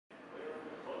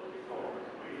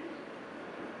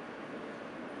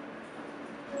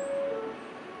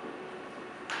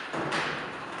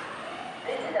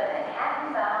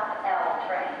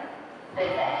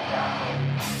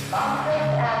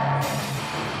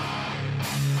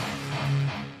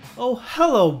Oh,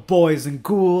 hello, boys and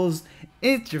ghouls.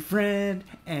 It's your friend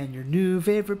and your new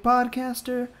favorite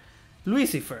podcaster,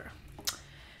 Luisifer.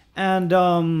 And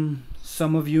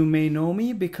some of you may know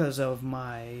me because of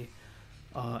my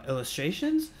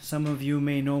illustrations. Some of you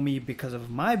may know me because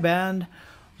of my band.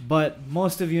 But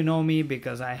most of you know me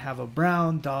because I have a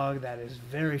brown dog that is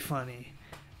very funny,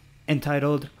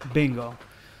 entitled Bingo.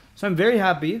 So I'm very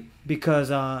happy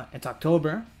because it's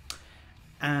October.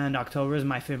 And October is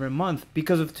my favorite month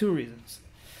because of two reasons.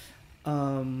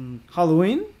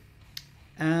 Halloween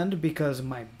and because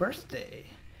my birthday.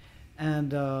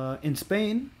 And in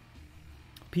Spain,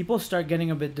 people start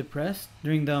getting a bit depressed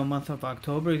during the month of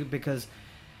October because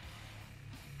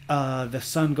the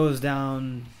sun goes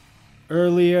down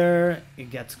earlier,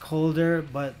 it gets colder,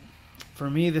 but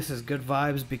for me this is good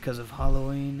vibes because of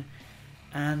Halloween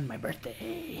and my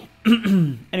birthday.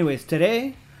 Anyways,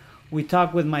 today we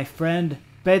talk with my friend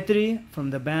Petri from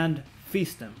the band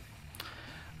Feastem.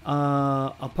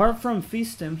 Apart from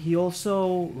Feastem, he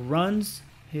also runs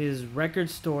his record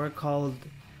store called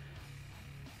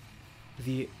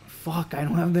I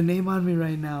don't have the name on me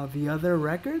right now. The Other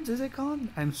Records, is it called?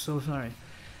 I'm so sorry.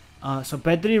 So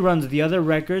Petri runs The Other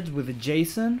Records with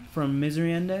Jason from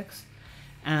Misery Index.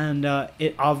 And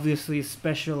it obviously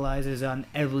specializes on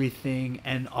everything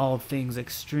and all things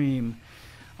extreme.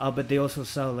 But they also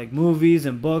sell like movies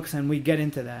and books, and we get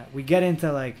into that. We get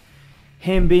into like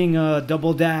him being a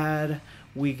double dad.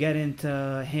 We get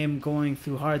into him going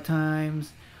through hard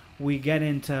times. We get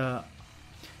into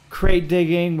crate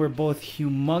digging. We're both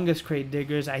humongous crate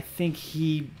diggers. I think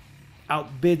he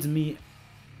outbids me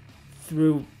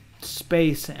through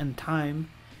space and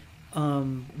time.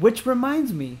 Which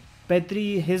reminds me,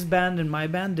 Petri, his band and my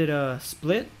band did a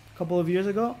split a couple of years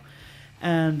ago,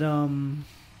 and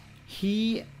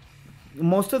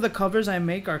most of the covers I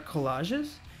make are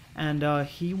collages, and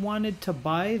he wanted to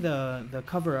buy the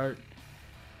cover art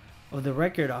of the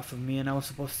record off of me, and I was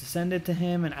supposed to send it to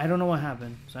him, and I don't know what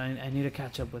happened, so I need to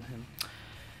catch up with him.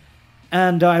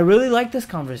 And I really like this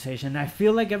conversation. I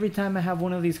feel like every time I have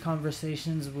one of these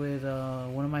conversations with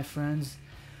one of my friends,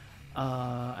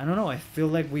 I don't know, I feel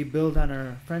like we build on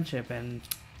our friendship, and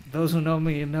those who know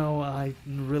me know I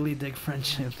really dig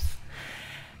friendships.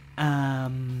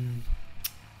 And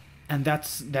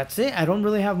that's it. I don't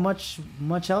really have much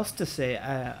else to say.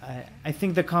 I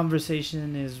think the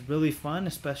conversation is really fun,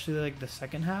 especially like the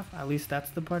second half. At least that's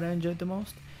the part I enjoyed the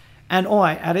most. And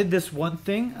I added this one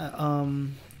thing.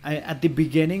 At the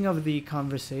beginning of the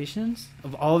conversations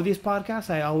of all of these podcasts,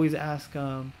 I always ask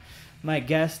my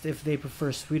guest if they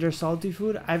prefer sweet or salty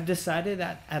food. I've decided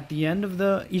that at the end of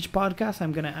each podcast,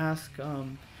 I'm gonna ask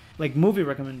like movie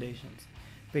recommendations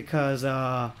because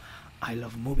I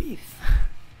love movies.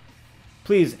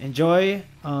 Please enjoy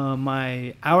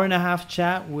my hour and a half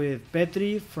chat with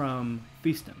Petri from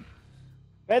Feastem.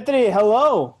 Petri,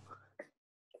 hello.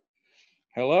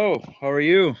 Hello, how are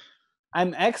you?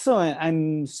 I'm excellent.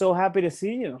 I'm so happy to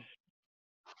see you.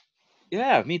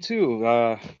 Yeah, me too.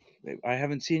 I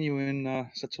haven't seen you in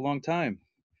such a long time.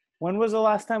 When was the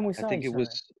last time we I saw think each it other?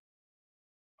 was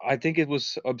I think it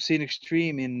was Obscene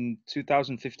Extreme in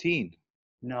 2015.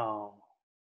 No.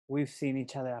 We've seen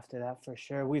each other after that for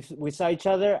sure. We saw each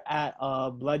other at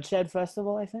a Bloodshed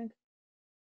Festival, I think,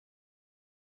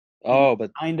 in Oh,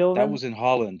 but that Eindhoven. was in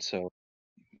Holland, so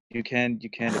you can't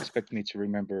expect me to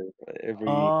remember every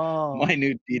Oh,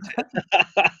 minute detail.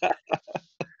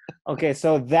 okay.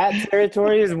 So that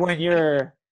territory is when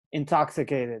you're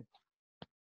intoxicated.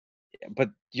 But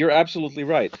you're absolutely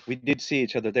right. We did see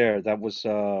each other there. That was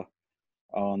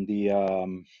on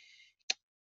the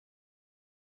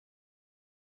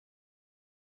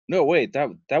no, wait,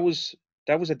 that was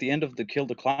at the end of the Kill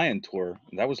the Client tour.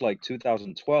 That was like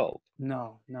 2012.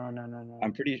 No, no, no, no, no.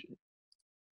 I'm pretty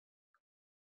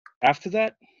after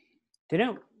that.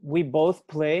 Didn't we both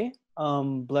play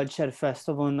Bloodshed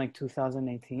Festival in like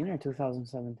 2018 or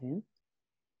 2017?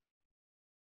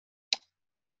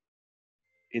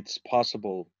 It's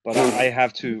possible, but I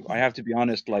have to be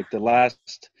honest. Like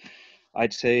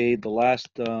I'd say the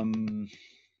last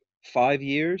 5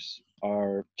 years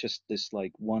are just this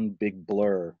like one big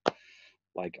blur.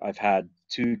 Like I've had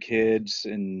two kids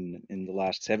in the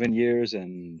last 7 years,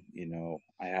 and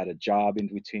I had a job in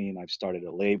between. I've started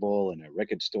a label and a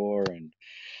record store and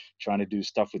trying to do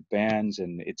stuff with bands,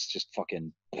 and it's just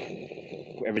fucking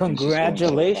everything's just going so fast.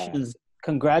 Congratulations.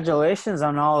 Congratulations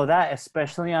on all of that,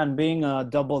 especially on being a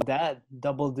double dad,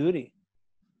 double duty.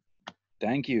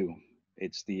 Thank you.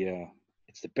 It's the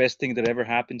best thing that ever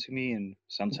happened to me, and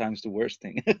sometimes the worst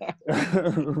thing.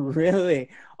 Really?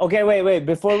 Okay, wait.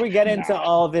 Before we get into Nah.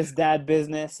 all this dad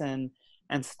business and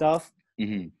stuff,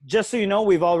 Hmm. Just so you know,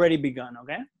 we've already begun.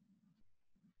 Okay.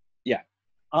 Yeah.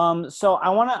 So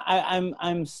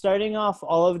I'm starting off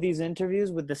all of these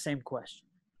interviews with the same question,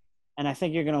 and I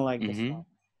think you're gonna like this Hmm. one.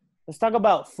 Let's talk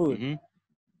about food. Hmm.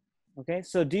 Okay.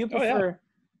 So do you Oh yeah. prefer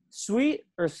sweet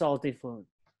or salty food?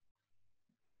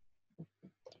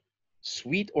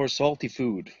 Sweet or salty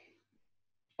food?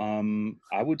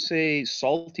 I would say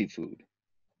salty food,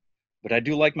 but I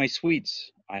do like my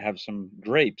sweets. I have some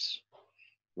grapes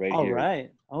right All here.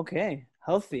 right. Okay.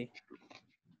 Healthy.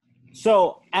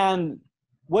 So, and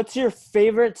what's your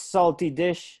favorite salty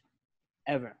dish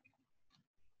ever?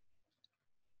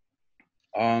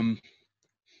 Um,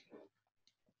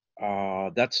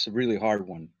 that's a really hard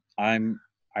one.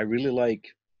 I really like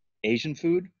Asian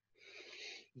food,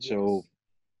 so Yes.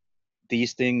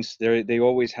 these things they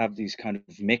always have these kind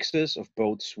of mixes of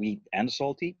both sweet and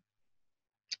salty.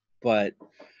 But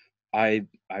I'm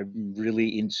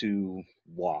really into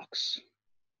woks.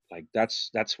 Like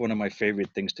that's one of my favorite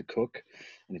things to cook,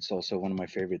 and it's also one of my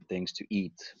favorite things to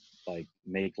eat. Like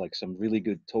make like some really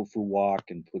good tofu wok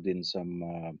and put in some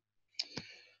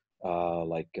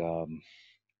like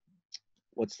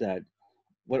what's that?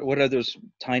 What are those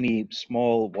tiny,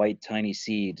 small, white, tiny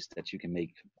seeds that you can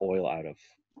make oil out of?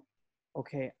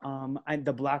 Okay.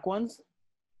 The black ones,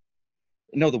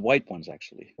 No, the white ones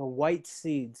actually. the white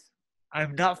seeds.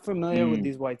 I'm not familiar with Mm.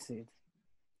 these white seeds.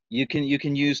 You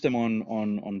can use them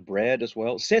on bread as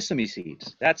well. Sesame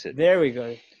seeds. That's it. There we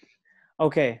go.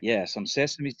 Okay. Yeah, some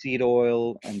sesame seed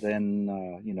oil, and then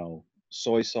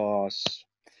soy sauce,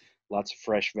 lots of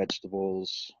fresh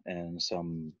vegetables, and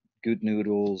some good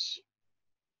noodles.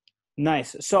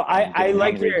 Nice. So I'm I getting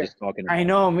like hungry your. just talking I about it.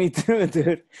 know, me too,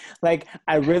 dude. Like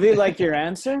I really like your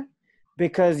answer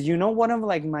because you know one of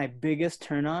like my biggest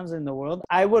turn-ons in the world.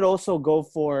 I would also go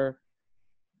for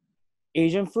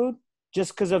Asian food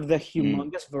just because of the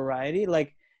Mm. humongous variety.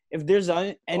 Like if there's Oh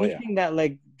yeah. anything that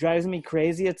like drives me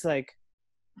crazy, it's like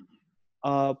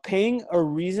paying a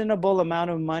reasonable amount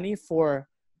of money for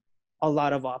a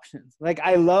lot of options. Like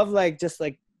I love like just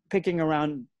like picking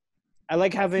around. I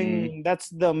like Mm. having that's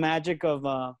the magic of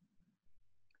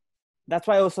that's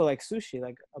why I also like sushi,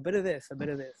 like a bit of this, a bit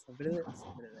of this, a bit of this,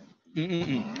 a bit of that.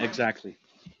 Mm-mm-mm. Exactly.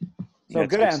 So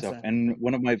That's good good stuff. answer. And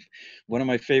one of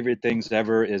my favorite things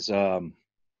ever is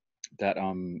that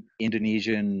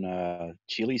Indonesian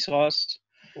chili sauce.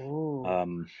 Oh,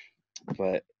 Um,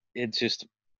 but it's just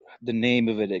the name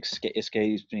of it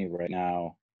escapes me right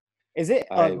now. is it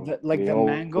I like we the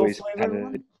mango always had flavored it.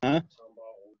 one? Huh?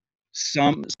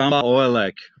 Sambal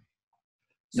oelek.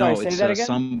 Sorry, No, say it's that again.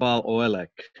 sambal oelek.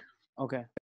 Okay.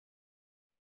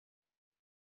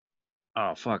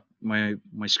 Oh fuck! My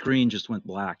screen just went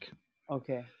black.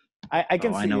 Okay. I Oh,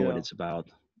 can I see know you what though. it's about.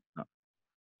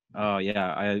 Oh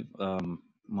yeah, I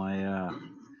my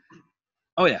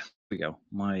oh yeah, here we go.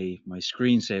 My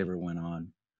screensaver went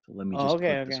on. So let me Oh, just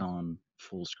okay, put this okay. on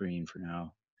full screen for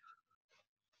now.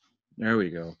 There we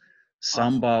go.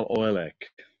 Awesome. Sambal oelek.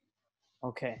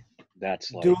 Okay.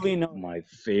 That's like Duly noted. my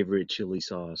favorite chili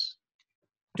sauce.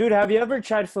 Dude, have you ever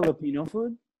tried Filipino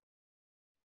food?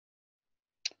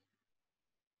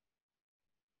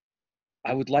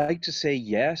 I would like to say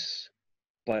yes,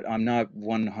 but I'm not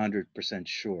 100%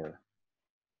 sure.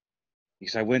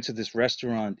 Because I went to this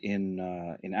restaurant in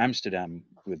Amsterdam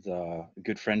with a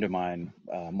good friend of mine,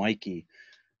 Mikey,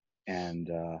 and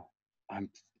I'm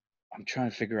I'm trying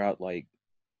to figure out like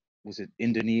was it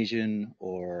Indonesian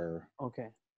or Okay.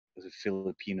 was it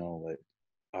Filipino? Like,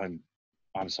 I'm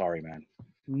I'm sorry, man. It's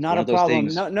Not one a of those problem.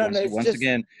 things. No, no, no. It's just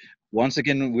Once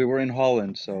again, we were in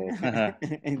Holland, so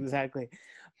exactly.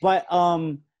 But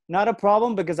not a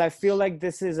problem because I feel like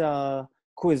this is a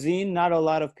cuisine not a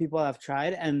lot of people have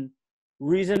tried and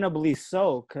reasonably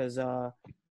so because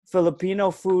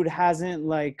Filipino food hasn't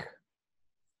like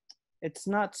it's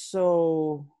not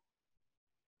so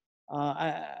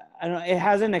I don't know it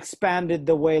hasn't expanded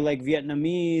the way like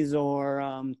Vietnamese or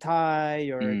Thai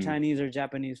or mm, Chinese or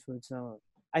Japanese food. So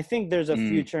I think there's a mm,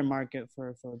 future market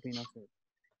for Filipino food.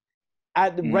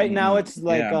 mm, Right mm, now mm. it's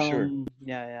Yeah, like I'm sure.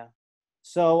 yeah, yeah.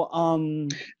 So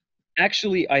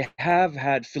Actually, I have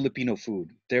had Filipino food.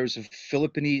 There's a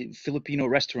Filipino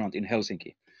restaurant in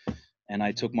Helsinki, and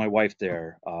I took my wife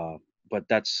there. But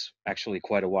that's actually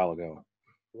quite a while ago.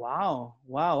 wow,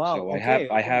 wow, wow. So I have Okay,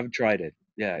 I okay. have tried it.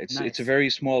 Yeah, it's a Nice. very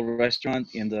small restaurant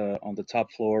on the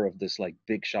top floor of this like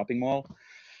big shopping mall.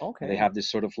 And they Okay. have this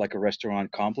sort of like a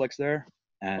restaurant complex there,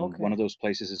 and one Okay. of those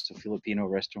places is a Filipino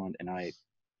restaurant. And I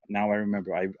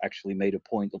remember I actually made a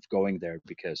point of going there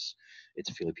because it's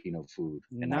Filipino food,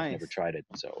 and I've never Nice. tried it.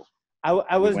 So I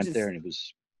we was went there, just and it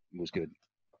was good.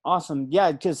 Awesome.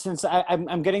 Yeah, because since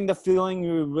I'm getting the feeling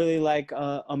you really like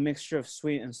a mixture of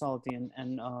sweet and salty,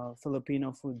 and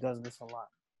Filipino food does this a lot.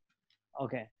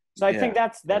 Okay, so I think Yeah,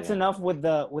 that's yeah, enough with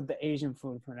the Asian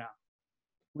food for now.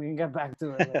 We can get back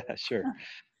to it yeah. later. Sure.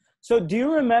 So do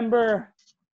you remember?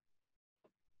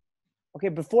 Okay,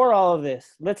 before all of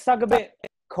this, let's talk a bit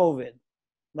COVID.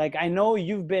 Like I know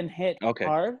you've been hit Okay.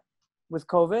 hard with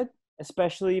COVID,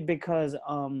 especially because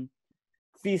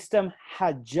Feastem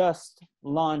had just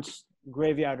launched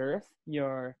Graveyard Earth.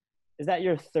 Is that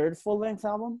your third full length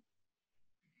album?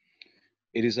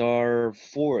 It is our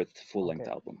fourth full length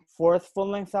Okay, album, fourth full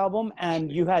length album, and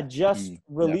actually. you had just Yeah.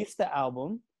 released the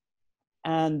album,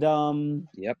 and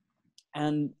Yep.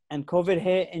 and COVID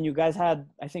hit, and you guys had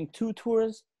I think two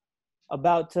tours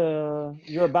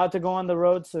you're about to go on the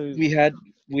road. So We had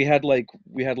we had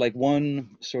like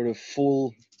one sort of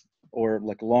full or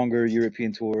like longer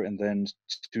European tour, and then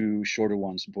two shorter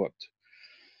ones booked,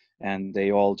 and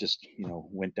they all just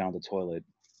went down the toilet.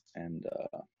 And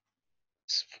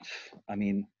it's, I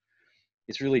mean,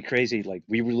 it's really crazy. Like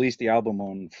we released the album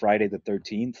on Friday the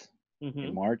 13th in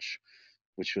mhm. March,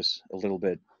 which was a little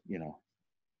bit,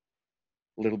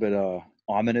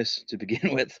 ominous to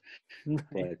begin with.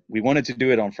 But we wanted to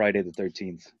do it on Friday the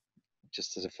 13th,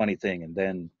 just as a funny thing. And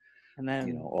then, And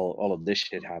then all of this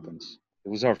shit happens. It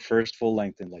was our first full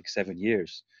length in like 7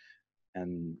 years.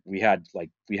 And we had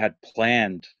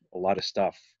planned a lot of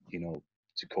stuff,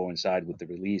 to coincide with the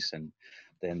release. And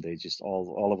then they just,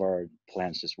 all of our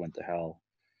plans just went to hell.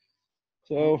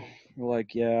 So okay. we're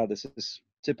like, yeah, this is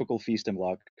typical Feastem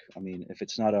luck. I mean, if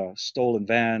it's not a stolen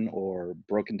van or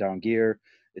broken down gear,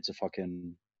 it's a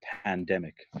fucking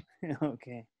pandemic.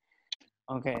 Okay.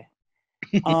 Okay.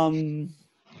 Um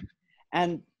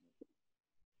and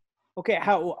okay,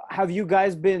 how have you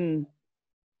guys been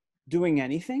doing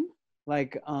anything?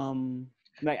 Like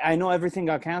I know everything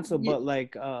got canceled, Ye- but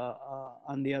like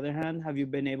on the other hand, have you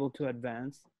been able to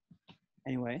advance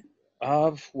anyway?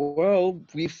 well,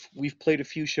 we've played a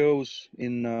few shows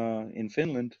in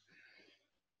Finland,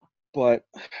 but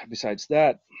besides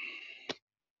that,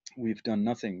 we've done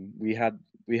nothing. We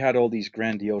had all these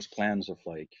grandiose plans of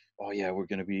like, oh yeah, we're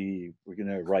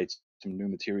gonna write some new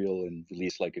material and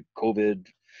release like a COVID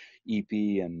EP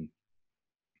and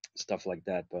stuff like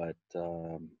that. But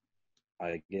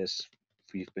I guess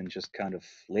we've been just kind of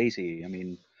lazy. I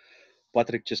mean,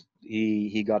 Patrick just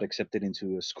he got accepted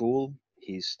into a school.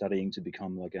 He's studying to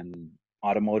become like an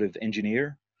automotive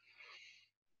engineer,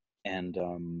 and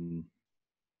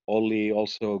Ollie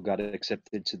also got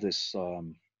accepted to this uh,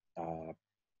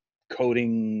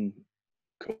 coding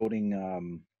coding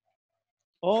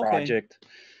Oh, okay. project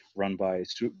run by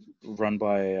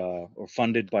or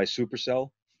funded by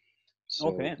Supercell. So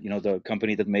Okay. the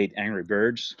company that made Angry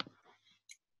Birds.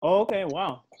 Oh, okay.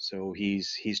 Wow. So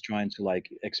he's trying to like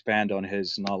expand on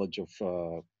his knowledge of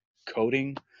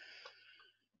coding.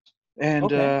 And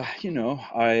Okay.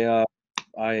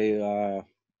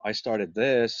 I started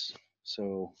this,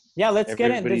 so Yeah, let's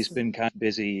get in everybody's this. been kind of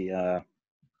busy. In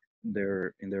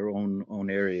their own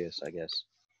areas, I guess.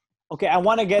 Okay, I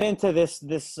want to get into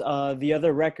the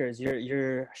other records,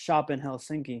 your shop in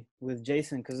Helsinki with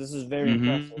Jason, because this is very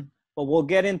impressive. Mm-hmm. But we'll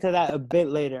get into that a bit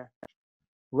later.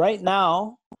 Right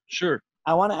now, Sure.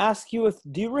 I want to ask you, if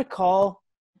do you recall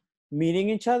meeting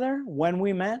each other when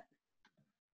we met?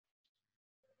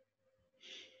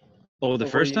 Oh, the Or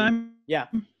were first you? time? Yeah.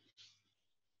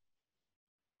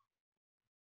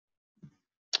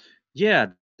 Yeah,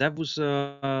 that was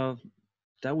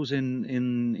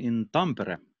in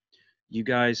Tampere. You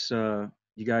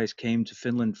guys came to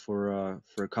Finland for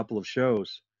a couple of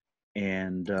shows,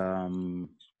 and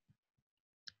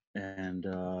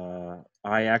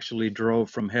I actually drove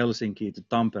from Helsinki to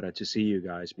Tampere to see you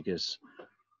guys because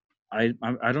I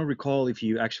don't recall if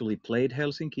you actually played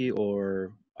Helsinki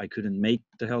or I couldn't make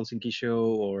the Helsinki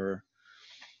show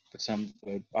but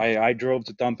I drove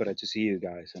to Tampere to see you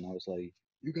guys, and I was like,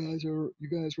 you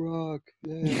guys rock,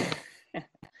 yeah.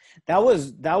 that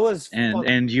was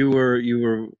And you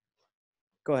were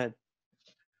Go ahead.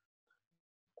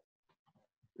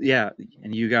 yeah,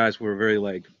 and you guys were very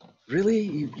like,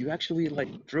 really, you actually like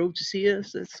drove to see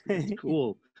us? That's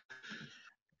cool.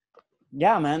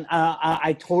 Yeah, man.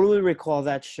 I totally recall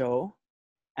that show,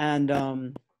 and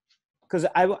because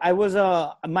I was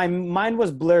my mind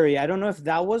was blurry. I don't know if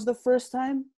that was the first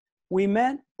time we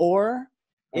met, or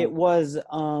it Oh. was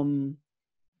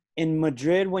in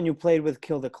Madrid when you played with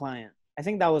Kill the Client. I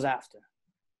think that was after.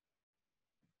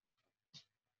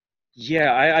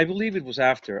 Yeah, I believe it was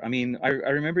after. I mean, I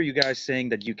remember you guys saying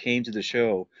that you came to the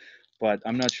show, but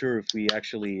I'm not sure if we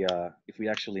actually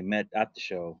met at the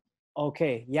show.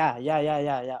 Okay,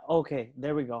 yeah. Okay,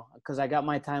 there we go. Because I got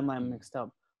my timeline mixed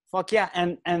up. Fuck yeah,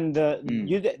 and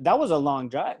Mm. that was a long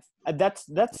drive. That's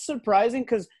surprising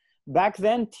because back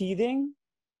then Teething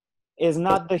is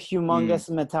not the Mm. humongous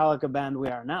Metallica band we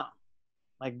are now.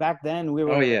 Like back then we Oh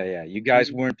were yeah, yeah. You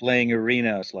guys weren't playing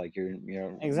arenas like you're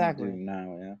exactly doing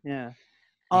now, yeah. yeah.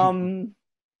 Um,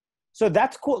 so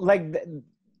that's cool. Like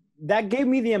that gave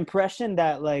me the impression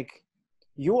that like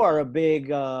you are a big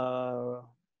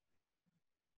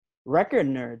record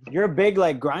nerd. You're a big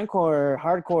like grindcore,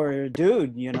 hardcore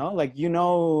dude. You know, like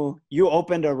you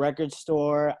opened a record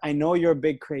store. I know you're a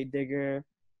big crate digger,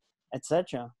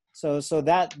 etc. So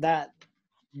that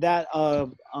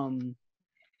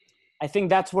I think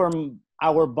that's where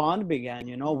our bond began.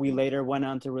 You know, we later went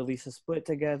on to release a split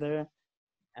together,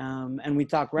 and we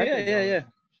talk Yeah, records yeah, all the yeah.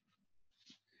 time.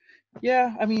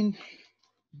 Yeah, I mean,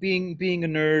 being a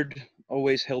nerd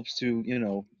always helps to,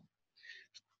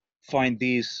 find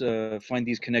these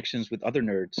connections with other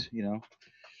nerds, you know.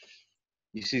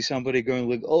 You see somebody going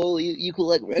like, "Oh, you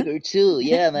collect records too?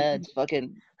 Yeah, man, it's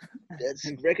fucking that's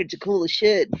records are cool as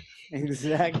shit."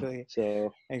 Exactly,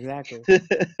 So, exactly.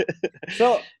 and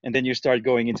So then you start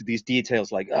going into these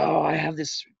details like, "Oh, I have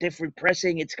this different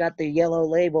pressing. It's got the yellow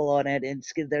label on it, and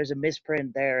there's a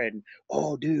misprint there." And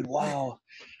oh, dude, wow.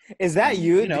 is that And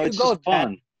you? Do you it's just go that?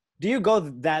 fun. Do you go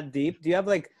that deep? Do you have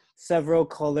like several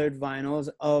colored vinyls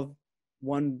of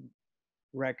one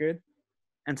record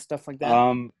and stuff like that?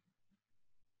 Um,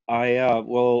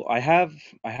 well, I have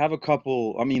a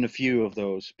couple. I mean, a few of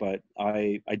those, but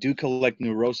I do collect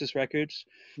Neurosis records.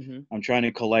 Mm-hmm. I'm trying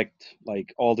to collect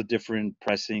like all the different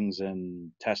pressings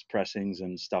and test pressings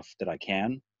and stuff that I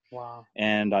can. Wow,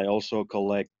 And I also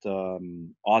collect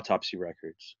Autopsy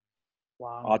records.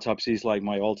 wow. Autopsy is like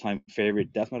my all-time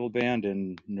favorite death metal band,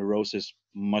 and Neurosis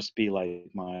must be like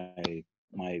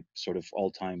my sort of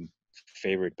all-time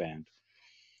favorite band.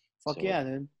 Fuck So yeah,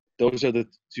 dude. those are the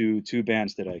two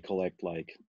bands that I collect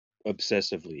like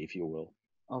obsessively, if you will.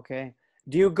 Okay.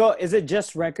 Do you go? Is it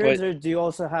just records, But or do you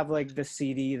also have like the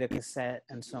CD, the cassette,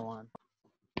 and so on?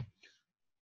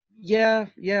 yeah,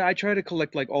 yeah, I try to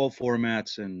collect like all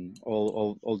formats and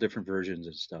all different versions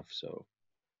and stuff. So,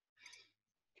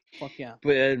 Fuck yeah.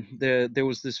 but there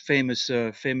was this famous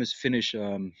Finnish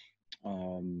um,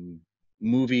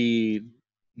 movie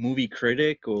movie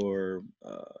critic or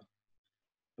a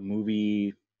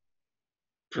movie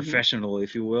Mm-hmm. professional,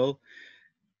 if you will,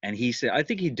 and he said I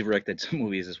think he directed some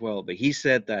movies as well, but he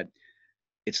said that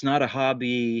it's not a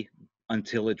hobby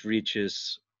until it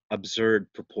reaches absurd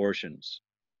proportions,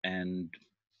 and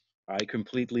I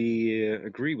completely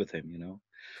agree with him. You know,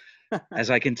 as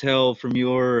I can tell from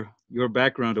your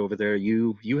background over there,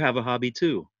 you have a hobby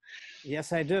too.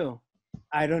 Yes, I do.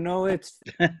 I don't know. If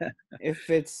if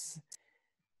it's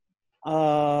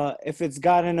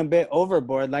gotten a bit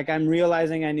overboard. Like I'm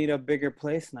realizing I need a bigger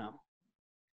place now.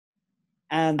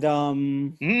 And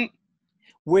Mm,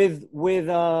 with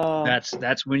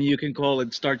that's when you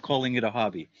can start calling it a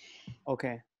hobby.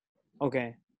 okay,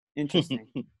 okay, interesting.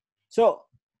 So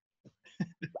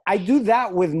I do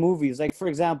that with movies. Like for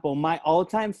example, my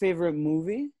all-time favorite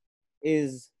movie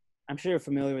is, I'm sure you're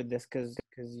familiar with this because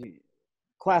you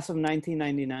Class of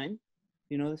 1999.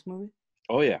 You know this movie?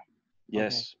 Oh yeah, Okay.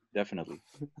 yes, definitely.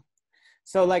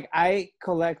 So like I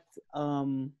collect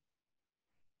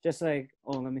just like,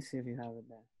 oh, let me see if you have it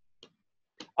there.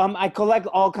 I collect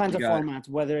all kinds We of got formats,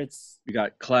 whether it's we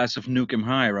got Class of Nukem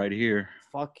High right here,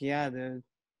 fuck yeah, dude.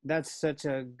 That's such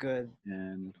a good.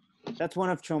 and That's one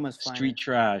of Choma's Street finest.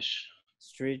 Trash.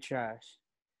 Street trash.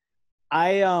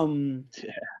 I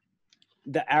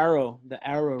the Arrow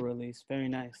release, very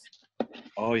nice.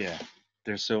 Oh yeah,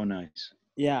 they're so nice.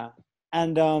 Yeah,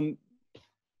 and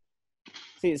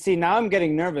see now I'm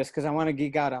getting nervous because I want to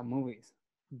geek out on movies,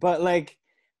 but like,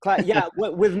 yeah,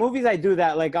 with movies I do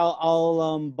that. Like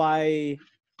I'll buy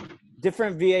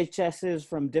different VHSs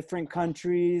from different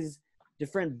countries,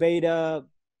 different beta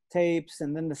tapes,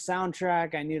 and then the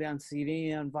soundtrack I need it on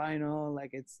CD, on vinyl.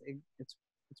 Like it's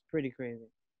pretty crazy.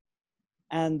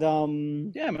 And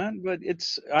Yeah, man, but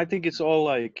I think it's all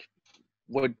like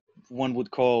what one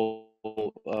would call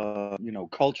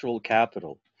cultural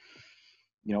capital.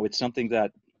 It's something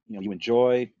that you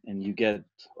enjoy and you get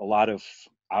a lot of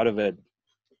out of it,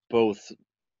 both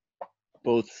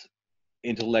both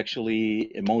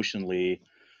intellectually, emotionally,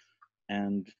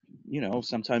 and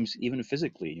sometimes even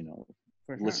physically.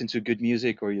 for sure, Listen to good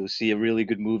music, or you'll see a really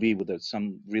good movie with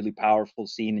some really powerful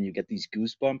scene, and you get these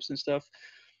goosebumps and stuff.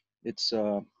 It's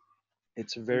a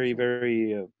very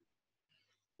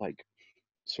like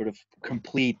sort of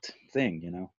complete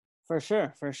thing.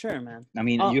 For sure, man. I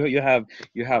mean, you have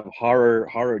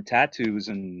horror tattoos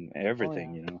and Oh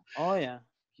everything, yeah. you know. Oh yeah.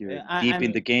 You're Yeah, I deep in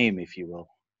mean, the game, if you will.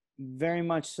 very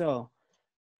much so.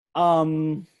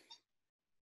 Um,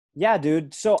 yeah,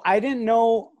 dude. So I didn't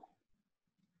know.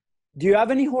 Do you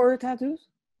have any horror tattoos?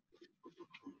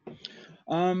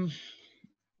 Um,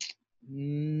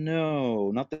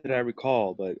 no, not that I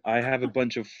recall, but I have a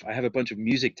bunch of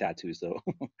music tattoos though.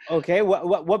 Okay.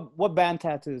 What band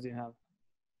tattoos do you have?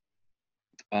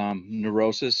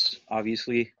 Neurosis,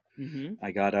 obviously. Mm-hmm.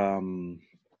 I got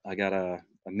I got a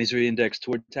Misery Index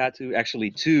tour tattoo.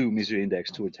 Actually, two Misery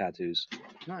Index tour tattoos.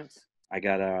 Nice. I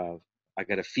got a I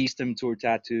got a Feastem tour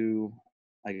tattoo.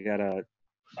 I got a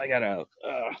a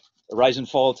Rise and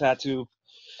Fall tattoo.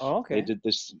 Oh, They okay. did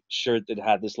this shirt that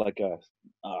had this like a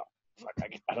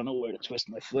fuck, I don't know where to twist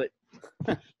my foot.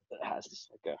 It has this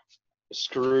like a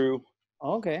screw.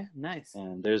 Okay. Nice.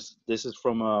 And this is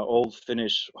from an old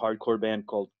Finnish hardcore band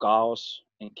called Chaos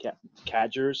and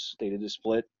Cadgers. They did a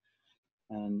split,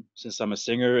 and since I'm a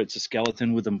singer, it's a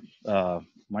skeleton with a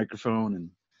microphone and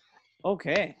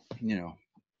Okay. you know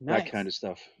that kind Nice. of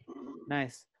stuff.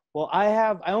 Nice. Well, I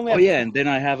only Oh have yeah, two. and then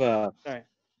I have Sorry.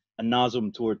 a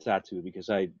Nasum tour tattoo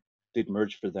because I did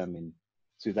merch for them in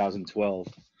 2012.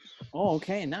 Oh,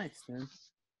 okay. Nice, dude.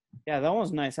 Yeah, that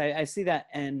one's nice. I see that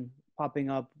N popping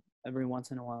up every once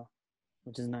in a while,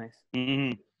 which is nice.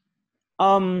 Hmm.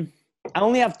 Um, I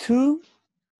only have two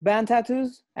band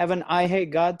tattoos. I have an I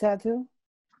Hate God tattoo,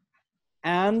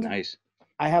 and Nice,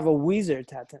 I have a Weezer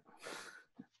tattoo.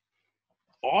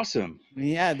 awesome.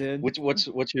 Yeah, dude. What's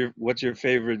your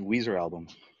favorite Weezer album?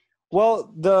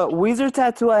 Well, the Weezer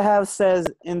tattoo I have says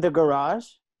 "In the Garage,"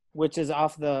 which is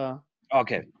off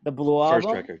Okay, the Blue first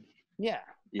album. record. Yeah,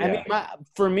 I mean, Yeah,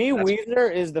 for me, that's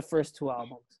Weezer is the first two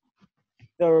albums.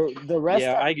 The rest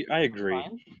yeah. are I agree.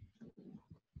 fine.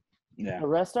 Yeah. The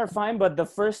rest are fine, but the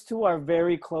first two are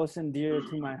very close and dear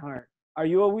to my heart. Are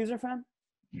you a Weezer fan?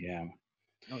 Yeah.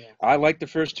 Okay. I like the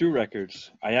first two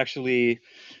records.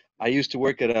 I used to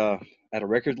work at a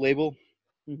record label,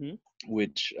 Mm-hmm.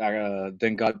 which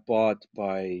then got bought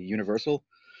by Universal,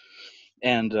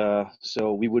 and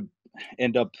so we would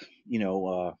end up,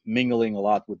 mingling a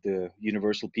lot with the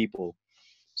Universal people.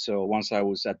 So once I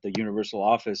was at the Universal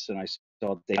office and I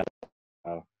saw they had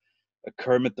a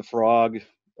Kermit the Frog,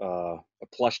 a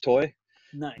plush toy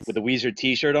with Nice. a Weezer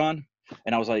T-shirt on,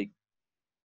 and I was like,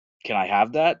 "Can I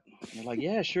have that?" And they're like,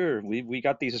 "Yeah, sure. We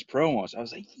got these as promos." I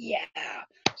was like, "Yeah."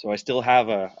 So I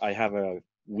have a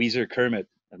Weezer Kermit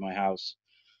at my house.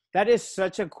 That is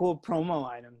such a cool promo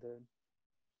item, dude.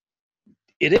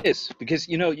 It is because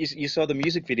you saw the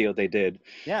music video they did,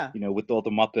 Yeah. with all the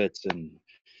Muppets, and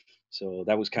so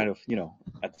that was kind of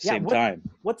at the Yeah. same time.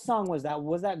 What song was that?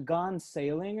 Was that Gone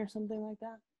Sailing or something like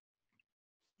that?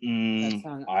 That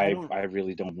song. I don't. I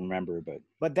really don't remember, but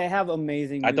But they have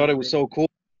amazing I thought music it was so videos. cool.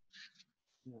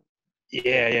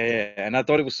 Yeah. Yeah, and I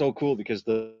thought it was so cool because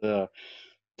the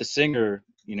singer,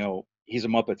 he's a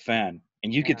Muppet fan,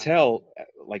 and you could Yeah. tell,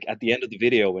 like at the end of the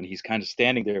video when he's kind of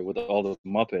standing there with all the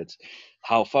Muppets,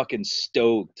 how fucking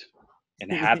stoked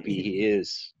and happy he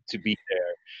is to be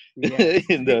Yes. there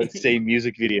in the same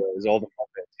music video as all the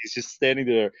Muppets. He's just standing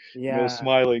there, Yeah.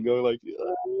 smiling, going like,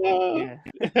 ah, Yeah.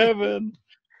 heaven.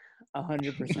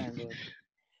 100%, dude.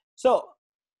 So,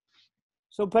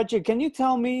 so Petri, can you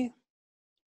tell me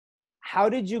how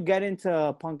did you get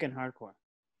into punk and hardcore?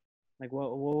 Like,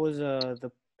 what was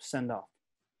the send off?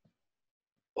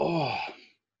 Oh,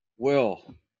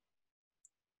 well,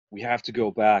 we have to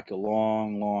go back a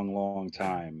long, long, long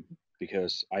time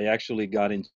because I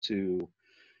got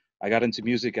into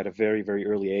music at a very, very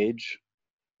early age.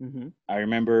 Mm-hmm. I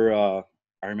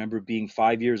remember being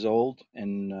 5 years old,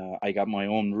 and I got my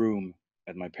own room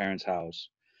at my parents' house,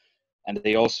 and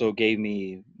they also gave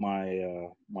me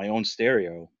my own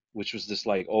stereo, which was this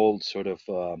like old sort of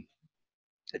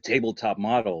a tabletop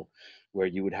model where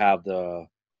you would have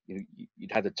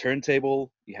you'd have the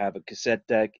turntable, you have a cassette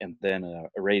deck, and then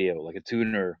a radio, like a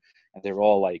tuner, and they were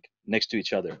all like next to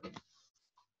each other.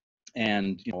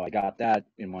 And I got that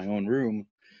in my own room,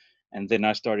 and then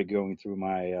I started going through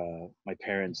my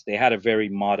parents. They had a very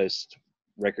modest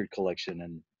record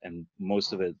collection, and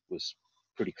most of it was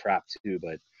pretty crap too.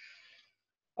 But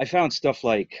I found stuff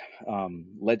like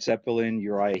Led Zeppelin,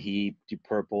 Uriah Heep, Deep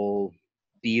Purple,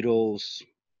 Beatles,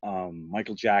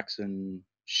 Michael Jackson,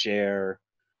 Cher.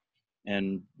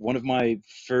 And one of my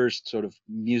first sort of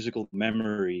musical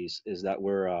memories is that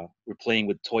we're playing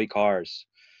with toy cars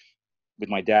with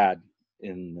my dad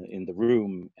in the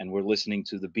room, and we're listening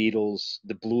to the Beatles,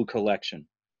 the Blue Collection.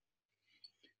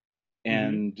 Mm-hmm.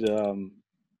 And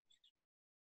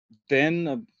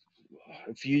then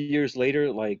a few years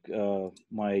later, like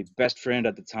my best friend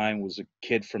at the time was a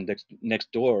kid from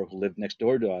next door who lived next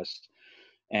door to us,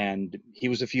 and he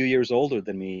was a few years older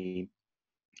than me,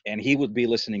 and he would be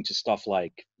listening to stuff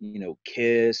like, you know,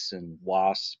 Kiss and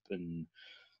Wasp and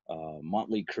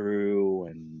Motley Crue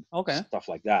and Okay. stuff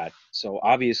like that. So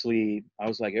obviously, I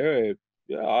was like, hey,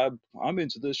 yeah, I'm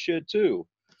into this shit too.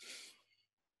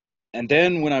 And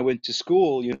then when I went to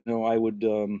school, you know, I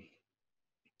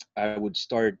would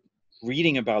start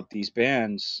reading about these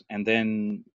bands, and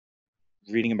then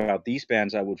reading about these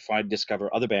bands, I would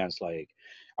discover other bands like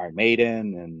Iron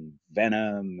Maiden and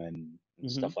Venom and Mm-hmm.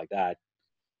 stuff like that.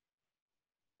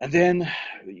 And then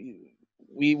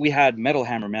we had Metal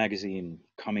Hammer magazine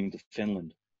coming to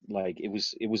Finland. Like it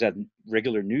was at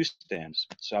regular newsstands.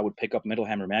 So I would pick up Metal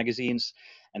Hammer magazines,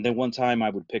 and then one time I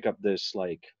would pick up this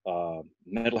like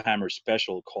Metal Hammer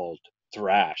special called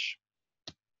Thrash,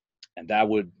 and that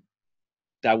would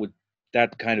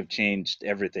that kind of changed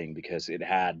everything because it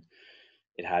had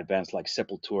bands like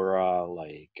Sepultura,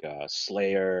 like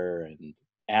Slayer and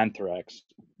Anthrax,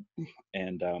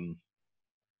 and um,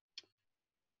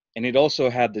 and it also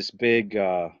had this big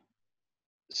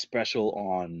special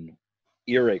on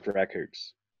Earache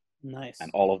Records and Nice.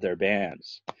 all of their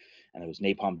bands. And it was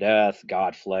Napalm Death,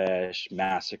 Godflesh,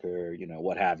 Massacre, you know,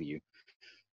 what have you.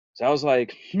 So I was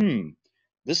like,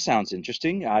 this sounds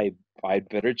interesting. I'd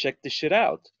better check this shit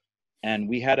out. And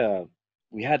we had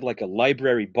like a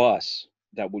library bus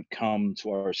that would come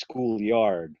to our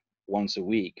schoolyard once a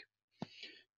week.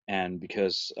 And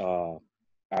because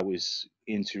I was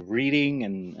into reading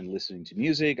and listening to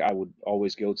music, I would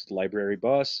always go to the library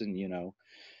bus and, you know,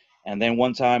 and then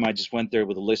one time I just went there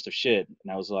with a list of shit,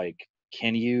 and I was like,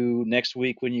 "Can you next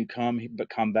week when you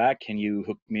come back? Can you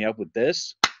hook me up with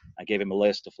this?" I gave him a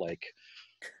list of like,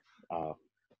 uh,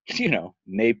 you know,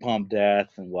 Napalm Death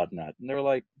and whatnot, and they were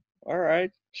like, "All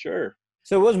right, sure,"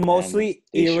 So it was and mostly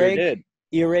they sure did.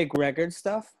 Earache record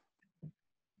stuff.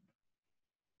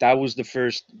 That was the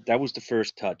first. That was the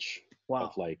first touch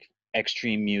of Wow. like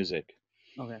extreme music,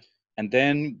 Okay. and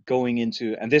then going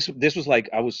into and this was like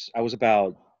I was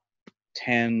about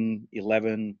 10,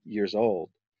 11 years old,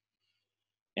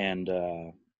 and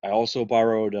I also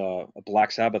borrowed a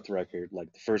Black Sabbath record,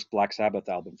 like the first Black Sabbath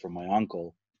album from my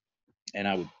uncle, and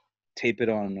I would tape it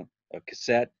on a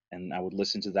cassette, and I would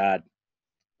listen to that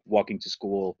walking to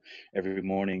school every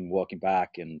morning, walking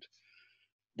back, and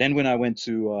then when I went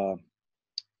to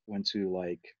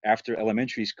like after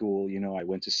elementary school, you know, I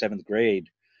went to seventh grade,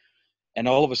 and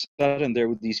all of a sudden there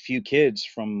were these few kids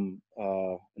from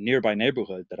a nearby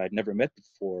neighborhood that I'd never met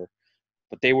before,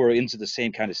 but they were into the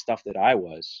same kind of stuff that I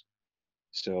was.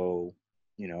 So,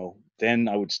 you know, then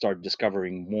I would start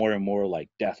discovering more and more like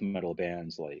death metal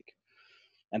bands, like,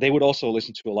 and they would also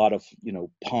listen to a lot of, you know,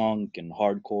 punk and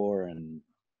hardcore, and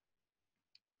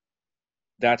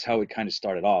that's how it kind of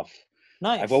started off.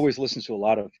 I've Nice. always listened to a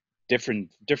lot of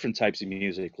different types of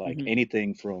music, like Mm-hmm.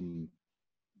 anything from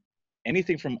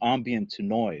ambient to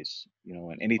noise, you know,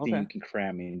 and anything Okay. you can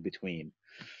cram in between.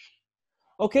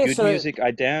 Okay. Good So music,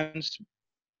 I dance.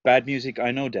 Bad music,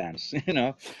 I know dance, you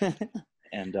know,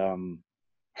 and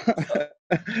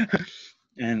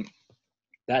and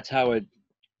that's how it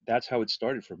that's how it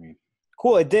started for me.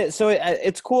 cool. It did. So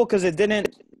it's cool because it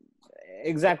didn't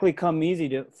exactly come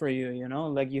easy for you. You know,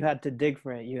 like you had to dig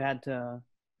for it.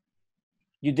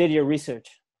 You did your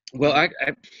research. Well,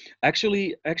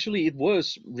 actually, it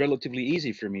was relatively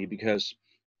easy for me because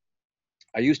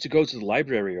I used to go to the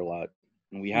library a lot,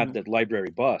 and we had Mm-hmm. that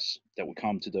library bus that would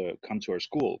come to our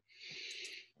school.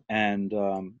 And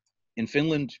in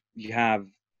Finland, you have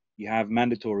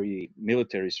mandatory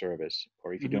military service,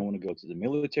 or if you Mm-hmm. don't want to go to the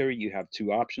military, you have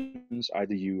two options.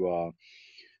 Either you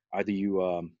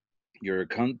you're a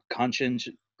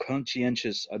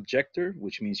conscientious objector,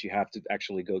 which means you have to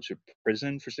actually go to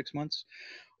prison for 6 months,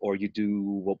 or you do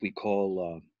what we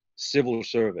call civil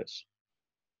service.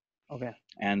 Okay.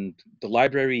 And the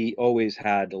library always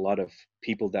had a lot of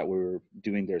people that were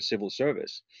doing their civil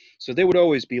service. So they would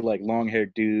always be like long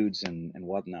haired dudes and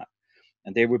whatnot.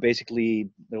 And they were basically,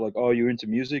 they're like, oh, you're into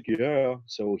music? Yeah.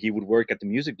 So he would work at the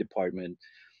music department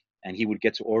and he would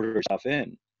get to order stuff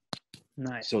in.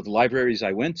 Nice. So the libraries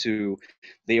I went to,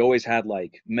 they always had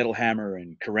like Metal Hammer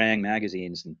and Kerrang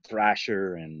magazines and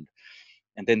Thrasher, and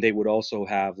then they would also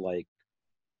have like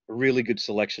a really good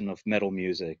selection of metal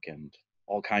music and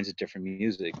all kinds of different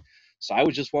music. So I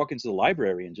would just walk into the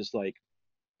library and just like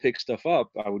pick stuff up.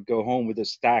 I would go home with a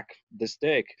stack, this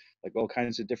thick, like all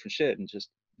kinds of different shit, and just,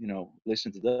 you know,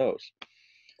 listen to those.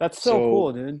 That's so So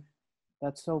cool, dude.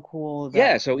 That's so cool.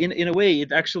 yeah, That. so in a way,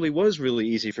 it actually was really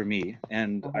easy for me,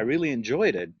 and I Okay. really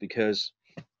enjoyed it because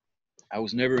I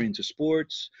was never into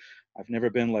sports. I've never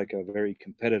been like a very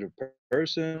competitive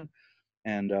person,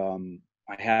 and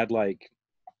I had like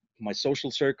my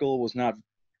social circle was not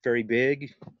very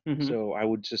big, Mm-hmm. so I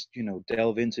would just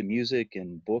delve into music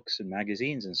and books and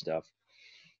magazines and stuff.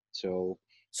 So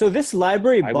So this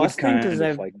library I would busting, because kind of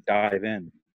I've like dive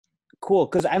in. cool,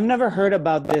 because I've never heard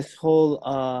about this whole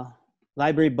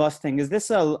library busting. Is this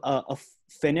a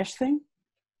Finnish thing?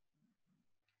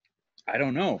 I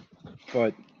don't know,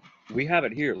 but we have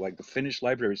it here. Like the Finnish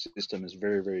library system is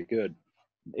very, very good.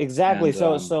 Exactly.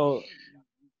 And So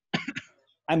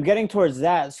I'm getting towards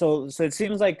that. So it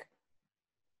seems like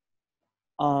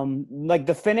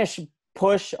the Finnish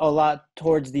push a lot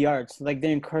towards the arts. Like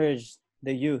they encourage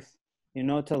the youth,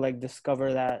 to like discover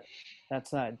that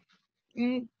side.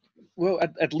 mm, well,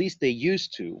 at least they used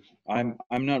to. Okay.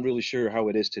 I'm not really sure how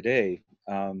it is today,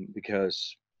 because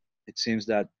it seems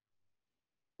that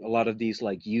a lot of these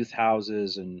like youth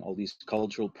houses and all these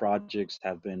cultural projects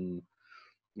have been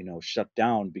shut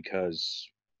down because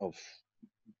of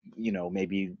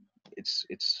maybe it's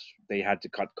they had to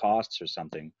cut costs or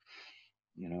something.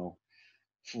 you know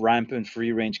Rampant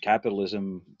free range capitalism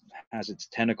has its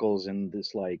tentacles in this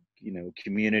like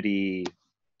community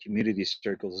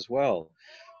circles as well.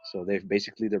 So they're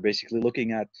basically looking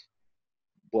at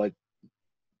what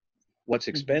what's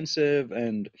Hmm. expensive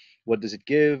and what does it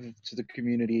give to the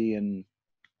community. And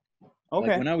like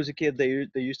Okay. when I was a kid, there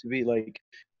used to be like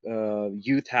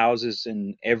youth houses in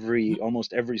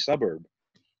almost every suburb.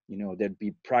 There'd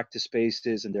be practice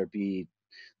spaces and there'd be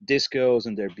discos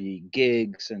and there'd be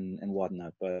gigs and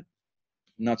whatnot, but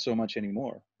not so much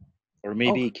anymore. Or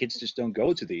maybe Okay. kids just don't go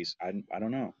to these. I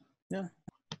don't know. Yeah.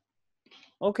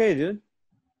 Okay, dude.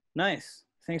 Nice.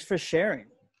 Thanks for sharing.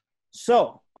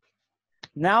 So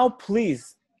now, please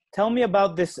tell me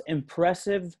about this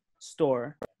impressive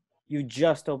store you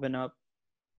just opened up,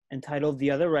 entitled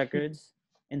The Other Records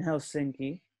in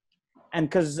Helsinki. And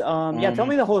because yeah, tell Um,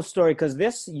 me the whole story, because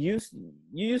you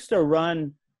used to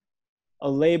run a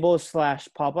label slash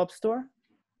pop-up store.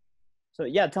 So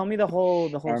yeah, tell me the whole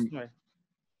um, story.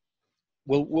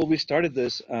 well, we started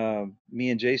this. Me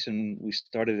and Jason, we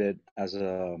started it as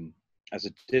a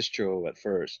distro at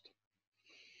first,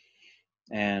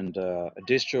 and a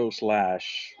distro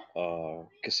slash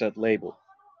cassette label.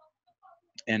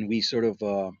 And we sort of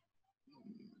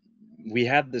we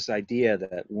had this idea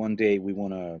that one day we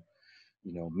want to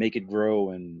make it grow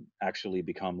and actually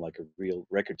become like a real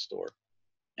record store.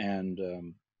 And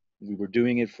we were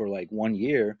doing it for like 1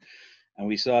 year, and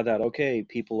we saw that okay,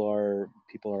 people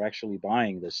are actually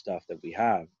buying this stuff that we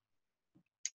have.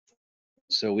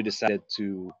 So we decided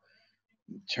to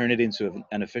turn it into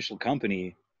an official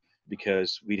company,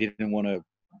 because we didn't want to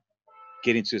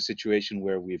get into a situation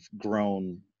where we've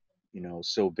grown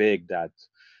so big that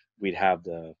we'd have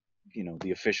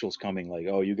the officials coming like,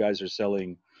 oh, you guys are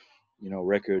selling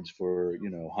records for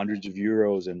hundreds of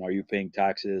euros, and are you paying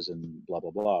taxes and blah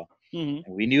blah blah. Mm-hmm.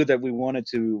 And we knew that we wanted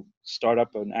to start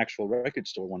up an actual record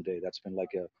store one day. That's been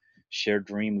like a shared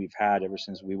dream we've had ever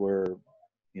since we were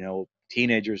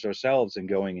teenagers ourselves, and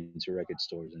going into record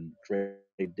stores and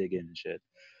trade digging and shit.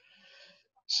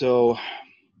 So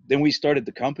then we started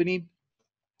the company,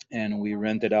 and we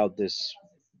rented out this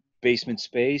basement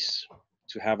space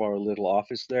to have our little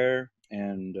office there.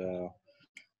 And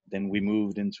then we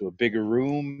moved into a bigger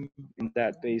room in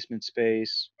that basement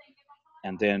space.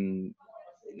 And then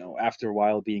after a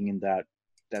while being in that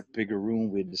bigger room,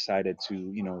 we decided to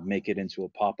make it into a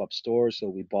pop-up store. So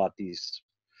we bought these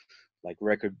like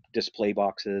record display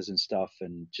boxes and stuff,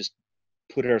 and just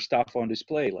put our stuff on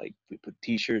display. Like we put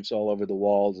t-shirts all over the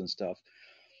walls and stuff.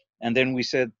 And then we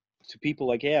said to people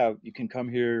like, yeah, you can come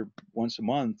here once a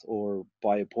month or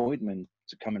by appointment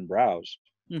to come and browse.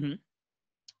 Mm-hmm.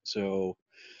 So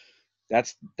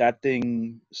that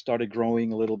thing started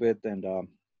growing a little bit. And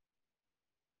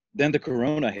then the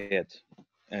corona hit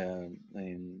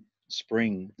in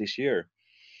spring this year.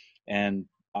 And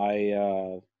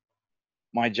I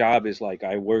my job is like,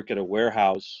 I work at a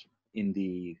warehouse in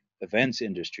the events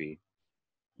industry.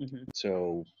 Mm-hmm.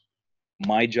 So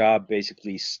my job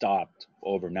basically stopped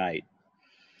overnight.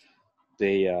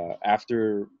 They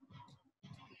after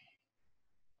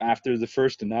the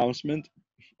first announcement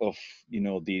of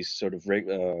these sort of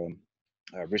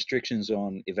restrictions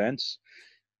on events,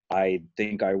 I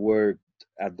think I worked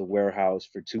at the warehouse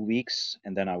for 2 weeks,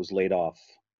 and then I was laid off,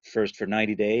 first for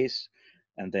 90 days,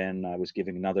 and then I was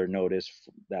giving another notice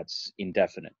that's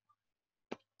indefinite.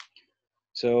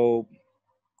 So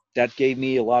that gave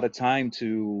me a lot of time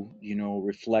to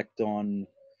reflect on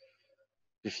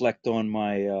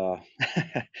my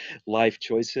life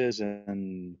choices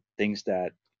and things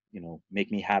that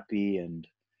make me happy. And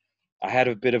I had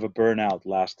a bit of a burnout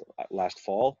last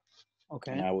fall, and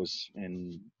Okay. I was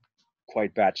in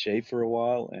quite bad shape for a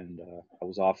while, and I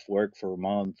was off work for a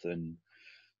month, and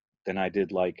then I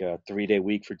did like a 3-day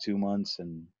week for 2 months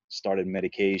and started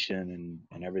medication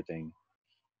and everything.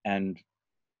 And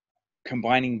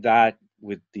combining that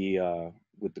with the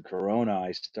corona,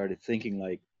 I started thinking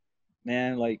like,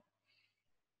 man, like,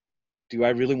 do I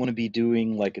really want to be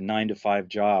doing like a 9 to 5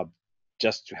 job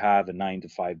just to have a 9 to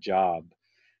 5 job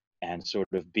and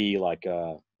sort of be like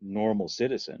a normal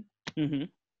citizen? Mm-hmm.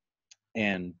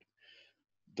 And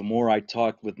the more I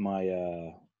talked with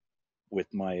my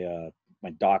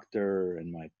doctor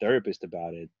and my therapist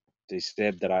about it, they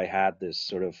said that I had this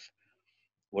sort of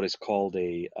what is called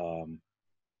a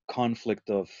conflict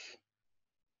of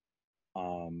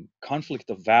conflict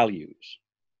of values.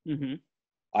 Mm-hmm.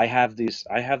 I have this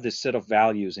set of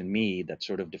values in me that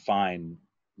sort of define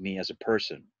me as a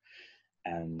person,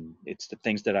 and it's the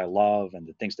things that I love and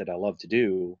the things that I love to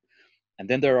do. And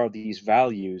then there are these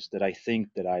values that I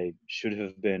think that I should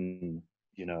have been,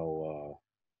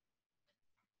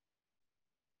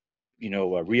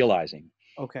 realizing,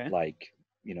 Okay. like,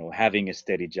 having a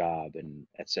steady job and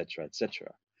et cetera, et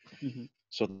cetera. Mm-hmm.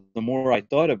 So the more I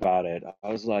thought about it, I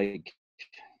was like,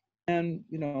 man,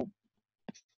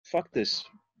 fuck this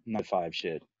 9 to 5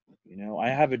 shit. I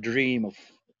have a dream of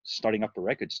starting up a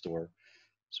record store.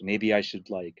 So maybe I should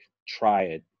like try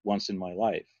it once in my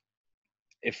life.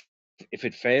 If if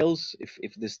it fails,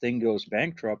 if this thing goes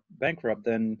bankrupt,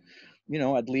 then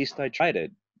at least I tried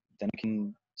it. Then I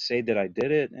can say that I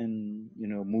did it and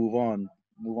move on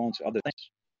to other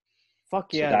things.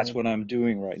 Fuck So yeah, that's dude. what I'm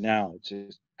doing right now. It's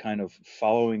just kind of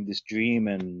following this dream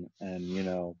and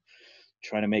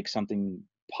trying to make something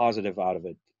positive out of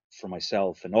it for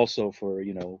myself and also for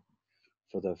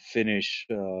the Finnish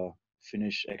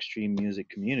extreme music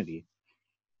community.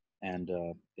 And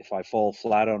if I fall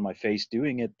flat on my face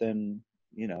doing it, then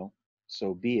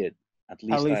so be it. At At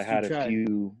least I least you had a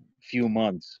tried. few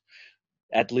months.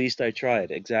 At least I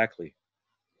tried. Exactly.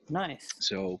 Nice.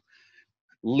 So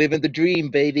living the dream,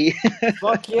 baby.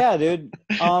 Fuck yeah, dude.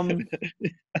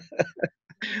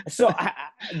 So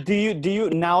do you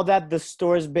now that the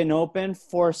store's been open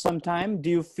for some time, do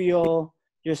you feel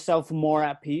yourself more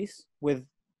at peace with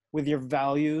your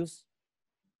values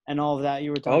and all of that you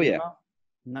were Oh talking yeah, about?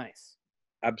 Nice.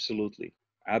 absolutely,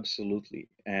 absolutely.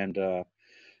 And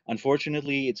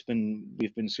unfortunately,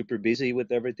 we've been super busy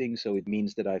with everything, so it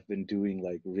means that I've been doing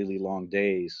like really long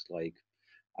days. Like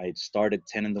I start at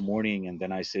 10 in the morning and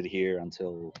then I sit here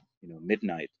until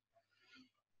midnight.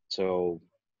 So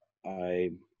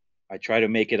I I try to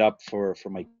make it up for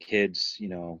my kids,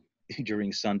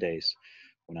 during Sundays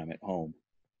when I'm at home.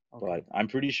 Okay. But I'm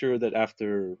pretty sure that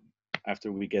after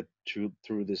we get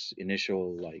through this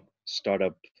initial like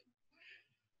startup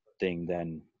thing,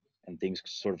 then and things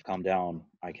sort of calm down,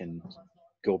 I can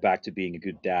go back to being a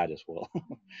good dad as well.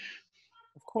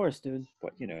 Of course, dude.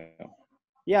 But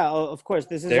Yeah, of course.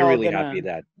 This is they're all really happy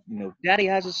gonna that daddy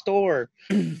has a store.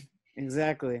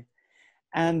 exactly.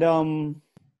 And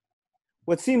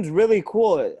what seems really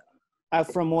cool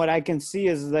from what I can see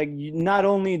is like not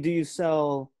only do you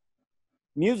sell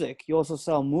music, you also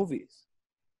sell movies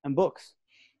and books.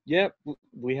 Yeah,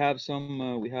 we have some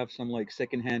like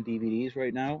secondhand DVDs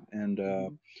right now, and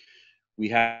Mhm. we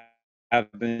have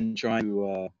been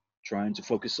trying to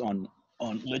focus on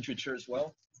literature as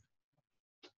well.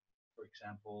 For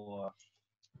example,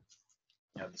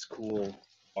 we have this cool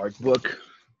art book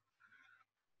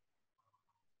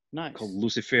called Nice.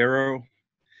 Lucifero,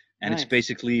 and it's Nice.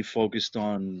 basically focused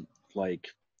on like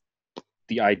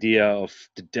the idea of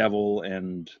the devil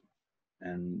and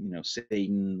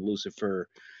Satan, Lucifer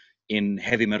in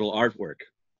heavy metal artwork.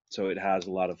 So it has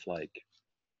a lot of like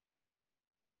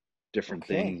different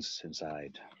Okay. things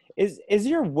inside. Is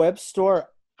your web store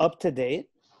up to date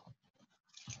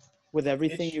with It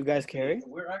everything you should guys be. carry?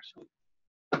 We're actually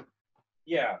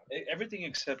Yeah, everything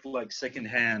except like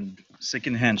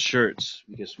secondhand shirts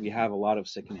because we have a lot of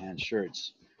secondhand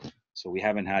shirts. So we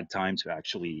haven't had time to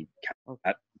actually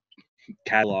Okay.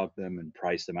 catalog them and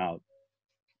price them out.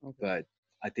 Okay. But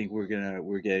I think we're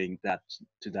getting that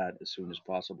to that as soon as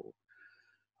possible.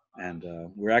 And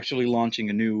we're actually launching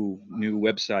a new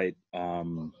website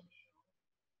on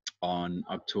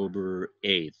October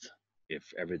 8th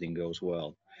if everything goes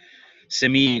well.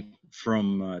 Semi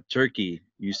from Turkey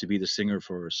used to be the singer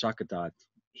for Sakatat.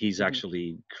 He's Mhm. actually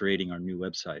creating our new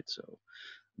website, so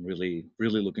I'm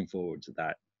really looking forward to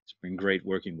that. It's been great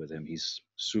working with him. He's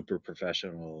super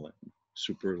professional and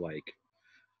super like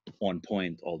on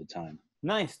point all the time.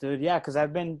 Nice, dude. Yeah, because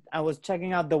I was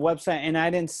checking out the website and I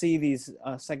didn't see these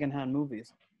secondhand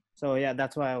movies. So yeah,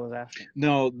 that's why I was asking.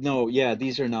 No, yeah,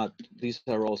 these are not. These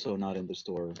are also not in the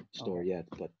store Okay. yet.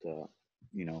 But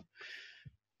you know,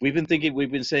 we've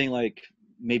been saying like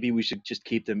maybe we should just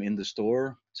keep them in the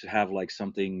store to have like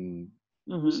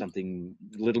Mm-hmm. something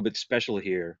a little bit special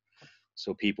here,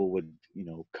 so people would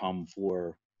come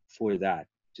for that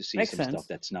to see Makes some stuff sense.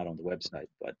 that's not on the website.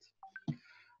 But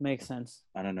Makes sense.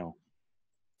 I don't know.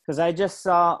 Because I just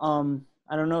saw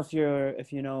I don't know if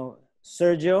you know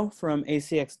Sergio from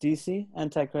ACXDC,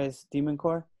 Antichrist Demon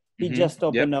Core. He just Yep.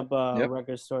 opened up a Yep.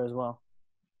 record store as well.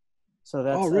 So Oh,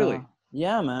 that's really?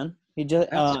 yeah, man. He just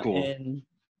That's cool.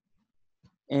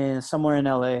 in somewhere in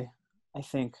LA, I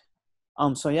think.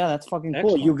 So yeah, that's fucking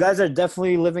cool. You Excellent. guys are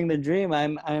definitely living the dream.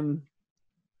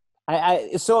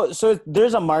 So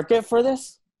there's a market for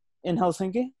this in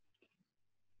Helsinki?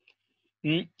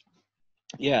 Mm,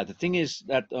 yeah, the thing is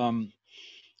that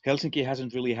Helsinki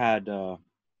hasn't really had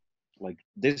like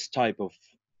this type of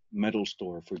metal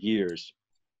store for years.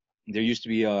 There used to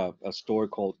be a store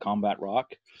called Combat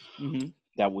Rock Mm-hmm.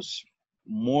 that was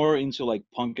more into like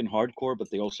punk and hardcore, but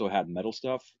they also had metal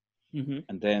stuff. Mm-hmm.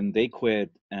 And then they quit,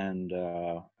 and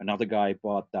another guy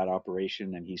bought that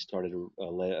operation, and he started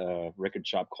a record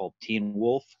shop called Teen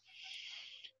Wolf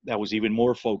that was even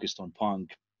more focused on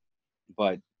punk.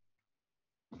 But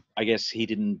I guess he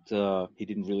didn't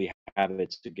really have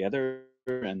it together,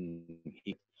 and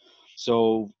he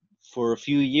so for a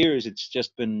few years it's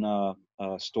just been a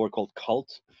store called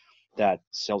Cult that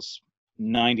sells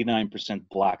 99%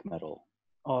 black metal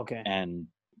Okay. and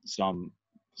some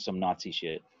Nazi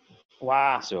shit.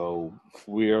 Wow. So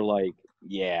we're like,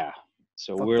 yeah.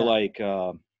 So Fuck we're that. like,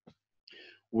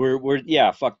 we're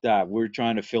yeah, fuck that. We're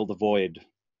trying to fill the void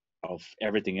of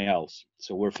everything else.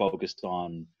 So we're focused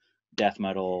on death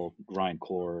metal,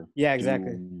 grindcore, Yeah,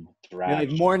 exactly. doom, You're like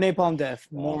thrash, more Napalm Death,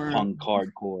 more punk,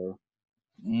 hardcore,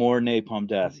 more Napalm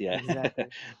Death. Yeah, exactly.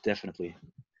 definitely.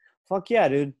 Fuck yeah,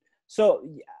 dude. So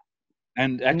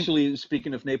And mm, actually,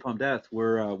 speaking of Napalm Death,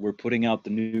 we're putting out the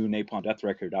new Napalm Death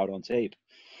record out on tape.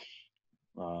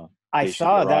 I They should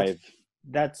saw arrive.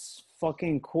 that's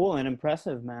fucking cool and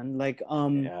impressive, man. Like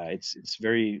Yeah,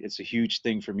 it's a huge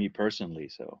thing for me personally.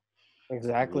 So I'm really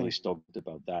exactly. stoked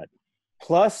about that.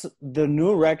 Plus the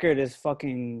new record is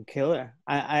fucking killer.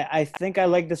 I think I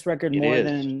like this record It more is.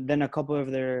 than a couple of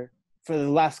their for the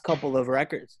last couple of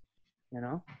records. You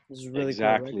know? This is a really cool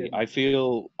Exactly.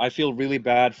 record. I feel really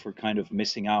bad for kind of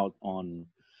missing out on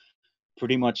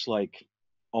pretty much like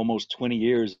almost 20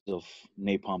 years of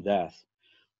Napalm Death.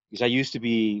 Because I used to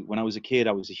be when I was a kid,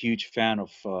 I was a huge fan of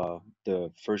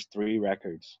the first three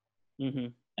records, Mm-hmm.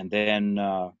 and then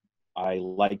I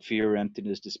liked Fear,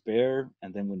 Emptiness, Despair,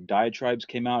 and then when Diatribes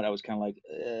came out, I was kind of like,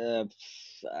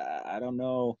 I don't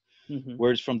know. Mm-hmm.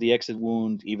 Words from the Exit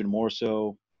Wound, even more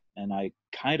so, and I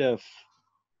kind of,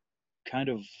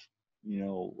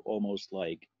 almost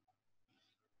like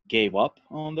gave up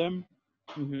on them.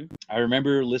 Mm-hmm. I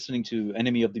remember listening to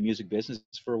Enemy of the Music Business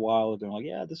for a while. They're like,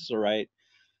 yeah, this is all right.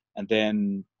 And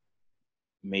then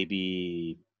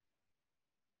maybe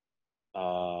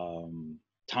um,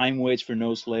 Time Waits for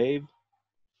No Slave.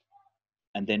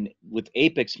 And then with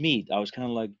Apex Meat, I was kind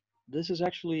of like, this is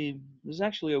actually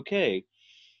okay.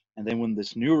 And then when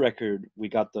this new record, we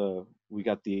got the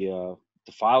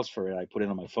files for it. I put it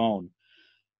on my phone,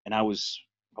 and I was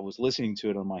listening to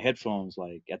it on my headphones,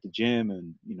 like at the gym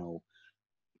and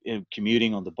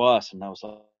commuting on the bus, and I was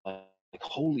like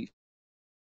holy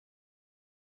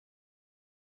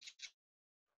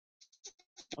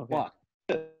Okay. fuck.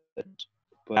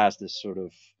 But has this sort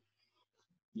of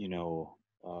you know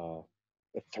uh,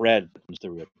 a thread that runs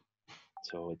through it.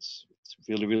 So it's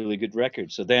really really good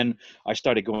record. So then I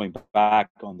started going back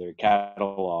on their catalog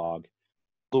all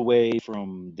the way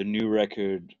from the new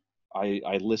record.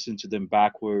 I listened to them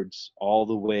backwards all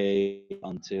the way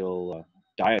until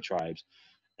Diatribes,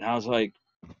 and I was like,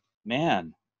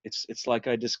 man, it's like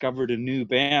I discovered a new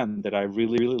band that I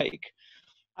really really like.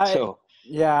 I So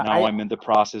yeah, now I'm in the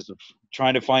process of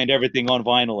trying to find everything on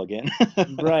vinyl again.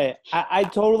 right. I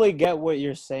totally get what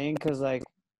you're saying because like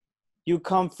you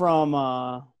come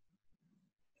from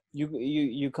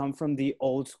you come from the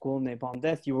old school Napalm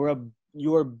Death. You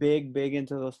were big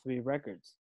into those three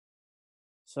records.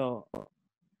 So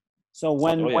so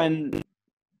Oh yeah. when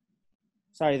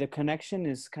sorry, the connection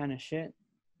is kind of shit.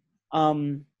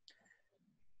 Um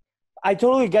I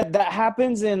totally get that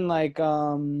happens in like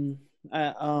uh,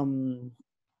 um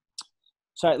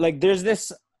sorry, like there's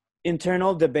this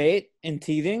internal debate in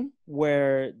teething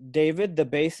where David, the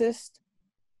bassist,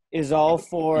 is all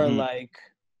for Hmm. like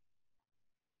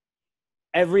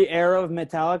every era of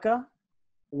Metallica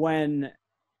when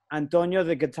Antonio,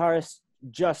 the guitarist,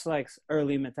 just likes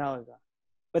early Metallica.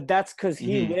 But that's because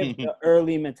he lived the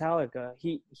early Metallica.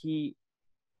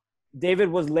 David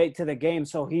was late to the game,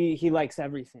 so he likes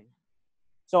everything.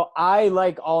 So I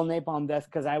like all Napalm Death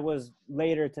because I was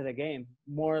later to the game,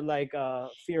 more like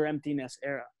Fear Emptiness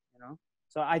era, you know.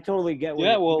 So I totally get where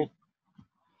Yeah, you're coming. well,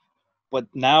 but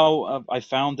now I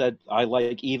found that I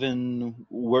like even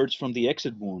Words from the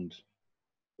Exit Wound.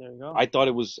 There you go. I thought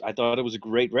it was a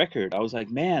great record. I was like,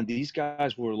 man, these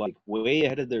guys were like way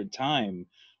ahead of their time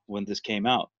when this came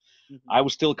out. Mm-hmm. I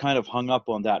was still kind of hung up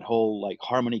on that whole like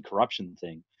harmony corruption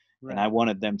thing, and I Right.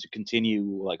 wanted them to continue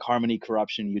like harmony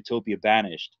corruption, Utopia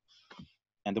banished.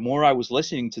 And the more I was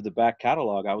listening to the back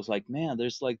catalog, I was like, man,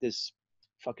 there's like this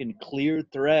fucking clear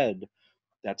thread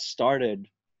that started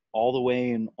all the way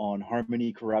in on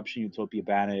harmony corruption, Utopia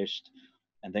banished,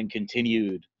 and then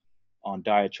continued on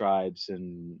diatribes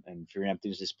and fear,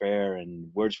 emptiness, despair, and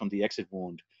words from the exit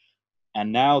wound.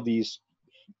 And now these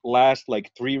last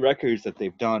like 3 records that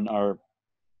they've done are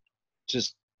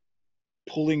just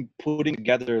putting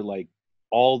together like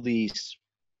all these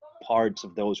parts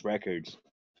of those records.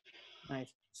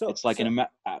 Nice. It's like an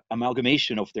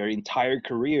amalgamation of their entire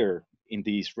career in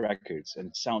these records, and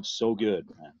it sounds so good,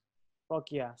 man.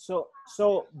 Fuck yeah. So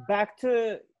back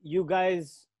to you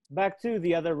guys, back to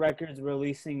the other records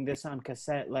releasing this on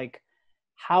cassette. Like,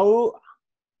 how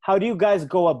how do you guys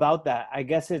go about that? I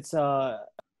guess it's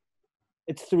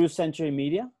through Century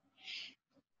Media.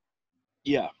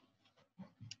 Yeah,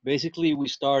 basically we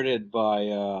started by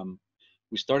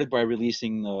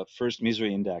releasing the first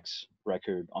Misery Index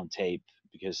record on tape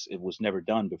because it was never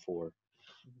done before,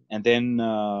 and then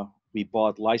we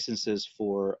bought licenses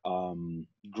for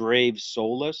Grave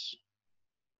Solace,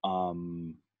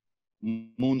 um,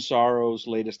 Moon Sorrow's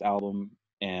latest album,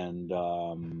 and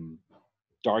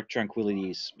Dark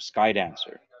Tranquillity's Sky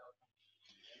Dancer,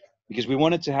 because we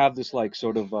wanted to have this like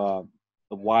sort of a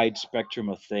wide spectrum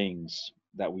of things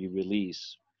that we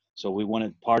release. So we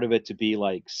wanted part of it to be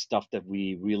like stuff that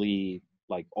we really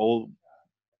like, old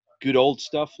good old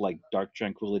stuff like Dark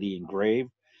Tranquillity and Grave,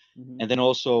 Mm-hmm. and then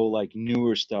also like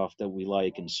newer stuff that we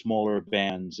like in smaller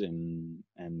bands and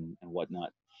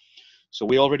whatnot. So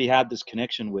we already had this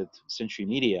connection with Century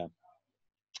Media,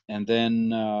 and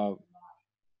then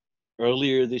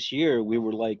earlier this year we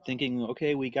were like thinking,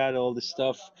 okay, we got all this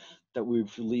stuff that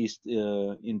we've released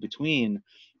in between,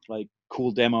 like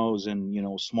cool demos and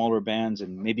smaller bands,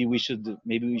 and maybe we should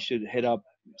hit up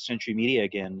Century Media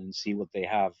again and see what they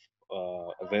have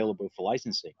available for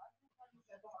licensing.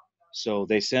 So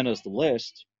they sent us the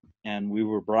list, and we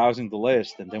were browsing the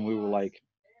list, and then we were like,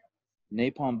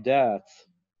 Napalm Death,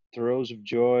 Throes of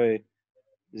Joy,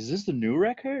 is this the new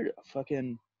record?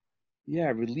 Fucking yeah,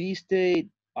 release date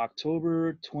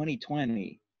October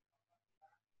 2020,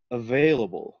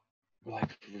 available. We're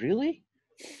like, really?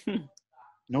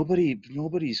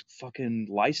 Nobody's fucking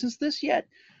licensed this yet?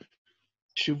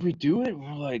 Should we do it?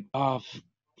 We're like,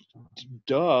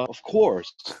 duh, of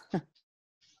course.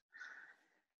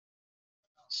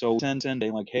 So send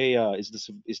like, hey, is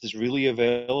this really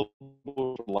available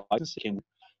for licensing?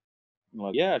 I'm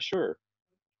like, yeah, sure.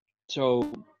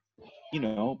 So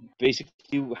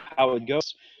basically how it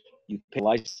goes, you pay a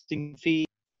licensing fee,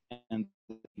 and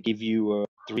they give you a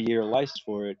 3-year license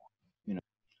for it, you know.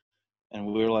 And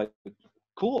we were like,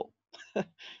 cool,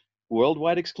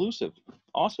 worldwide exclusive,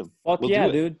 awesome, Fuck we'll yeah, do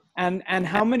it. dude. And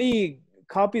how many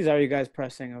copies are you guys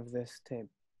pressing of this tape?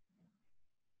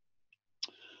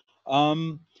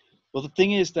 Um, well, the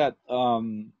thing is that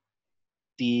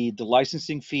the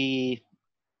licensing fee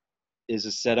is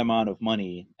a set amount of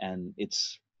money, and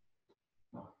it's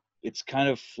kind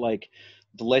of like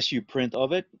the less you print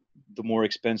of it, the more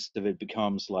expensive it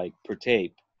becomes, like per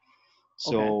tape.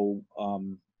 Okay. So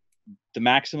the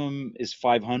maximum is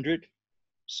 500.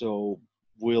 So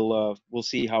we'll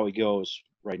see how it goes.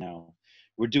 Right now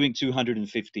we're doing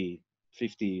 250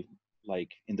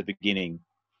 like in the beginning,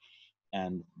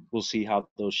 and we'll see how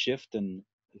those shift, and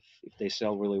if they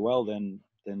sell really well, then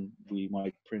we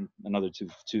might print another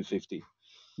 250,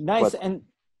 Nice. but And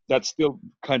that's still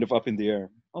kind of up in the air.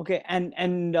 okay,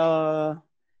 and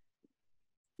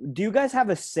do you guys have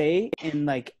a say in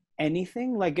like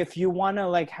anything? Like if you want to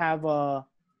like have a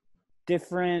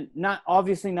different, not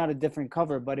obviously not a different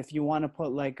cover, but if you want to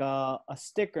put like a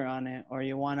sticker on it, or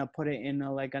you want to put it in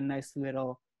a, like a nice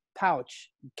little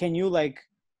pouch, can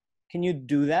you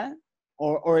do that?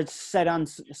 Or it's set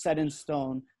in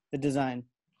stone, the design.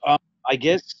 um, I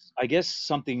guess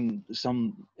some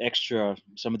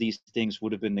of these things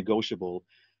would have been negotiable,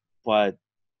 but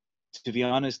to be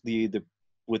honest, the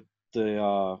with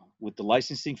the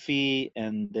licensing fee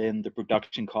and then the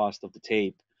production cost of the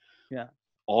tape Yeah.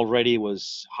 already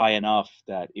was high enough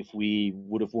that if we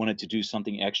would have wanted to do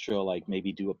something extra, like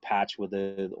maybe do a patch with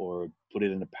it or put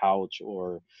it in a pouch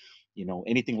or, you know,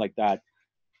 anything like that,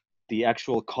 the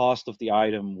actual cost of the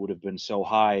item would have been so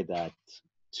high that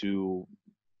to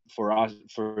for us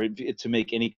for it to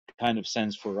make any kind of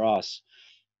sense for us,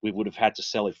 we would have had to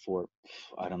sell it for,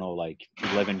 I don't know, like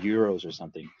 11 euros or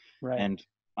something. Right. And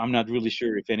I'm not really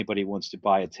sure if anybody wants to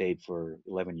buy a tape for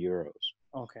 11 euros.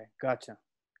 Okay. Gotcha.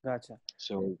 Gotcha.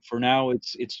 So for now,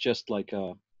 it's just like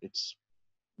it's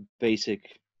basic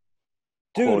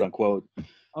quote Dude. unquote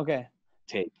Okay.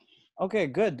 tape. Okay.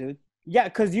 Good, dude. Yeah,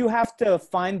 because you have to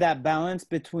find that balance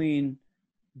between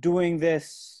doing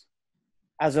this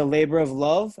as a labor of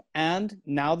love and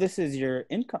now this is your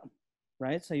income,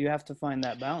 right? So you have to find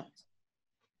that balance.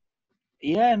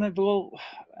 Yeah,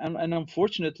 and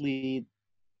unfortunately,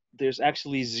 there's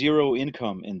actually zero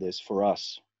income in this for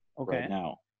us right Okay.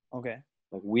 now. Okay.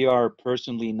 Like we are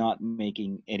personally not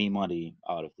making any money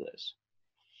out of this,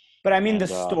 But I mean the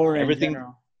and store in everything.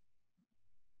 general.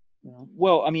 You know?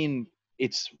 Well, I mean,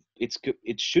 it's good.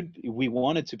 It should. We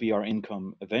want it to be our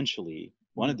income eventually,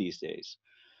 one of Mhm. these days.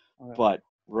 Okay. But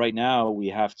right now, we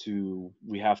have to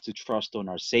trust on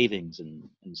our savings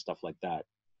and stuff like that.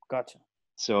 Gotcha. Gotcha.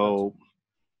 So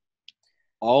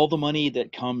all the money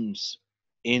that comes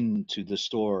into the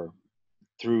store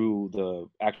through the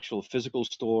actual physical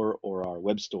store or our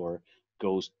web store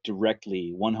goes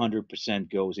directly 100%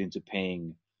 goes into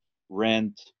paying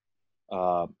rent,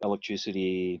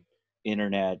 electricity,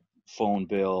 internet, phone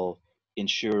bill,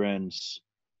 insurance.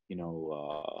 You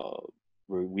know,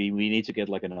 we need to get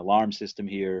like an alarm system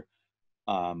here,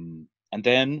 and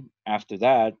then after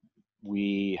that,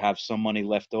 we have some money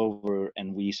left over,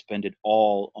 and we spend it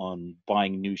all on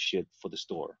buying new shit for the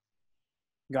store.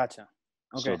 Gotcha.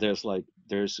 So Okay.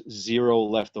 there's zero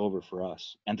left over for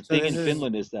us. And the So thing this in is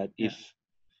Finland is that yeah.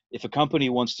 if a company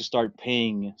wants to start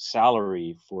paying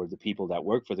salary for the people that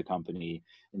work for the company,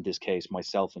 in this case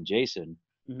myself and Jason,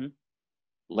 Mm-hmm.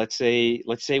 let's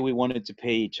say we wanted to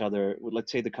pay each other,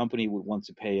 let's say the company would want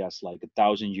to pay us like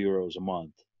 1,000 euros a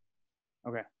month,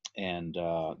 Okay. and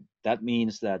that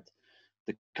means that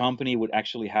the company would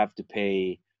actually have to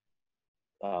pay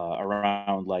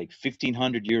around like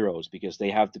 1,500 euros because they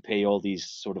have to pay all these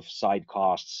sort of side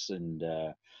costs and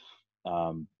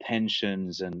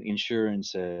pensions and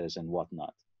insurances and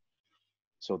whatnot.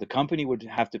 So the company would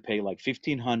have to pay like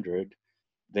 1,500,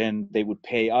 then they would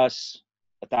pay us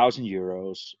 1,000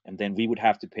 euros, and then we would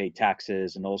have to pay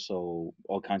taxes and also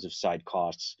all kinds of side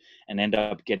costs, and end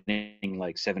up getting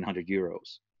like 700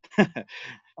 euros.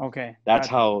 Okay. that's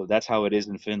Gotcha. how that's how it is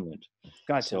in Finland.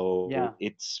 Gotcha. So Yeah.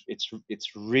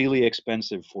 it's really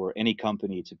expensive for any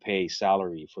company to pay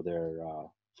salary for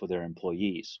their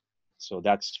employees. So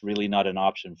that's really not an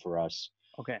option for us,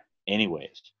 Okay.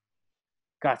 anyways.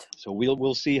 Gotcha. So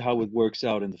we'll see how it works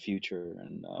out in the future.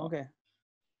 And Okay.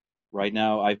 right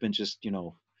now, I've been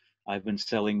selling I've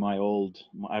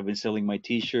been selling my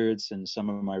T-shirts and some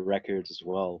of my records as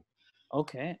well,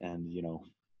 Okay. and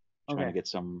trying to Okay.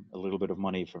 get a little bit of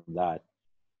money from that.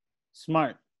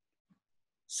 Smart.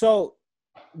 So,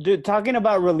 dude, talking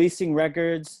about releasing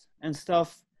records and stuff,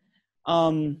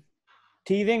 um,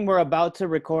 teething, we're about to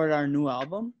record our new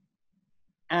album.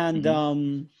 And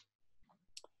Hmm.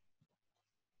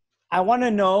 I want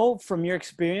to know from your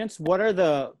experience,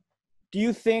 do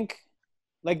you think,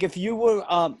 like if you were,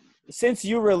 since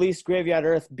you released Graveyard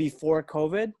Earth before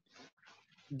COVID,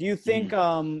 do you think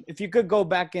Hmm. if you could go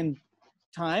back in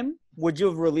time, would you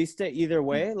have released it either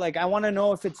way? Like I want to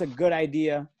know if it's a good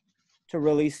idea to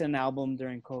release an album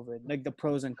during COVID, like the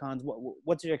pros and cons.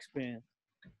 What's your experience?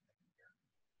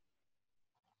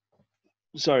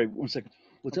 Sorry, one second.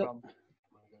 What's No up? problem.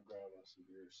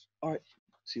 All right.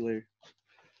 See you later.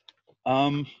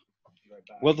 Um.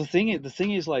 Well, the thing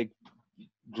is like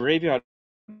Graveyard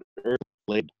Earth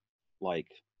played like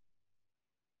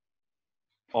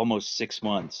almost 6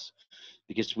 months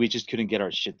because we just couldn't get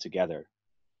our shit together.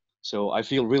 So I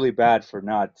feel really bad for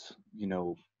not,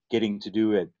 getting to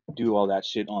do all that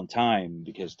shit on time,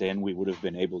 because then we would have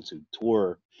been able to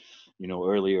tour,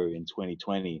 earlier in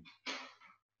 2020.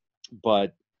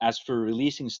 But as for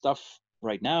releasing stuff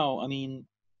right now, I mean,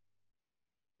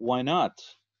 why not?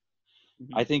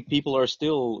 Mm-hmm. I think people are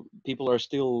still,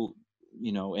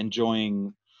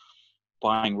 enjoying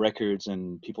buying records,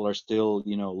 and people are still,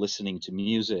 listening to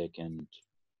music. And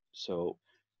so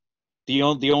the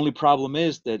only problem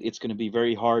is that it's going to be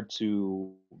very hard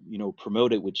to,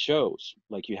 promote it with shows.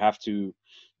 Like you have to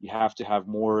have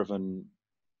more of an,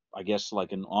 I guess,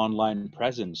 like an online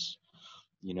presence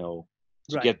you know,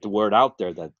 to Right. get the word out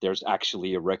there that there's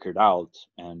actually a record out,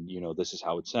 and this is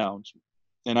how it sounds.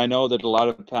 And I know that a lot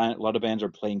of bands are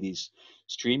playing these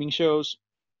streaming shows,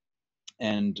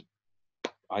 and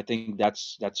I think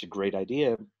that's a great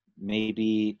idea.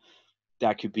 Maybe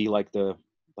that could be like the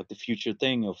future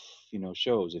thing of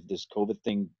shows. If this COVID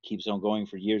thing keeps on going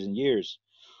for years and years,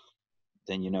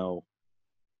 then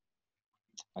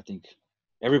I think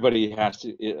everybody has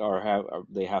to or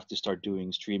they have to start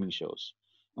doing streaming shows.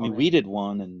 I mean, Okay. we did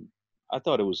one, and I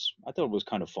thought it was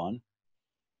kind of fun.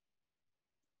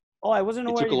 Oh, I wasn't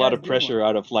It aware took a you lot guys of did one. pressure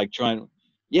out of like trying.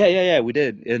 Yeah, we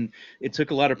did, and it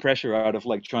took a lot of pressure out of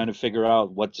like trying to figure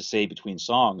out what to say between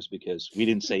songs because we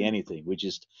didn't say anything. We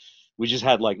just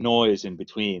had like noise in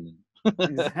between.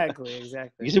 Exactly,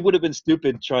 exactly. Because it would have been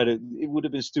stupid it would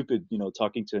have been stupid,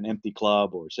 talking to an empty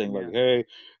club or saying like, Yeah, "Hey,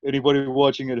 anybody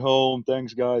watching at home,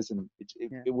 thanks guys," and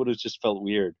yeah. it would have just felt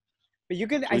weird. But you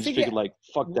could, So we just figured like,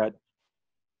 fuck that.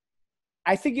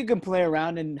 I think you can play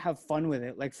around and have fun with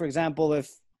it. Like, for example, if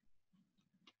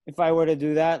I were to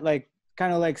do that, like,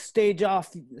 kind of like stage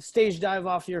dive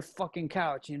off your fucking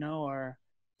couch, or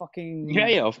Yeah, fucking,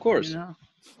 yeah, of you course. know?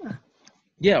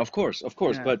 Yeah, of course, of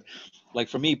course. Yeah, But like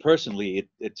for me personally,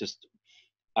 it just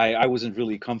I wasn't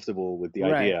really comfortable with the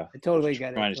right. idea I of totally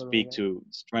get it. Totally get it.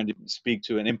 trying to speak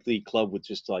to an empty club with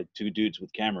just like two dudes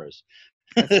with cameras.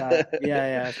 That's yeah,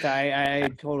 yeah. So I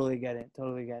totally get it.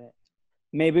 Totally get it.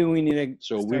 Maybe we need to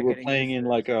So we start were getting playing used in to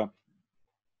like this. a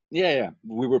yeah,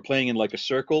 we were playing in like a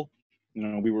circle.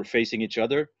 We were facing each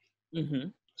other, Mm-hmm.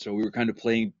 so we were kind of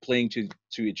playing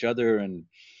to each other, and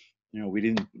we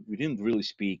didn't really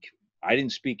speak. I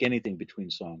didn't speak anything between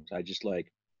songs. I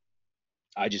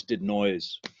just did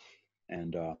noise,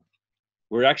 and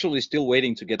we're actually still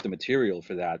waiting to get the material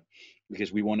for that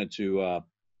because we wanted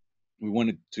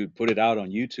to put it out on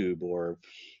YouTube or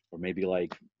maybe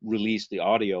like release the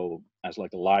audio as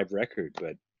like a live record,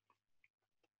 but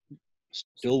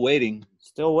still waiting.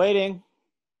 Still waiting.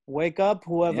 Wake up,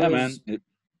 Yeah, man. whoever's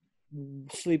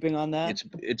sleeping on that.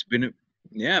 It's been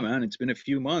yeah, man. It's been a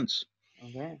few months.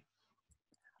 Okay.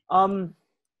 Um,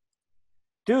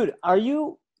 dude, are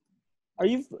you are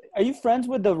you friends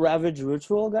with the Ravage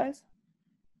Ritual guys?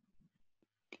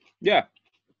 Yeah,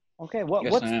 Okay, yes, I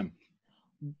what's am.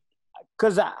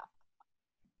 because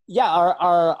yeah,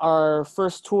 our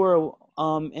first tour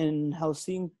in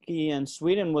Helsinki and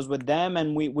Sweden was with them,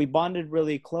 and we bonded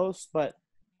really close. But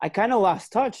I kind of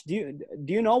lost touch. Do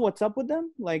you know what's up with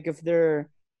them? Like if they're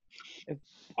if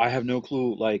I have no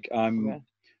clue. Like I'm okay,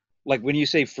 like when you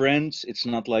say friends, it's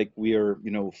not like we are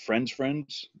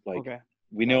friends. Like okay,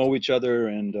 we gotcha. know each other,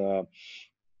 and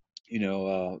you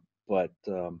know, but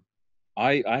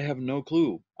I have no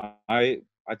clue. I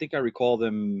think I recall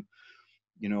them,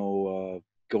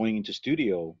 going into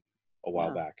studio a while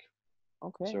Yeah, back.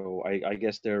 okay, So I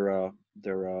guess they're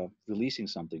releasing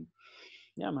something.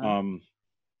 yeah, man. Um,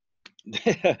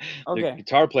 the Okay.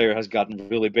 guitar player has gotten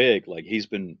really big. Like he's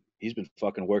been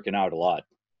fucking working out a lot.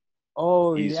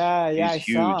 Oh He's yeah, yeah, he's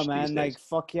I saw huge him, these man. Like days.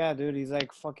 fuck yeah, dude. He's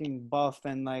like fucking buff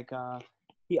and like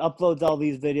he uploads all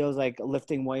these videos like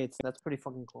lifting weights. That's pretty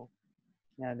fucking cool.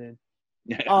 Yeah, dude.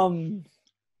 Yeah.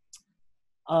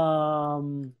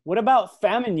 Um what about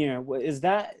Famine Year? Is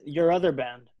that your other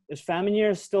band? Is Famine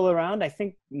Year still around? I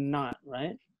think not,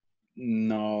 right?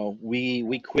 No,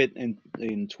 we quit in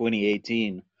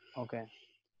 2018. Okay.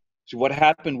 So what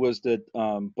happened was that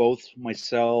both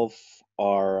myself,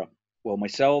 our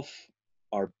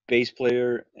bass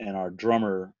player, and our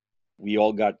drummer, we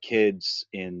all got kids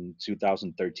in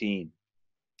 2013,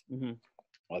 Mm-hmm.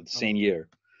 the same Okay. year.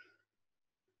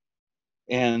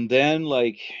 And then,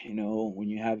 like, when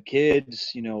you have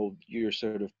kids, your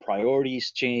sort of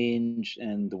priorities change,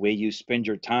 and the way you spend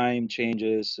your time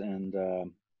changes, and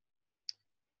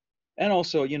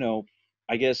also,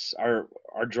 I guess our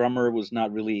drummer was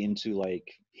not really into like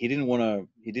he didn't want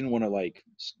to like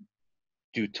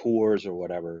do tours or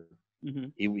whatever. Mm-hmm.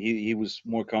 He was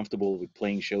more comfortable with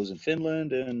playing shows in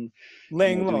Finland and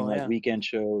Laying doing low, like yeah. weekend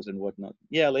shows and whatnot.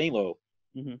 Yeah, laying low.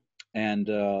 Mm-hmm. And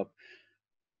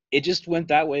it just went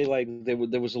that way. Like there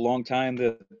was a long time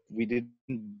that we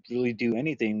didn't really do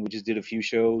anything. We just did a few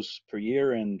shows per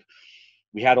year, and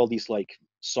we had all these like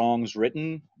songs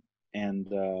written, and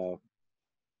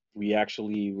we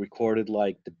actually recorded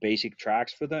like the basic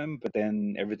tracks for them. But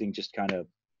then everything just kind of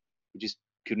we just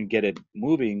couldn't get it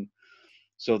moving.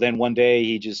 So then one day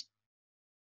he just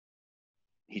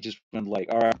went like,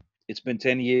 "All right, it's been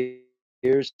 10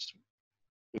 years.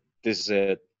 This is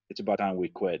it. It's about time we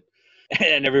quit."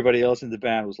 And everybody else in the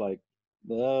band was like,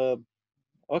 uh,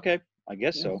 "Okay, I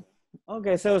guess Yeah. so."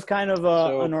 Okay, so it's kind of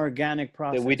an So organic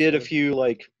then we process, did so a to few speak.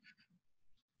 like,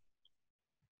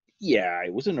 yeah,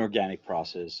 it was an organic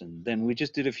process, and then we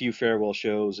just did a few farewell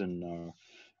shows, and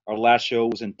our last show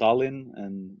was in Tallinn,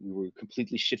 and we were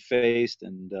completely shit faced,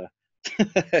 and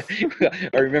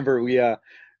I remember we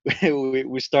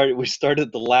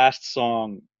started the last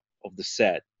song of the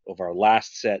set of our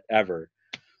last set ever,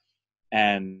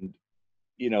 and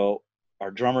you know our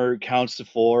drummer counts to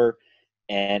four,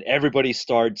 and everybody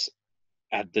starts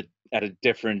at a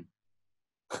different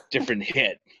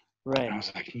hit. And Right. I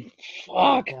was like,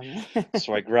 fuck. Damn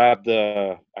So I grabbed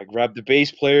the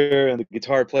bass player and the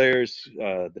guitar players,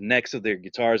 the necks of their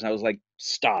guitars, and I was like,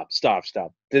 stop, stop,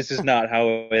 stop. This is not how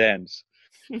it ends.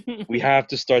 We have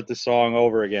to start the song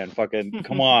over again. Fucking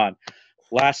come on.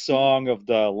 Last song of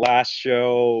the last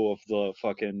show of the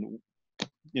fucking,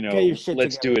 Get your shit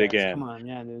let's do together, it guys. Come again. on,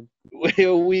 yeah, dude.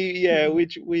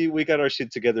 We got our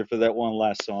shit together for that one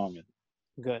last song,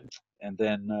 Good. and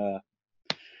then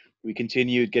we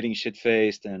continued getting shit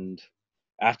faced, and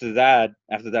after that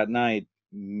night,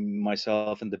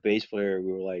 myself and the bass player,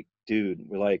 we were like, dude,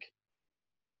 we're like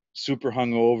super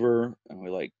hungover, and we're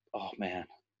like, oh man,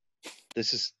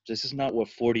 this is not what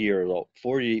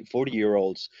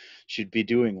 40-year-olds should be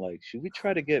doing. Like, should we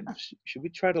try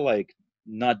to like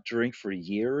not drink for a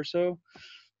year or so?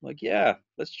 Like, yeah,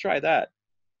 let's try that.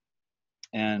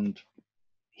 And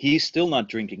he's still not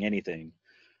drinking anything,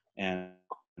 and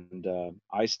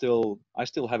I still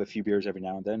have a few beers every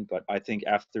now and then. But I think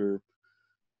after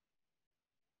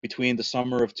between the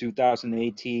summer of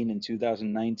 2018 and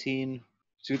 2019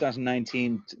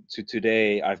 to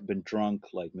today, I've been drunk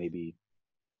like maybe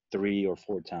 3 or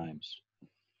 4 times,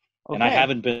 and I Okay.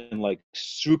 haven't been like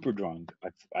super drunk.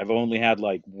 I've only had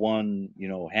like one,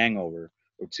 hangover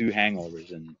or two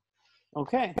hangovers, and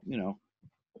Okay. you know,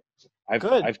 I've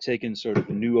Good. I've taken sort of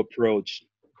a new approach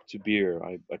to beer.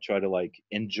 I try to like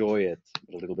enjoy it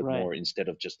a little bit Right. more instead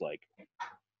of just like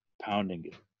pounding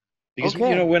it. Because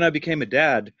Okay. when I became a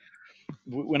dad,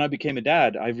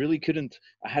 I really couldn't.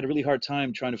 I had a really hard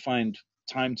time trying to find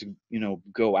time to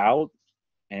go out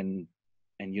and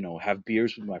have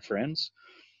beers with my friends.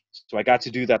 So I got to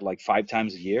do that like 5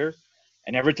 times a year,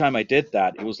 and every time I did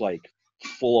that, it was like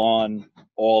full on,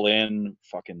 all in,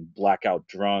 fucking blackout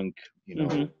drunk,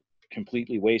 Mm-hmm.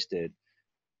 completely wasted.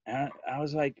 And I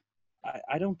was like,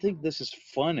 I don't think this is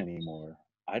fun anymore.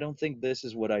 I don't think this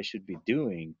is what I should be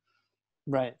doing.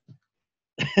 Right.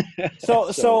 So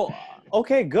So so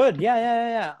okay, good. Yeah, yeah,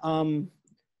 yeah, yeah.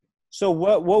 So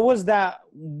what was that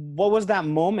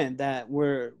moment that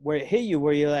where it hit you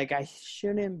where you're like, I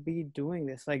shouldn't be doing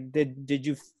this? Like, did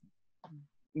you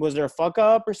was there a fuck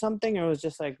up or something, or it was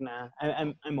just like, nah,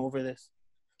 I'm over this?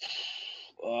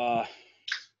 uh,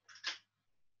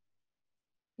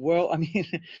 well, I mean,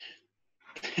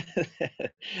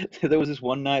 there was this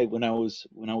one night when I was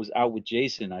out with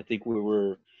Jason. I think we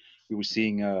were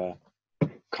seeing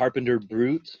Carpenter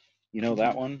Brute. You know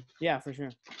that one? Yeah, for sure.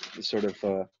 The sort of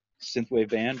synthwave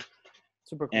band.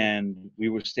 Super cool. And we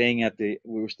were staying at the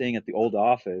old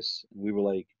office. And we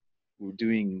were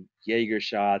doing Jaeger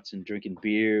shots and drinking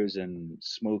beers and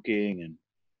smoking, and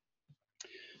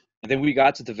then we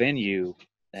got to the venue,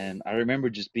 and I remember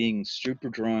just being super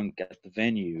drunk at the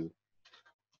venue.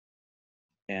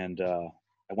 And at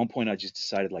one point, I just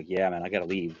decided, like, yeah, man, I gotta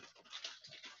leave.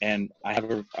 And I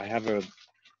have a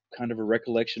kind of a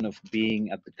recollection of being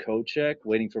at the coat check,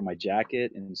 waiting for my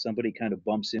jacket, and somebody kind of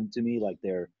bumps into me, like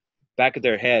their back of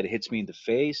their head hits me in the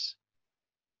face.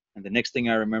 And the next thing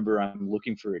I remember, I'm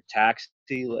looking for a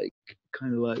taxi, like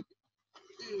kind of like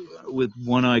with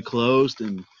one eye closed,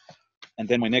 and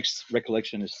then my next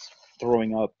recollection is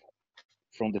throwing up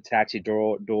from the taxi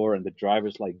door, and the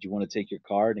driver's like, "Do you want to take your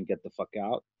card and get the fuck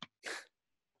out?"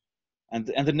 And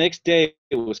the next day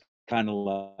it was kind of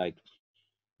like,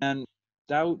 and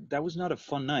that was not a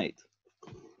fun night.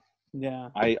 Yeah.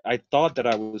 I thought that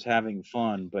I was having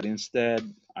fun, but instead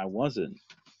I wasn't.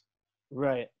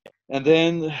 Right. And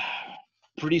then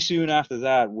pretty soon after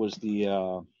that was the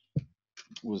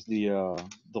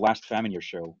last Famine Year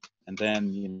show, and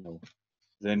then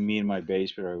me and my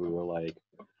bass player, we were like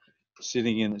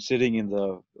sitting in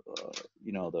the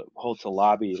hotel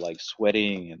lobby, like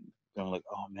sweating and going like,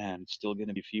 oh man, it's still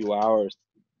gonna be a few hours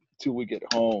till we get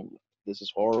home. This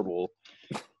is horrible.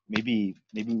 Maybe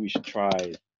we should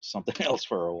try something else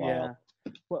for a Yeah.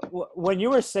 while. When you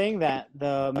were saying that,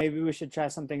 maybe we should try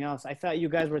something else, I thought you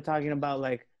guys were talking about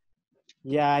like,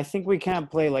 yeah, I think we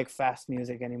can't play like fast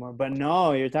music anymore. But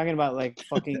no, you're talking about like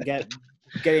fucking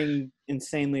getting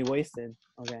insanely wasted.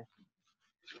 Okay.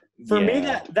 For me,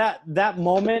 Yeah. that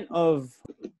moment of,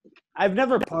 I've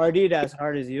never partied as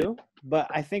hard as you, but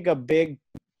I think a big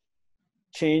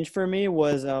change for me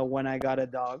was when I got a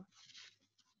dog.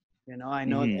 You know, I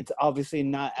know Hmm. it's obviously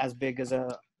not as big as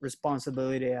a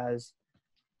responsibility as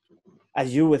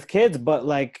you with kids, but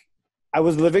like I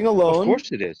was living Of alone.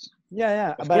 course it is. Yeah,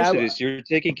 yeah. Of But course it is. You're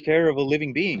taking care of a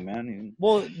living being, man.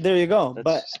 well, there you go.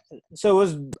 But That's. so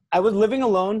I was living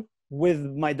alone with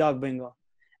my dog Bingo,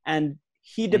 and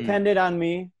he Mm, depended on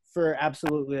me for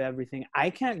absolutely everything. I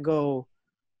can't go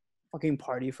fucking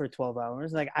party for 12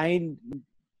 hours. Like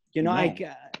no.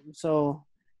 so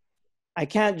I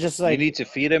can't just You like, need to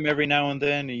feed him every now and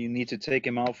then, and you need to take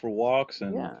him out for walks,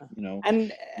 and yeah.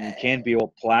 And you can't be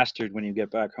all plastered when you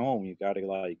get back home. You got to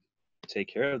like take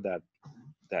care of that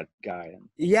guy. And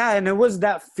yeah, and it was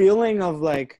that feeling of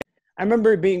like, I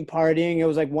remember being partying. It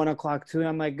was like 1 o'clock too.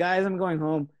 I'm like, guys, I'm going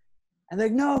home. And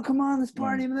like, no, come on, let's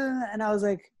party. mm, And I was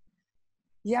like,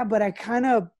 yeah, but I kind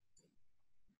of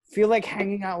feel like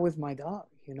hanging out with my dog.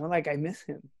 You know, like I miss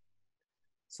him.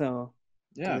 So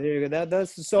yeah, there you go.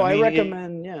 That's so I I mean,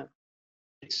 recommend. Yeah,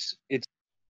 it's it's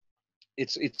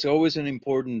it's always an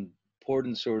important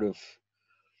sort of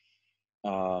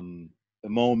a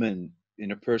moment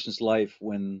in a person's life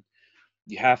when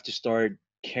you have to start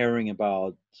caring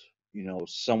about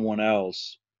someone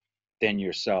else than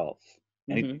yourself,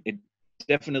 and it hmm it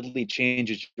definitely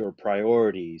changes your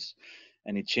priorities,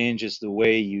 and it changes the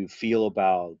way you feel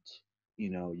about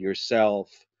yourself,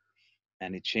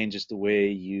 and it changes the way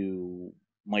you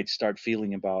might start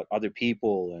feeling about other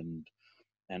people and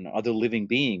other living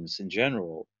beings in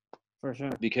general, for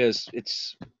sure. because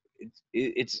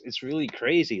it's really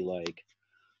crazy, like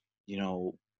you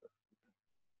know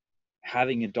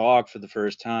having a dog for the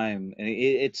first time, and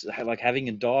it's like having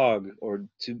a dog or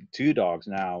two dogs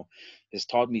now has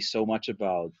taught me so much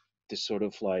about this sort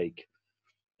of like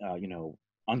uh, you know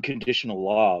unconditional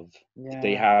love that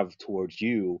they Yeah, have towards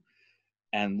you,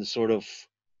 and the sort of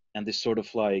and this sort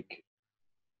of like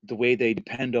the way they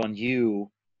depend on you,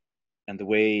 and the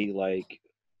way like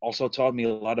also taught me a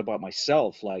lot about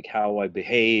myself, like how I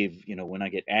behave when I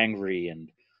get angry.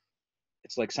 And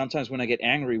it's like sometimes when I get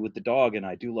angry with the dog and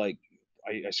I do like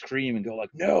I scream and go like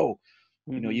no,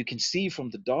 hmm you can see from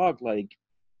the dog, like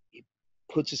he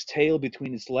puts his tail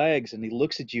between his legs and he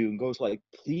looks at you and goes like,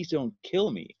 please don't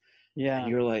kill me. And yeah,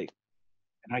 you're like,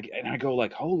 and I go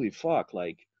like, holy fuck,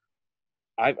 like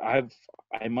I've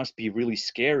I must be really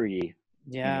scary,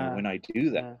 yeah, when I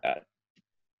do yeah. that.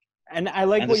 And I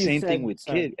like And the what you same thing said. with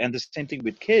Sorry.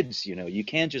 kids, you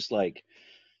can't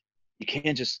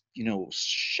just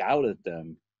shout at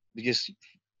them, because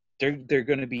they're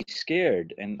going to be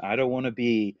scared, and I don't want to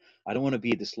be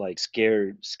this like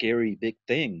scary big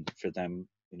thing for them.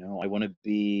 I want to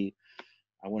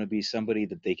be somebody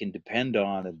that they can depend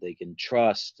on and they can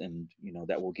trust, and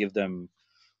that will give them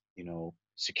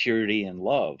security and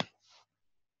love.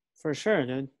 For sure,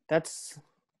 dude. That's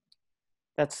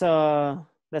uh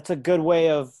that's a good way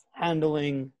of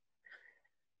handling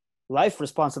life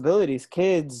responsibilities.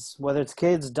 Kids, whether it's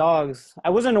kids, dogs. I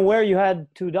wasn't aware you had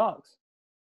two dogs.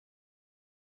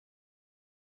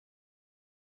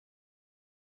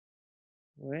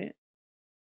 Right?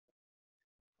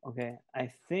 Okay.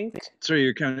 I think. Sorry,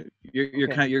 Okay.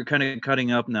 you're kind of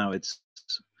cutting up now. It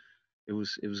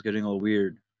was getting all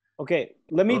weird. Okay.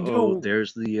 Let me Uh-oh, do.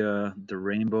 there's the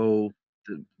rainbow,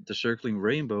 the circling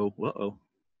rainbow. Uh-oh.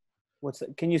 What's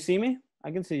it? Can you see me?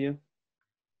 I can see you.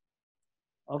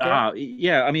 Okay.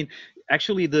 Yeah, I mean,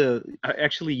 actually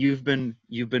you've been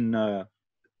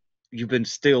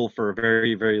still for a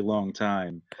very, very long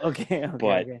time, Okay. Okay.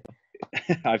 but Okay.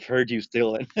 I've heard you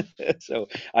still, so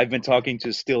I've been Okay. talking to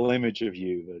a still image of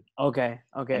you, but Okay.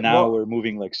 Okay. and now Well. we're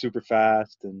moving like super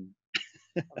fast, and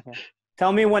Okay.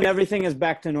 Tell me when everything is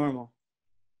back to normal.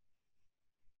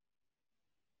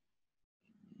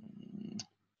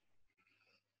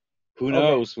 who Okay.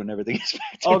 knows when everything is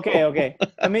back to Okay. normal. Okay.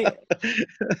 Let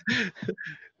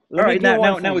All me right, do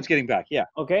one now thing. it's getting back. Yeah,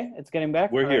 Okay. It's getting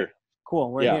back. we're All right. here.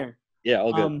 Cool. We're Yeah, here. yeah,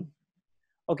 all good. Um.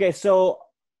 Okay, so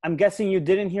I'm guessing you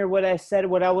didn't hear what I said.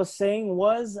 What I was saying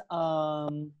was,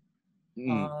 No.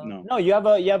 no, you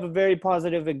have a very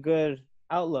positive and good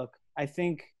outlook. I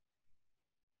think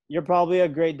you're probably a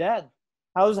great dad.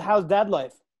 How's dad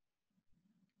life?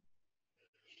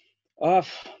 Uh,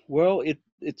 well,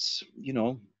 it's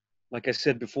like I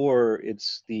said before,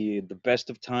 it's the best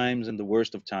of times and the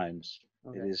worst of times. It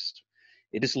Okay, is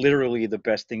it is literally the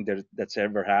best thing that's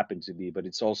ever happened to me, but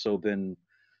it's also been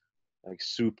like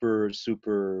super.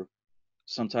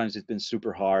 Sometimes it's been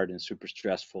super hard and super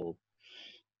stressful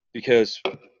because,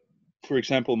 for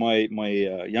example, my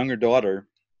younger daughter,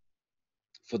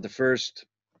 for the first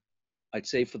I'd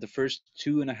say for the first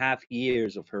 2.5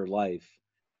 years of her life,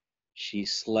 she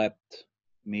slept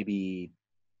maybe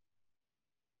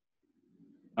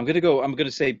I'm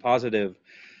gonna say positive.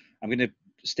 I'm gonna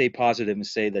stay positive and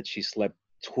say that she slept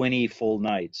 20 full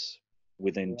nights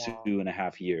within Wow.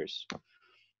 2.5 years.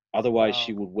 Otherwise,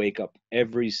 she Wow. would wake up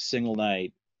every single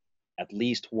night at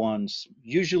least once,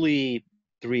 usually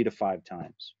 3 to 5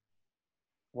 times.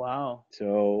 Wow.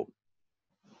 So,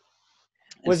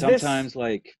 and Was this, sometimes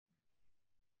like,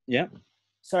 yeah,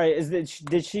 sorry,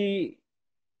 did she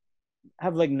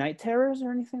have like night terrors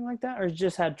or anything like that, or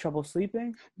just had trouble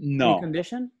sleeping? Any no,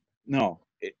 condition? no,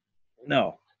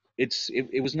 no.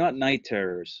 It was not night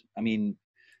terrors. I mean,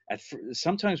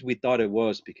 sometimes we thought it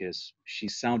was because she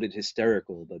sounded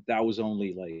hysterical, but that was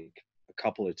only like a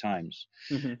couple of times.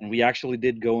 Hmm. And we actually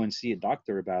did go and see a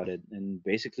doctor about it. And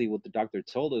basically, what the doctor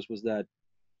told us was that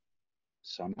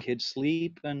some kids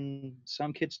sleep and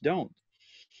some kids don't.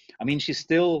 I mean, she's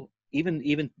still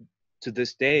even to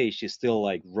this day, she still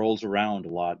like rolls around a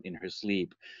lot in her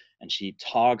sleep, and she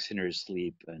talks in her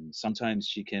sleep, and sometimes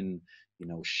she can,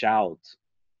 shout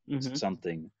Hmm.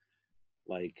 something.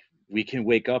 Like we can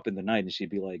wake up in the night and she'd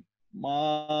be like,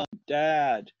 "Mom,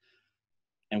 Dad,"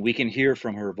 and we can hear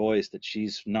from her voice that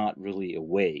she's not really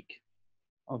awake.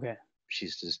 Okay.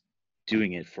 She's just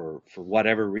doing it for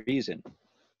whatever reason.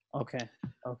 Okay.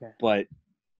 Okay. But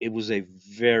it was a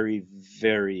very,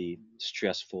 very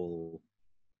stressful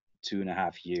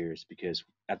 2.5 years because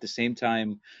at the same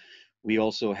time we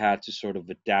also had to sort of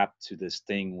adapt to this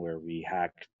thing where we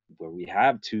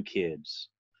have two kids,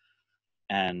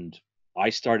 and I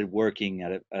started working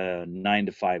at a 9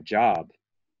 to 5 job.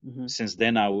 Hmm. Since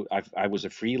then, I was a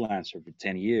freelancer for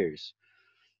 10 years.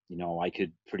 I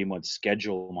could pretty much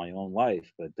schedule my own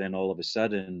life, but then all of a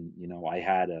sudden, I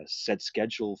had a set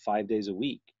schedule 5 days a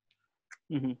week,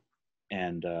 Hmm.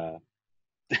 and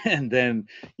and then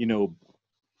you know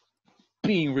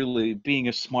being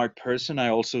a smart person, I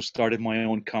also started my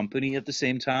own company at the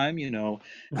same time,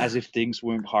 as if things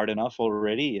weren't hard enough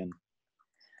already,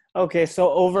 Okay, so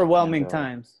and overwhelming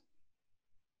times.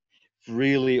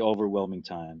 really overwhelming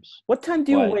times. What time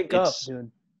do you But wake up, it's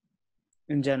dude,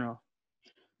 in general?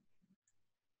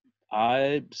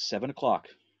 I 7 o'clock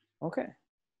Okay.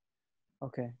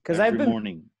 Okay. Because every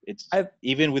morning. It's I've,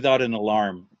 even without an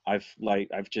alarm.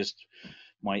 I've just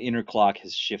my inner clock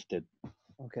has shifted.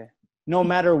 okay. No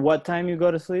matter what time you go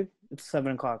to sleep, it's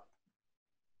 7 o'clock.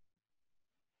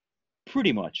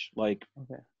 Pretty much, like,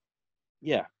 Okay.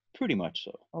 yeah, pretty much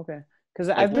so. Okay. Because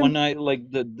Like I've one been, night, like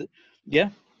the yeah.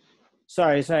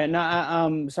 sorry.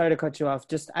 No, sorry to cut you off.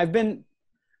 Just, I've been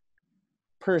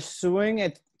pursuing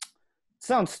it.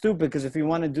 Sounds stupid because if you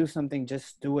want to do something,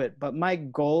 just do it. But my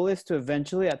goal is to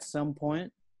eventually, at some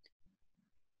point,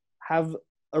 have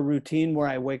a routine where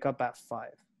I wake up at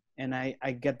 5 and I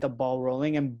get the ball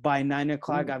rolling. And by 9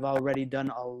 o'clock, Ooh. I've already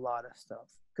done a lot of stuff.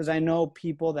 Because I know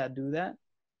people that do that,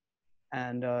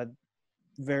 and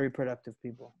very productive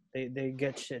people. They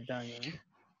get shit done, you know?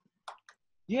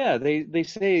 Yeah, they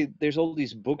say there's all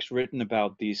these books written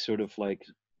about these sort of like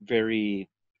very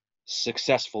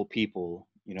successful people,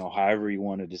 however you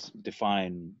want to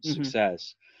define Mm-hmm.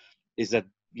 success, is that,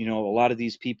 a lot of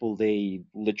these people, they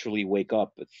literally wake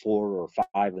up at 4 or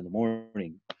 5 in the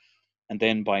morning, and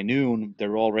then by noon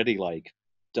they're already like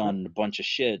done a bunch of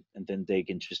shit, and then they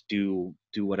can just do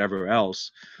whatever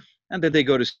else, and then they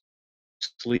go to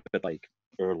sleep at like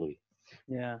early.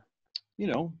 Yeah. You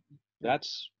know,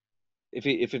 that's if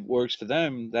it works for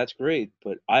them, that's great.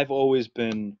 But I've always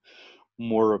been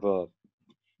more of a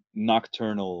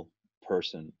nocturnal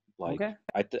person. Like Okay.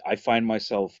 I find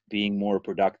myself being more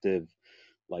productive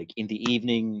like in the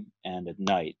evening and at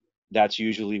night. That's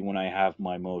usually when I have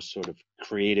my most sort of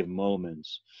creative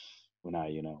moments, when I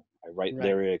write Right.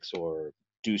 lyrics or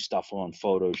do stuff on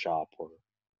Photoshop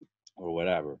or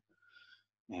whatever.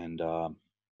 And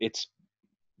it's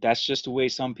that's just the way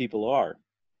some people are.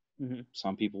 Mm-hmm.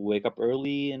 Some people wake up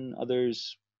early and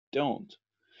others don't.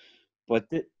 But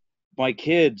Th- my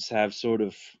kids have sort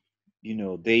of,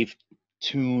 they've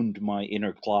tuned my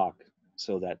inner clock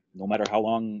so that no matter how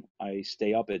long I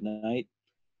stay up at night,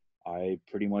 I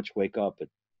pretty much wake up at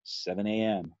 7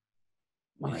 a.m.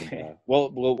 And okay.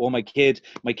 my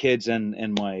kids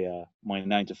and my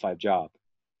 9 to 5 job.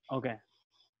 Okay.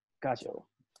 Gotcha. So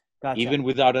Gotcha. even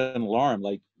without an alarm,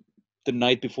 like the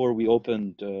night before we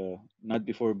opened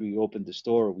the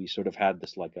store, we sort of had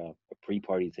this like a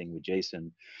pre-party thing with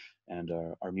Jason and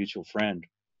our mutual friend,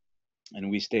 and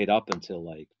we stayed up until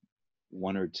like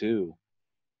 1 or 2.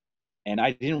 And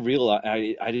I didn't realize,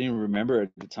 I didn't remember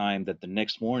at the time that the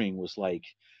next morning was like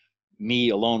me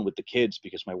alone with the kids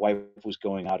because my wife was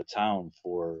going out of town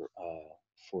for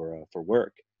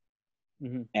work,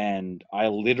 Mm-hmm. and I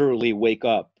literally wake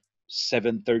up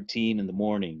 7:13 in the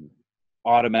morning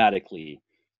automatically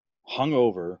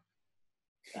hungover,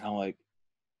 and I'm like,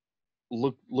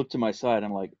 look to my side.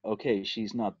 I'm like, okay,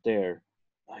 she's not there.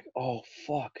 Like, oh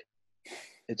fuck,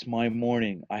 it's my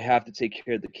morning. I have to take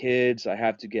care of the kids. I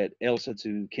have to get Elsa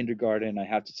to kindergarten. I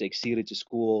have to take Siri to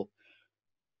school.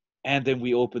 And then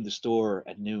we open the store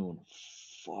at noon.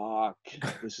 Fuck,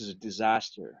 this is a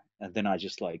disaster. And then I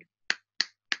just like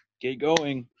get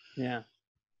going. Yeah.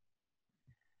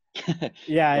 Yeah, But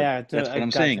yeah. that's what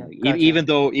I'm saying. Gotcha, Like, gotcha.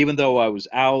 even though I was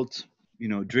out,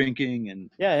 drinking,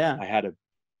 and Yeah, yeah, I had a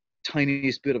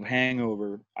tiniest bit of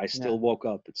hangover, I yeah. still woke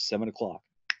up at 7 o'clock.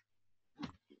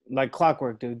 Like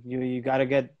clockwork, dude. You gotta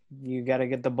get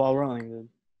the ball rolling, dude.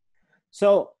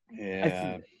 So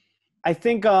Yeah. I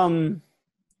think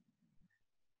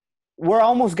we're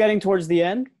almost getting towards the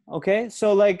end. Okay,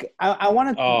 so like I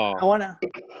want to Oh.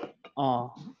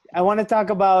 I want to talk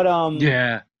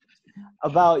Yeah.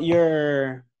 about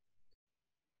your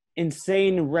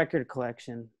insane record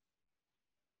collection.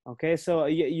 Okay, so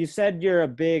you said you're a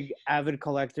big avid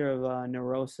collector of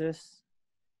Neurosis,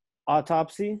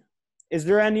 Autopsy. Is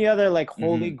there any other like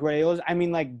holy Hmm. grails? I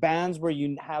mean, like bands where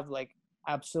you have like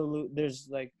there's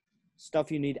like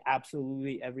stuff you need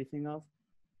absolutely everything of.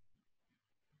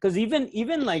 Because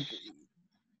even like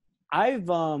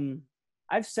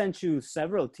I've sent you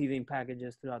several teething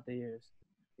packages throughout the years.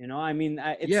 I mean,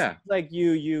 it seems Yeah. like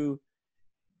you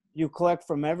collect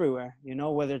from everywhere.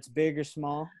 Whether it's big or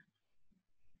small.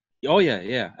 Oh yeah,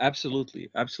 yeah, absolutely,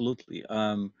 absolutely.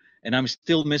 And I'm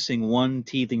still missing one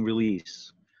teething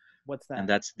release, What's and that?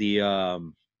 that's the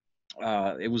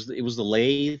it was the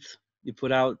lathe you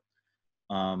put out,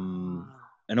 um, Ah,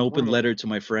 an one open of those. letter to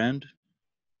my friend.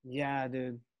 Yeah,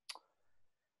 dude.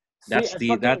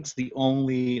 See, That's the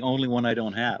only one I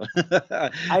don't have.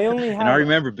 I only And I have.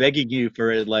 remember begging you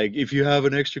for it, like, if you have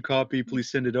an extra copy,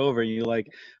 please send it over. And you're like,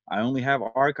 I only have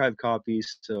archive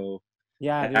copies, so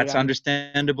Yeah, dude. that's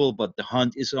understandable. But the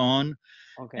hunt is on,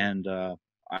 Okay. and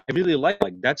I really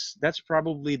like that's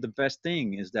probably the best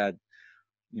thing is that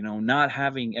not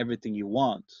having everything you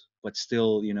want, but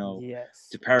still Yes.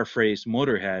 to paraphrase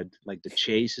Motorhead, like the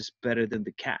chase is better than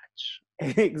the catch.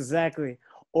 Exactly.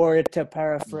 Or to There's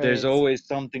paraphrase, always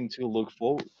something to look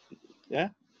forward. Yeah.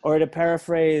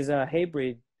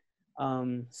 Hatebreed,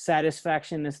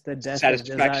 satisfaction is the death of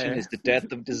Satisfaction is desire. the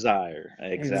death of desire.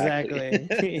 Exactly.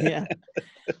 Exactly. Yeah.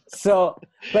 So,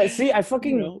 but see, I you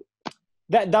fucking know.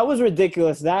 that was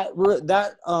ridiculous. That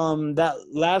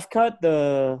last cut,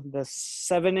 the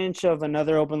 7 inch of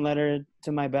Another Open Letter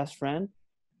to My Best Friend.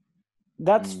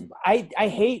 That's Mm. I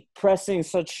hate pressing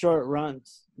such short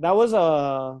runs. That was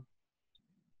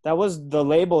the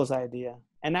label's idea,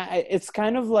 and it's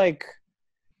kind of like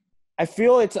I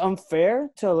feel it's unfair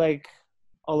to like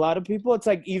a lot of people. It's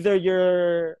like either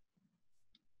you're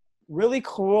really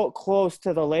close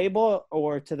to the label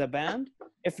or to the band.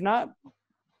 If not,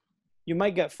 you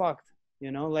might get fucked.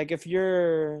 Like if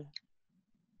you're,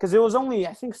 because it was only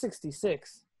I think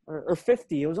 66 or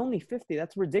 50. It was only 50.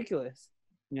 That's ridiculous.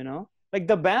 Like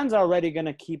the band's already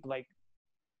gonna keep like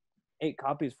 8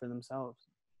 copies for themselves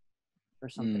or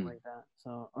something Mm. like that.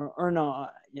 So or no,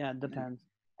 yeah, it depends.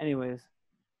 Anyways,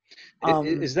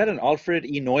 Is that an Alfred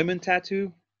E. Neumann tattoo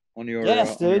yes, on your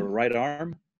dude. right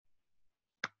arm?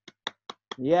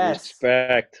 Yes,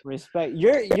 Respect. respect.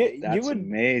 You That's would,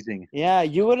 amazing. yeah,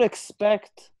 you would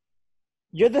expect.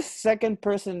 You're the second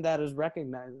person that has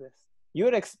recognized this. You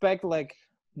would expect like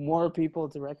more people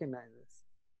to recognize this.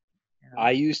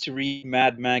 I used to read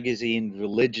Mad Magazine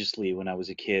religiously when I was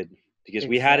a kid because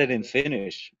we had it in Exactly.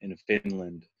 Finnish in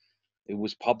Finland. It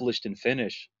was published in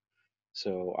Finnish.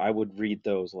 So I would read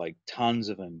those, like tons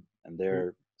of them, and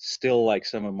they're still like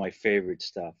some of my favorite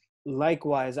stuff.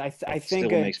 Likewise, I It think still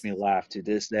makes it's me laugh to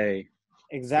this day.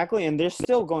 exactly, and they're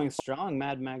still going strong.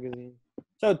 Mad Magazine.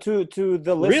 So to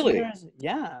the Really? listeners,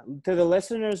 yeah, to the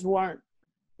listeners who aren't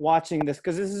watching this,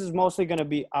 because this is mostly going to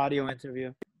be audio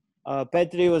interview.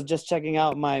 Petri was just checking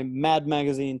out my Mad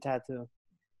Magazine tattoo,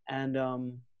 and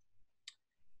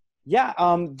yeah,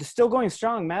 still going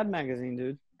strong, Mad Magazine,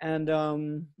 dude. And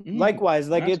likewise,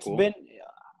 like That's it's cool. been,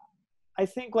 I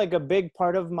think like a big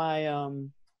part of my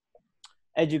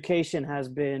education has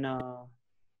been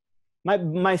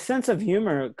my sense of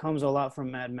humor comes a lot from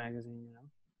Mad Magazine,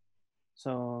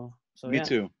 So Me yeah,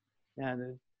 too. yeah,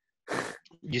 dude.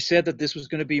 You said that this was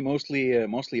going to be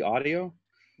mostly audio.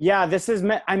 Yeah,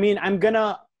 I mean, I'm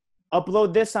gonna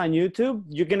upload this on YouTube.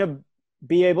 You're gonna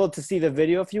be able to see the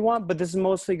video if you want, but this is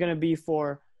mostly gonna be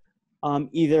for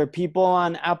either people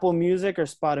on Apple Music or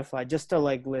Spotify, just to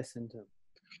like listen to.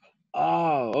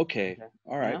 Oh, okay. Okay.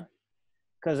 All right. Yeah.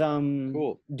 Because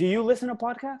Cool. do you listen to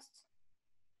podcasts?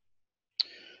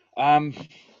 Um,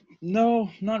 No,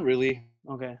 not really.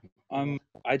 Okay.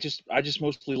 I just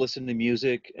mostly listen to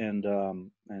music and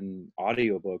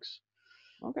audiobooks.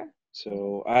 Okay.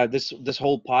 So this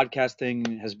whole podcast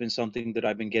thing has been something that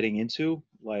I've been getting into.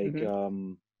 Like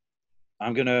Hmm.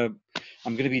 I'm gonna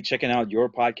I'm gonna be checking out your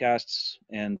podcasts,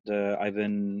 and I've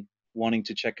been wanting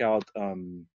to check out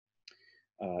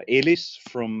Elis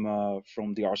from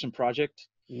the Arson Project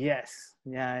Yes.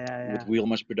 Yeah. Yeah. with Yeah.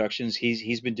 Wheelmush Productions.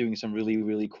 He's been doing some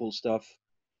really cool stuff.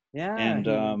 Yeah. And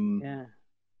He. Yeah.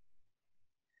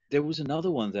 there was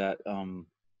another one that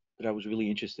I was really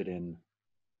interested in.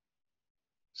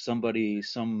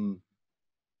 Some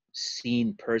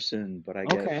scene person, but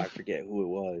Okay. I forget who it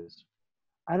was.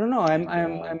 I don't know. And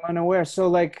I'm unaware. So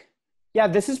like, yeah,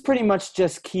 this is pretty much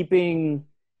just keeping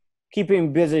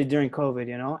busy during COVID,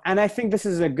 you know. And I think this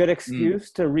is a good mm,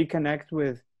 excuse to reconnect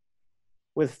with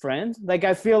friends. Like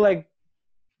I feel like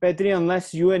Petri,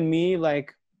 unless you and me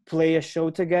like play a show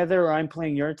together, or I'm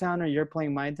playing your town or you're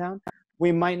playing my town,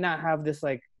 we might not have this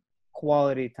like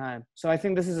quality time. So I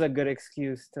think this is a good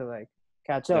excuse to like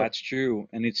catch up. that's true,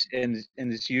 and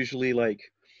it's usually like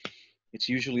it's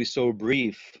usually so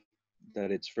brief that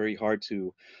it's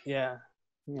Yeah.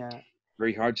 Yeah.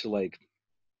 very hard to like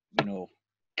you know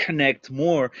connect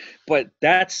more. But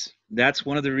that's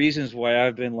one of the reasons why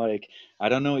I've been like, I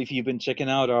don't know if you've been checking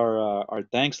out our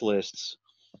thanks lists,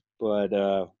 but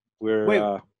we're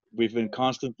Wait, we've been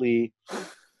constantly.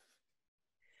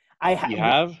 I You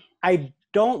ha- have? I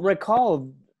don't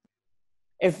recall.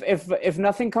 If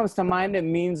nothing comes to mind, it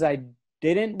means I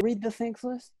didn't read the thanks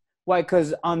list. Why?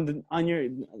 Because on your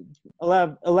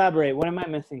elaborate. What am I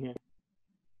missing here?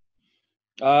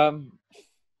 um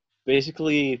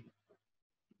Basically,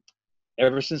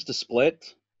 ever since the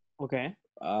split, Okay.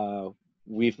 uh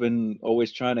we've been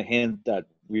always trying to hint that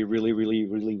we really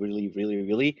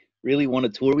want to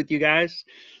tour with you guys.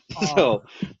 Oh, So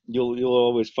you'll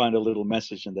always find a little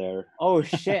message in there. oh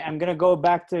shit! I'm gonna go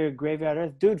back to Graveyard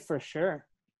Earth, dude, for sure.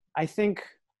 I think,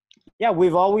 yeah,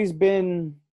 we've always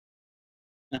been.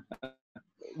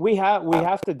 We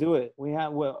have to do it. We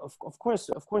have well, of course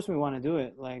we want to do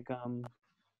it. Like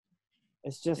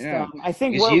it's just Yeah, I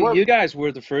think because we're you guys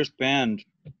were the first band.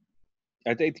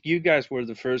 I think you guys were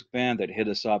the first band that hit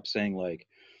us up saying like,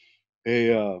 "Hey,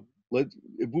 let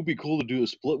it would be cool to do a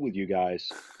split with you guys."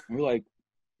 And we're like,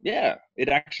 "Yeah, it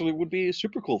actually would be a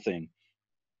super cool thing."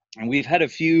 And we've had a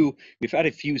few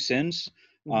since.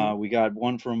 mhm, We got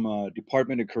one from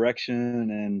Department of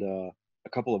Correction and a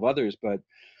couple of others, but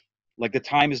like the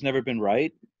time has never been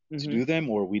right to mhm, do them,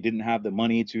 or we didn't have the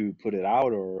money to put it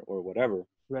out, or whatever.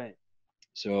 right.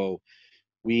 So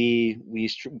we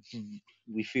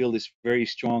we feel this very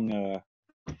strong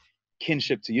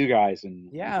kinship to you guys, and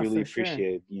we Yeah, really for sure.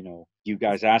 appreciate you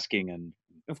guys asking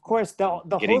Of course, and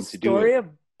getting to do it.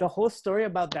 the whole story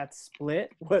about that split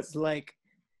was like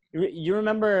you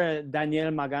remember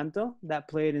Daniel Maganto that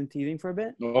played in Teething for a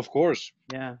bit? Of course,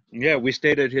 Yeah, yeah, we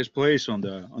stayed at his place on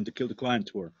the Kill the Clan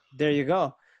tour. there you go.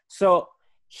 So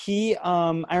he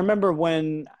I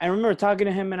remember talking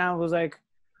to him and I was like,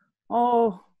 "Oh,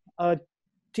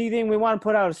 Teething, we want to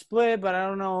put out a split, but I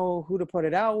don't know who to put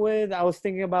it out with." I was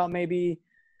thinking about maybe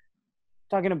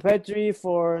talking to Petri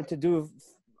to do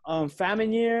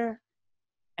Famine Year,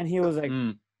 and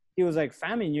Mm, he was like,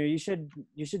 "Famine Year, you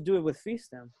should do it with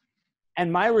Feastem."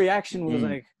 And my reaction was mm.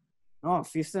 like, "Oh,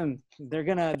 Feastem, they're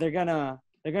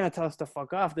gonna tell us to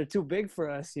fuck off. They're too big for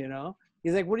us, you know."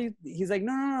 He's like, "What do you?" He's like,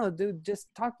 "No, no, no, dude, just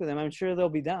talk to them. I'm sure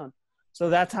they'll be down." So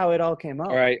that's how it all came All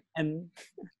up. right, And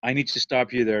I need to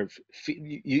stop you there.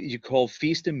 You call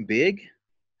Feastem big?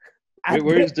 at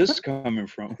Where is the this coming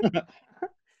from?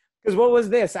 because what was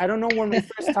this? I don't know when we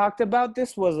first talked about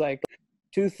this was like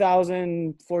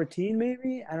 2014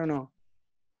 maybe. I don't know.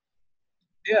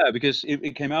 Yeah, because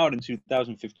it came out in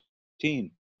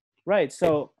 2015. Right.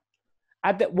 So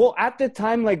at the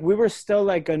time, like we were still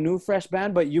like a new fresh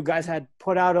band, but you guys had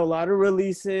put out a lot of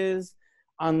releases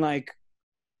on like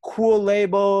cool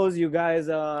labels. You guys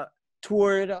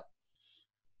toured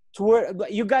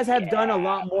you guys had done a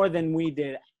lot more than we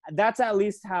did. That's at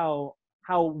least how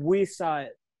we saw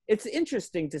it. It's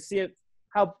interesting to see it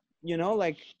how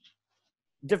like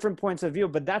different points of view,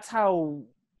 but that's how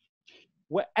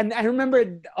and I remember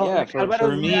Yeah, like Alvaro's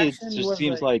for me, it reaction just was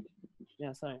seems like, like,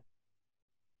 yeah, sorry.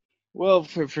 well,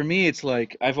 for me, it's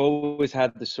like I've always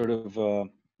had this sort of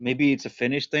maybe it's a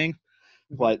Finnish thing,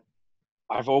 Hmm. but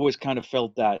I've always kind of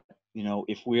felt that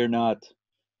if we're not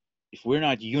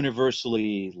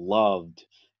universally loved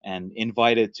and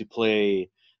invited to play,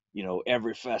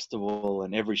 every festival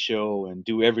and every show and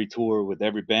do every tour with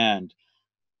every band,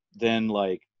 then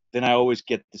I always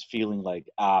get this feeling like,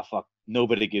 ah, fuck,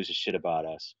 nobody gives a shit about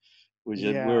us.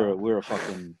 Yeah. we're a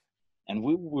fucking, and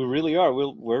we really are.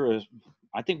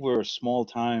 I think we're a small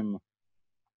time,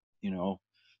 you know,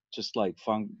 just like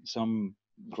some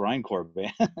grindcore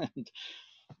band.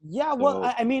 Yeah, well, So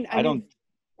I I mean, don't.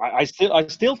 I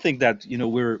still think that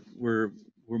we're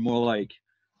more like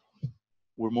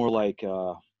we're more like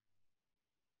I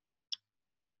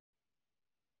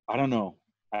don't know.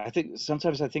 I think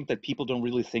sometimes I think that people don't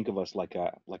really think of us like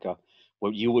a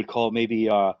what you would call maybe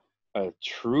a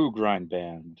true grind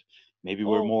band. Maybe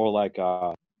we're oh, more like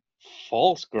a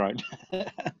false grind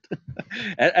band.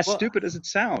 As well, stupid as it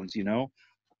sounds, you know.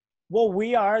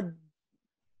 we are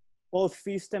both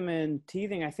Feastem and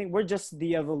Teething. I think we're just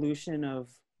the evolution of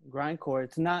grindcore.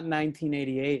 It's not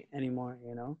 1988 anymore,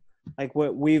 you know? Like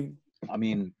I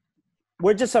mean,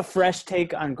 we're just a fresh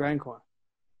take on grindcore,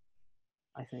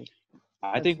 I think.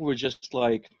 I That's think we're just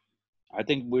like I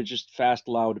think we're just fast,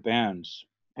 loud bands.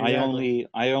 exactly.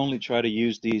 I only try to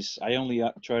use these. I only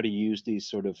try to use these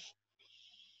sort of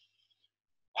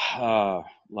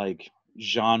like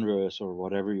genres or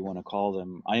whatever you want to call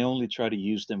them. I only try to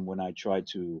use them when I try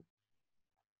to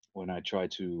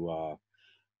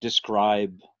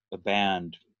describe a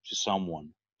band to someone.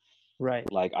 Right.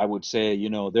 Like I would say, you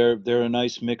know, they're a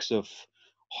nice mix of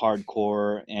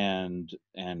hardcore and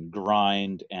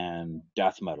grind and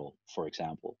death metal, for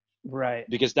example, Right.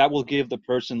 because that will give the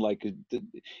person like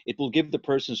it will give the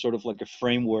person sort of like a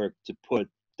framework to put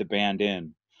the band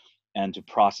in and to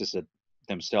process it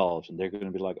themselves, and they're going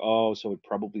to be like, oh, so it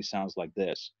probably sounds like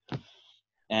this.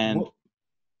 And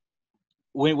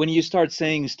Well, when you start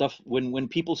saying stuff, when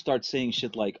people start saying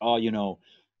shit like, oh, you know,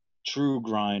 true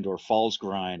grind or false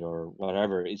grind or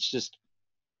whatever, it's just,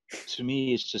 to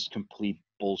me, it's just complete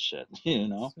bullshit. You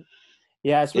know,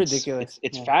 yeah, it's ridiculous.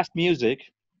 it's Yeah. fast music.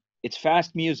 It's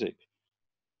fast music.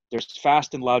 There's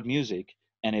fast and loud music,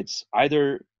 and it's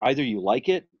either you like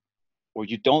it or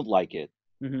you don't like it.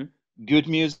 Mm-hmm. Good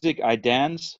music, I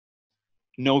dance.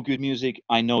 No good music,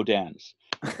 I no dance.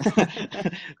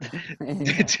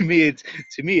 Yeah, to me,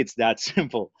 it's that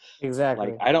simple. Like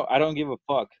exactly. I don't give a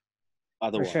fuck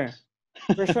For sure. otherwise.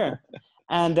 For sure.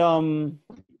 And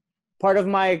part of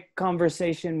my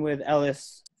conversation with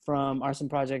Ellis from Arson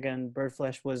Project and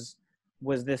Birdflesh was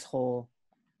this whole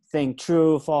thing,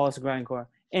 true, false, grindcore.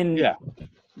 Yeah,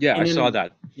 yeah, I saw In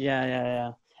that. yeah, yeah,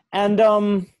 yeah.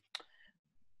 And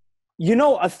you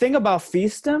know, a thing about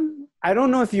Feastem, I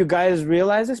don't know if you guys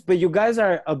realize this, but you guys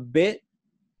are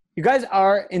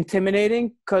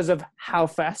intimidating because of how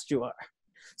fast you are.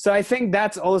 So I think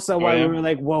that's also Oh why we yeah. were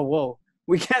like, whoa,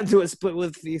 we can't do a split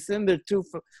with Feastem. They're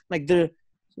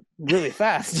really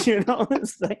fast, you know?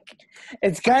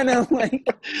 It's kind of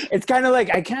like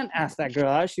I can't ask that girl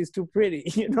out. She's too pretty,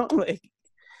 you know? Like,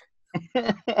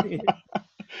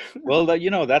 Well, that, you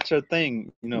know, that's our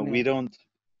thing. You know, yeah. we don't.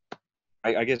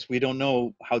 I guess we don't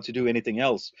know how to do anything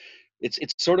else. It's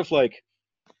sort of like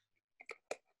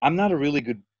I'm not a really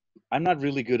good. I'm not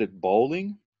really good at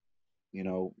bowling. You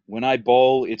know, when I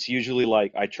bowl, it's usually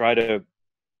like I try to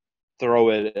throw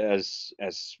it as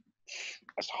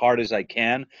hard as I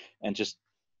can and just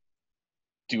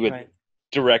do it Right.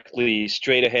 directly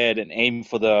straight ahead and aim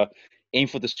for the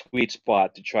sweet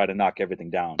spot to try to knock everything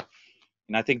down.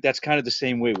 And I think that's kind of the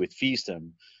same way with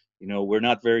Feastem. You know, we're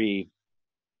not very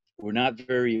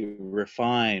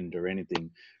refined or anything.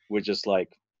 We're just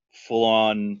like full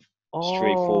on Oh,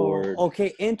 straightforward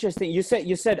okay, interesting. You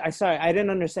said I sorry, I didn't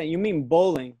understand. You mean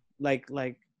bowling. Like when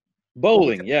we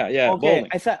bowling. Yeah, yeah, okay, bowling.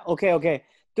 I thought okay.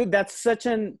 Dude, that's such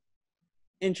an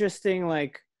interesting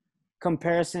like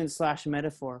comparison slash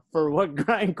metaphor for what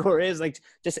grindcore is. Like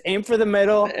just aim for the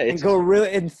middle Yeah, and go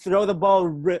really and throw the ball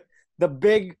the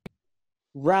big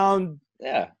round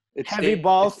yeah. heavy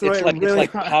ball, throw it It's really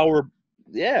like hard. power.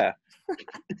 Yeah,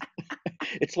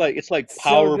 it's like So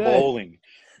power good. bowling.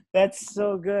 That's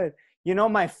so good. You know,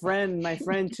 my friend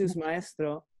Chus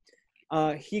Maestro,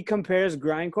 he compares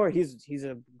grindcore. He's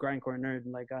a grindcore nerd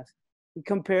like us. He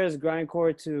compares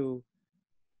grindcore to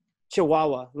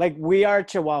Chihuahua. Like we are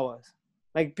Chihuahuas.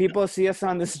 Like people see us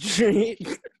on the street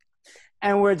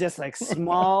and we're just like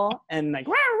small and like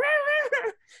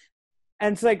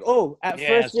and it's like, oh, at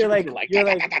Yeah, first super like.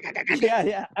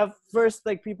 yeah. At first,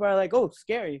 like people are like, oh,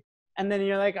 scary. And then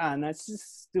you're like, ah, oh, that's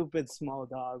just stupid small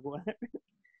dog, whatever,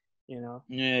 you know.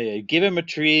 Yeah, yeah. You give him a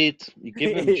treat. You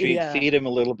give him a treat. Yeah. Feed him a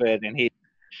little bit, and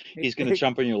he's gonna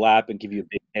jump on your lap and give you a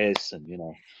big kiss, and you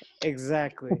know.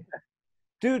 Exactly.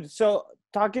 Dude, so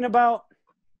talking about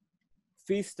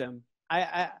Feastem,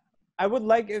 I would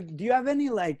like do you have any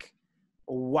like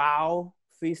wow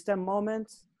Feastem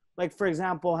moments? Like for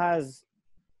example,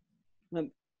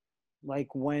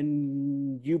 like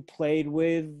when you played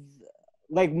with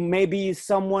like maybe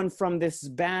someone from this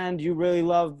band you really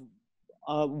love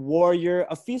wore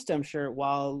a Feastem shirt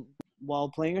while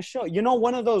playing a show. You know,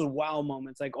 one of those wow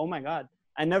moments, like, oh my God,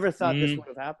 I never thought this would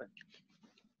have happened.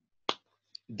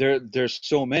 There's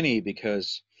so many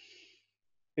because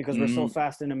we're so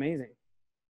fast and amazing.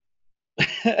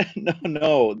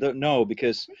 no,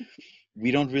 because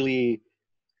we don't really,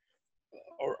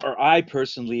 or I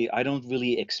personally, I don't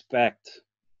really expect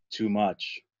too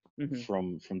much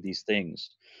from these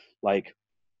things. Like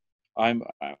I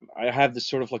have this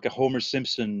sort of like a Homer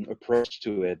Simpson approach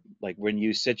to it. Like when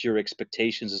you set your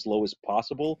expectations as low as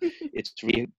possible,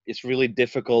 it's really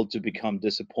difficult to become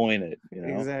disappointed, you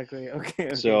know? Exactly.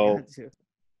 Okay. So got you.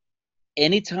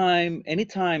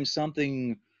 anytime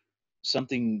something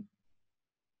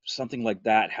like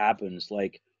that happens,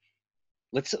 like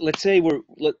let's say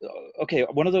okay,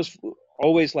 one of those,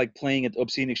 always like playing at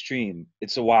Obscene Extreme,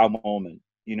 it's a wow moment,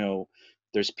 you know.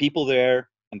 There's people there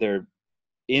and they're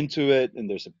into it and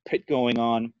there's a pit going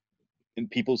on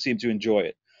and people seem to enjoy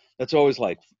it. That's always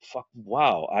like, fuck,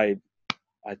 wow, I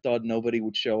thought nobody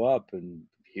would show up and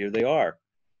here they are.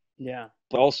 Yeah.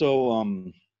 But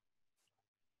also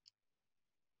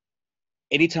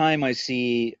anytime I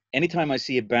see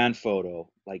a band photo,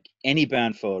 like any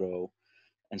band photo,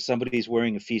 and somebody's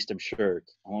wearing a Feastem shirt,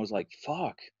 I'm always like,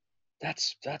 fuck,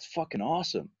 that's fucking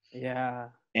awesome. Yeah.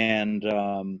 And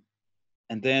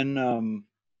then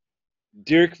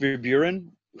Dirk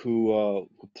Verburen, who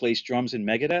plays drums in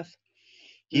Megadeth,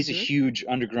 he's a huge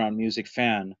underground music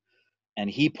fan, and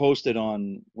he posted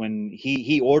on when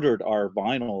he ordered our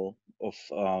vinyl of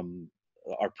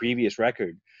our previous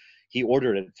record. He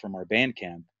ordered it from our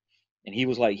Bandcamp, and he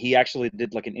was like, he actually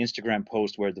did like an Instagram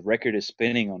post where the record is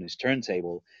spinning on his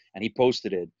turntable, and he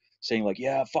posted it saying like,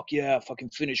 yeah, fuck yeah, fucking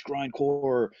Finnish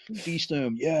grindcore,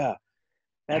 Feastem, yeah.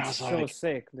 And I That's was so like,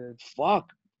 sick, dude.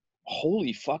 fuck,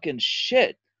 holy fucking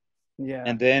shit. Yeah.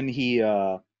 And then he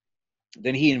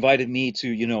invited me to,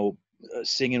 you know,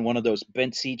 sing in one of those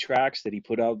Bent Sea tracks that he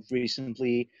put out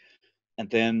recently. And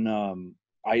then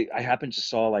I happened to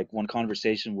saw like one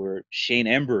conversation where Shane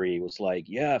Embury was like,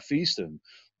 yeah, Feastem,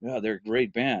 yeah, they're a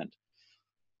great band.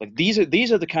 Like these are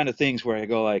the kind of things where I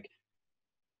go like,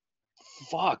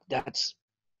 fuck,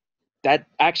 that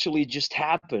actually just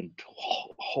happened.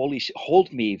 Holy shit,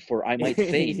 hold me for I might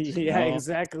faint. Yeah, You know?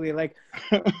 exactly. Like,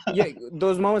 yeah,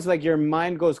 those moments, like your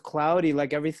mind goes cloudy,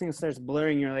 like everything starts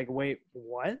blurring. You're like, wait,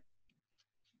 what?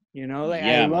 You know, like I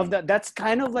Yeah, love man. that. That's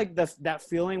kind of like that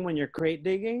feeling when you're crate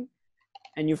digging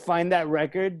and you find that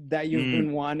record that you've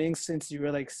been wanting since you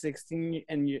were like 16,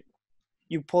 and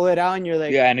you pull it out and you're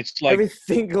like, Yeah, and it's like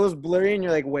everything goes blurry and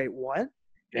you're like, wait, what?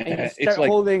 And you it's start like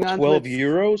holding on to 12 it.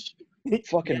 euros.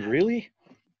 Fucking Yeah, really?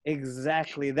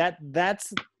 exactly.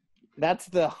 That's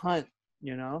the hunt,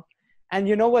 you know. And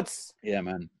you know what's, Yeah,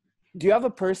 man. do you have a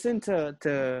person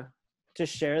to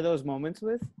share those moments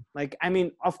with? Like, I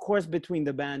mean, of course, between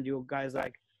the band, you guys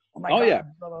like, oh my God, Yeah.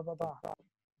 blah blah blah blah.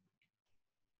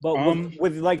 But Um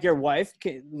with like your wife,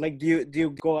 like, do you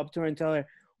go up to her and tell her,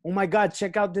 oh my God,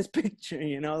 check out this picture,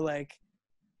 you know, like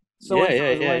so and so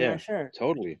is wearing our shirt.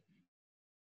 Totally.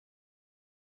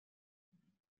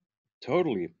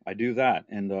 Totally. I do that.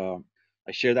 And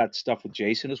I share that stuff with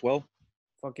Jason as well.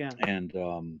 Fuck yeah. And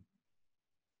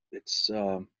it's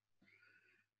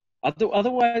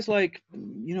otherwise, like,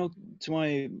 you know,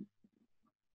 to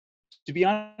be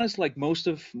honest, like most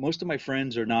of my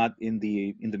friends are not in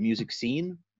the music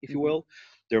scene, if you will.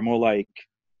 They're more like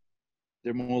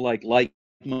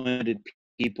like-minded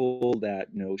people that,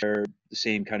 you know, share the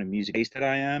same kind of music taste that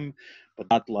I am, but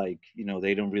not like, you know,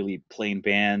 they don't really play in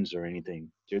bands or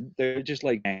anything. They're just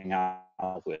like hang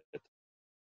out with,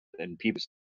 and people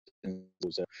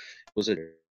was a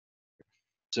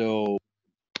so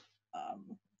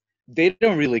they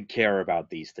don't really care about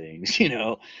these things, you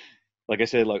know. Like I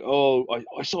said, like, oh,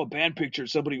 I saw a band picture,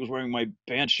 somebody was wearing my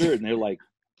band shirt, and they're like,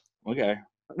 okay,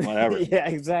 whatever. Yeah,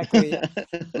 exactly.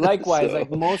 Likewise, So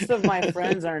like most of my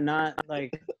friends are not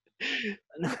like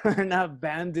are not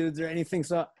band dudes or anything,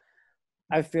 so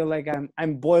I feel like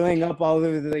I'm boiling up all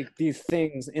of like these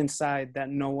things inside that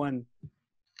no one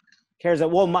cares.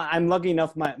 Well, I'm lucky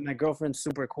enough, my girlfriend's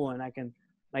super cool and I can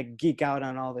like geek out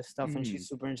on all this stuff and she's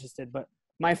super interested, but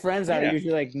my friends are yeah,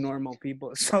 usually like normal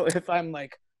people. So if I'm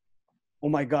like, oh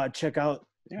my God, check out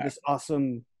this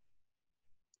awesome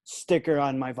sticker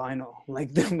on my vinyl,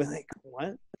 like they'll be like,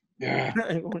 what? yeah,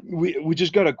 we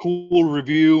just got a cool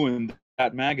review in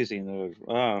that magazine. They're like,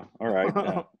 oh, all right,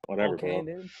 yeah, whatever, Okay, bro.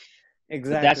 dude.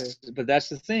 Exactly. But that's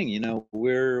the thing, you know.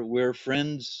 We're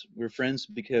friends. We're friends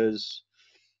because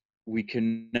we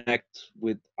connect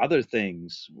with other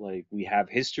things. Like we have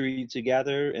history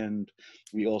together, and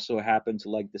we also happen to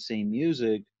like the same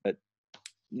music. But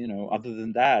other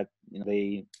than that,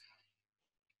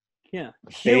 Yeah,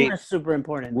 humor they is super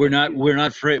important.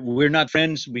 we're not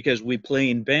friends because we play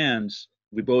in bands.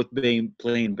 We both play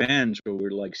in bands, or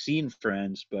we're like scene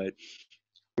friends, but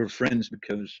we're friends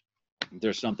because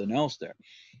there's something else there,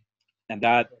 and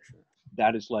that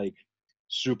is like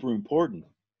super important.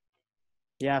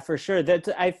 Yeah, for sure. That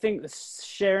I think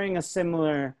sharing a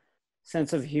similar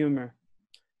sense of humor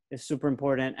is super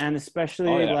important, and Oh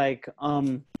especially yeah, like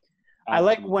I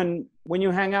like absolutely. when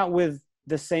you hang out with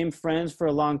the same friends for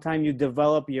a long time, you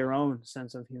develop your own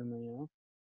sense of humor.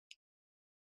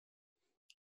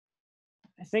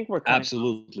 I think we're cutting off.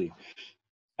 Absolutely.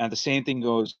 And the same thing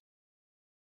goes.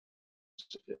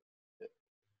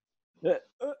 Uh,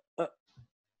 uh, uh,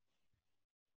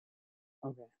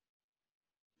 okay,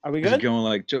 are we Is it good? going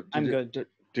like I'm good.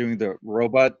 doing the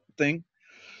robot thing?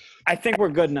 I think we're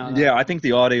good now, though. Yeah, I think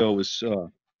the audio was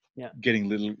Yeah. getting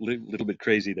little bit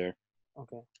crazy there.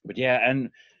 Okay. But yeah,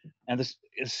 and the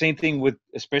same thing with,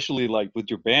 especially like with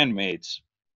your bandmates.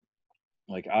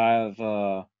 Like I've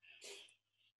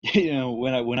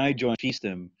when I joined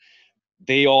Feastem,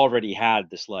 they already had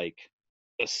this like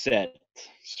a set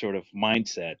sort of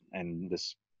mindset and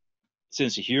this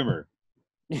sense of humor,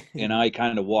 and I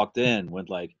kind of walked in, went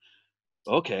like,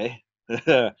 okay,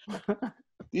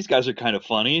 these guys are kind of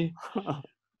funny.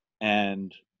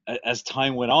 And as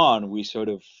time went on, we sort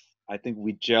of, I think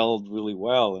we gelled really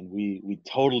well, and we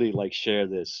totally like share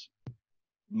this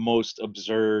most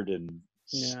absurd and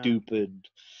Yeah. stupid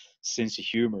sense of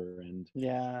humor. And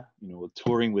Yeah.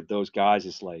 touring with those guys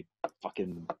is like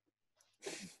fucking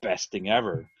best thing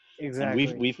ever. And we've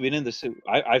Exactly. we've been in this.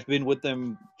 I've been with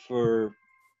them for,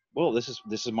 well, this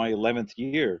is my 11th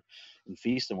year in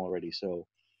Feastem already. So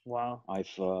Wow.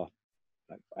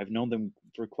 I've known them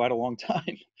for quite a long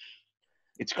time.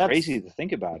 It's crazy That's to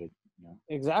think about it.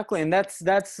 exactly, and that's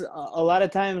a lot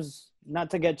of times, not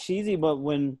to get cheesy, but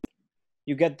when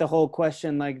you get the whole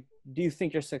question like, do you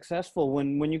think you're successful?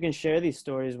 When you can share these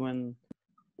stories,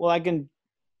 well, I can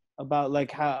about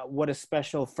like how what a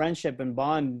special friendship and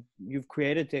bond you've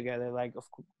created together. Like,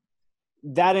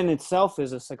 that in itself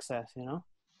is a success.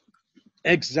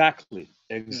 Exactly,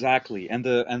 Yeah. exactly. And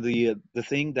the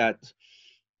thing that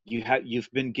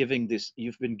you've been given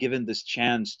this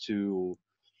chance to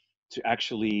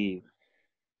actually,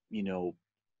 you know,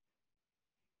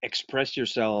 express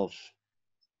yourself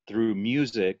through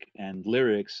music and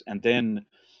lyrics, and then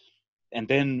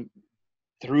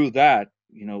through that,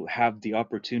 have the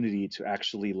opportunity to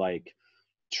actually like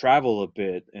travel a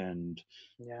bit and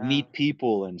Yeah. meet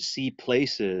people and see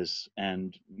places,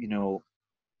 and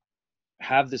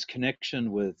have this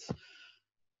connection with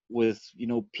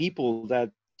people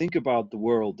that think about the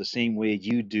world the same way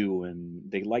you do, and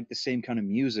they like the same kind of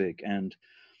music. And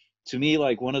to me,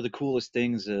 like, one of the coolest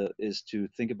things is to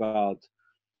think about,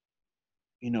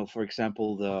 for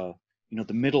example, the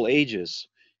Middle Ages,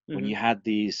 when Hmm. you have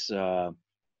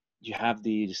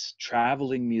these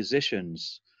traveling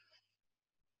musicians.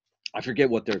 I forget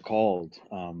what they're called.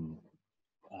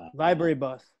 Library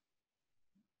bus.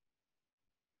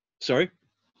 Sorry.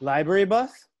 Library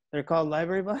bus. They're called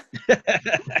library bus.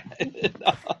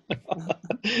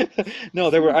 No,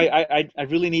 there were. I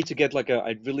really need to get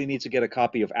I really need to get a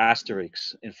copy of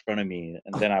Asterix in front of me,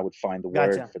 and then I would find the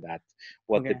word Gotcha. for that.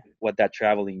 Okay. What that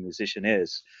traveling musician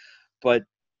is. But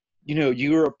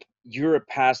Europe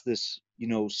has this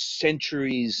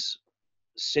centuries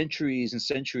and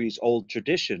centuries old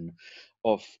tradition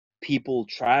of people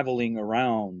traveling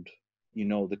around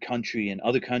the country and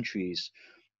other countries,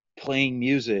 playing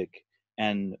music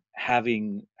and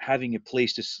having a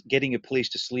place getting a place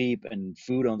to sleep and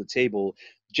food on the table,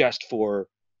 just for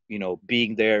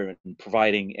being there and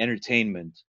providing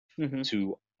entertainment Hmm.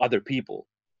 to other people.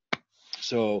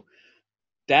 So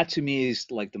that to me is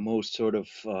like the most sort of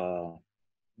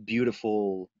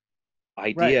beautiful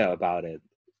Right. idea about it,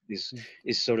 is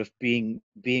sort of being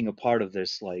a part of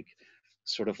this, like,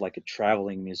 sort of like a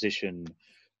traveling musician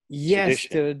Yes,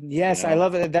 tradition, dude. Yes, I you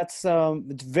love it. That's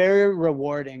it's very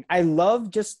rewarding. I love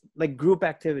just like group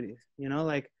activities.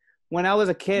 Like when I was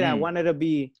a kid, I mm. wanted to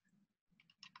be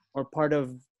or part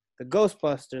of the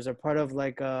Ghostbusters or part of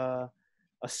like a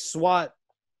SWAT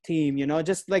team,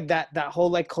 just like that whole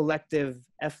like collective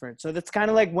effort. So that's kind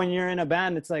of like when you're in a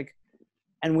band, it's like,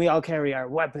 and we all carry our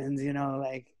weapons,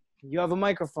 like you have a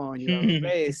microphone, you have a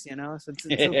bass. So it's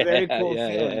a very Yeah, cool yeah,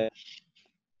 feeling. yeah.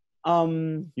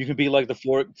 Um You can be like the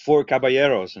four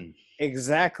caballeros and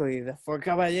exactly, the four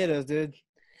caballeros, dude.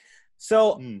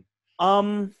 So mm.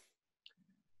 um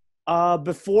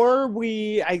Before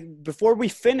we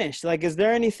finish, like, is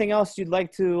there anything else you'd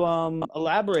like to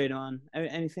elaborate on?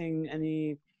 Anything,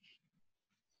 any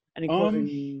Um,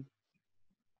 closing?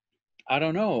 I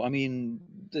don't know. I mean,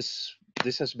 this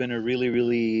has been a really,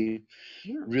 really,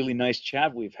 Yeah, really nice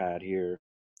chat we've had here.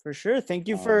 for sure. Thank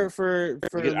you Um, because for.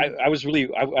 I was really,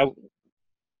 Go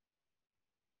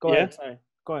yeah, ahead. Sorry.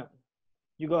 Go ahead.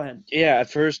 You go ahead. yeah. At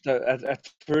first,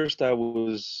 I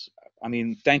was. I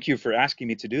mean, thank you for asking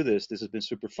me to do this. This has been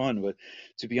super fun. But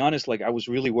to be honest, like I was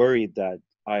really worried that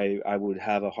I would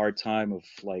have a hard time of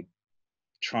like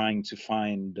trying to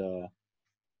find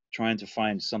trying to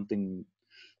find something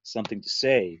to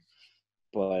say.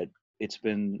 But it's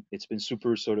been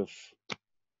super sort of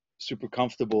super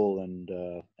comfortable and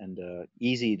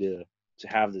easy to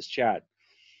have this chat.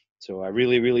 So I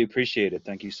really really appreciate it.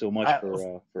 Thank you so much I,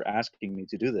 for asking me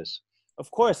to do this. of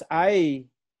course,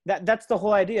 that's the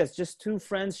whole idea. It's just two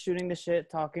friends shooting the shit,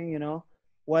 talking,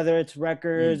 whether it's Mm.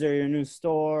 records or your new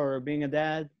store or being a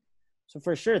dad. So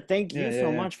for sure, thank Yeah, you yeah, so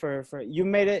yeah. much for you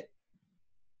made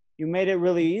it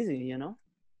really easy.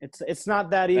 It's not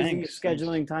that easy Thanks.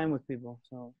 scheduling time with people.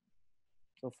 So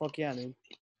fuck yeah, dude.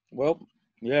 Well,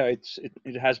 yeah,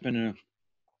 it has been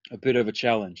a bit of a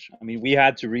challenge. I mean, we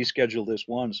had to reschedule this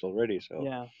once already, so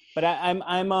Yeah. But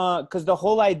I'm because the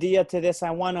whole idea to this,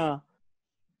 I wanna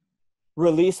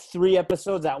release 3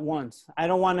 episodes at once. I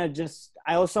don't wanna just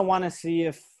I also wanna see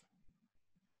if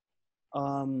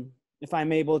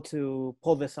I'm able to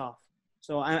pull this off.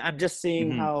 So I'm just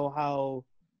seeing hmm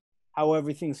how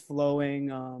everything's flowing.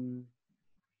 So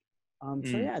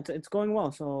mm. yeah, it's going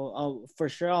well. So for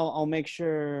sure I'll make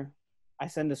sure I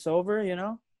send this over.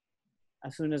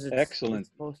 As soon as Excellent. it's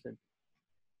posted.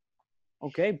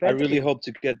 Okay, I really Petri, hope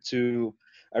to get to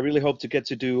I really hope to get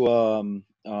to do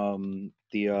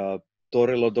the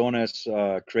Torre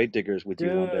Lodones crate diggers with you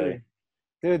one day. dude,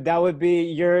 dude, that would be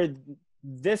your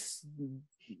this.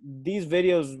 These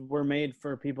videos were made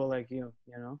for people like you.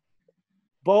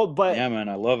 But Yeah, man,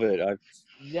 I love it. I've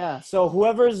yeah. So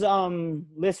whoever's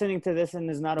listening to this and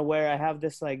is not aware, I have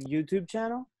this like YouTube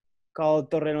channel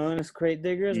called Torrelones Crate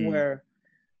Diggers mm, where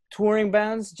touring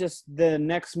bands just the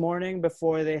next morning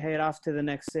before they head off to the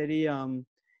next city,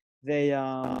 they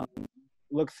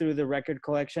look through the record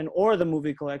collection or the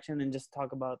movie collection and just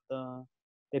talk about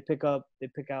they pick out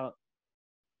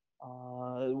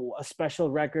a special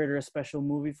record or a special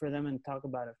movie for them and talk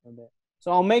about it for a bit.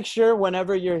 So I'll make sure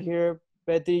whenever you're here,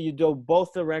 Betty, you do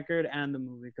both the record and the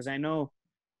movie because I know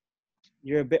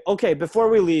you're a bit okay. Before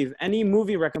we leave, any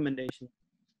movie recommendation?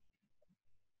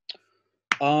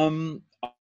 um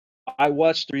I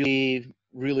watched a really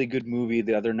really good movie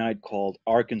the other night called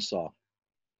Arkansas.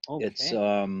 It's Okay,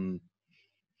 um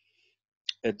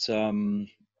it's I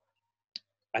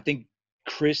think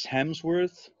Chris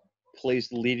Hemsworth plays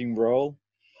the leading role,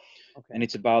 and okay,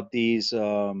 it's about these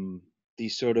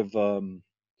sort of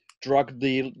drug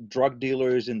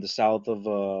dealers in the south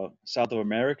of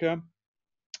America.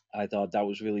 I thought that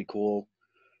was really cool.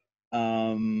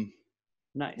 Um,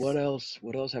 what nice. else?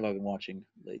 What else have I been watching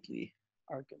lately?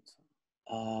 Arkansas.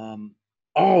 Um,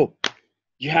 oh,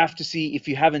 you have to see if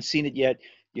you haven't seen it yet.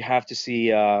 You have to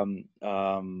see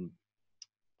fucking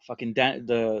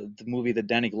the movie that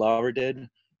Danny Glover did.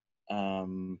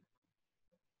 Um,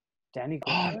 Danny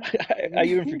oh, Glover. I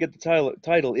even forget the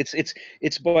title.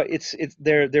 It's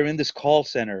they're in this call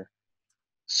center.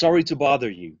 Sorry to bother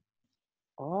you.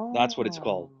 That's what it's Oh,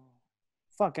 called.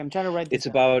 fuck! I'm trying to write this It's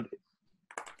down. about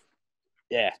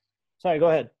yeah. Sorry, go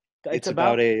ahead. It's It's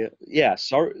about about. a yeah.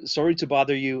 Sorry to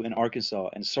bother you in Arkansas,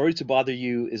 and sorry to bother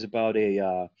you is about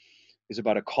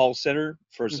a call center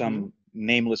for Mm-hmm. some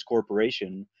nameless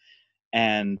corporation,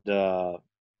 and the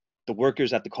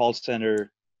workers at the call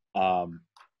center, um,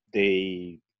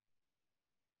 they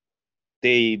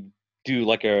they do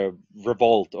like a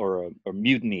revolt or a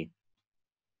mutiny,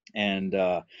 and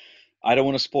I don't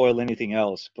want to spoil anything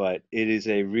else, but it is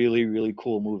a really really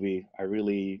cool movie. I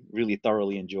really really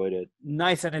thoroughly enjoyed it.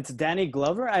 Nice, and it's Danny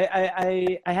Glover.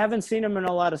 I haven't seen him in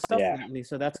a lot of stuff Yeah, lately,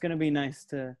 so that's gonna be nice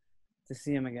to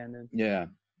see him again, dude. yeah.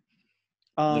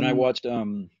 Then I Um, watched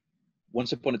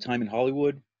Once Upon a Time in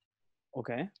Hollywood.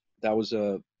 okay. That was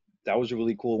that was a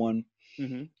really cool one.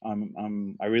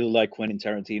 Mm-hmm. I really like Quentin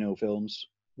Tarantino films.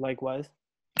 Likewise.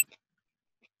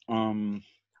 Um,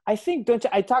 I think don't you,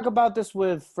 I talk about this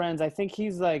with friends. I think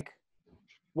he's like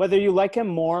whether you like him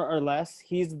more or less,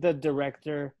 he's the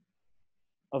director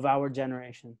of our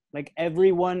generation. Like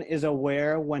everyone is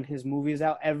aware when his movie's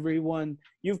out. Everyone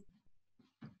you've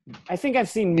I think I've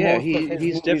seen yeah, most of his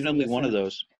he's movies in definitely the one of cinema.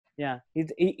 those. Yeah,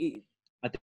 I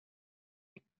think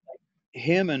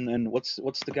him and what's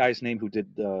the guy's name who did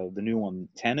the new one,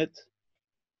 Tenet?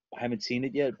 I haven't seen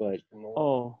it yet, but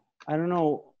Oh, I don't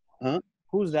know. huh?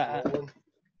 Who's that?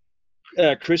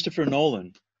 Christopher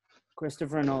Nolan.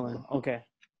 Christopher Nolan. Okay.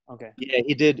 Okay. Yeah,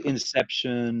 he did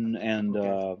Inception and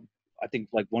Okay. I think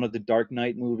like one of the Dark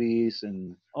Knight movies,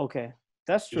 and Okay.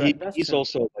 That's true. That's he's true.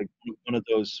 also like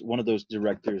one of those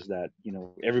directors that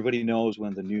everybody knows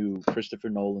when the new Christopher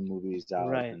Nolan movie is out,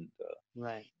 Right.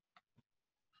 Right.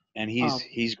 and Um.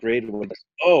 he's great with this.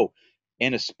 Oh,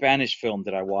 and a Spanish film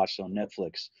that I watched on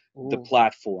Netflix, The Ooh.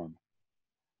 Platform.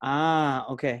 Ah.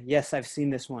 Okay. Yes, I've seen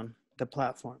this one. The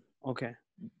Platform. Okay.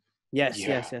 Yes. Yeah,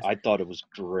 Yes. Yes. I thought it was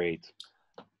great.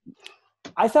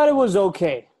 I thought it was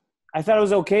okay. I thought it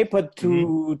was okay, but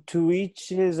Hmm. to each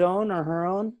his own or her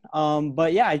own.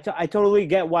 But yeah, I totally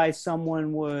get why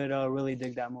someone would really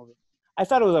dig that movie. I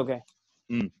thought it was okay.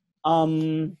 Mm.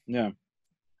 Um, Yeah.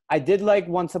 I did like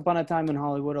Once Upon a Time in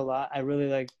Hollywood a lot. I really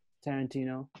like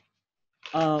Tarantino.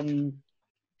 Um,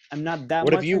 I'm not that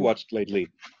What have much you in. watched lately?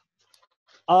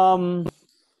 Um,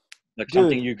 Like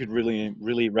something Dude, you could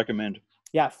really recommend?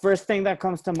 yeah. First thing that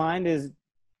comes to mind is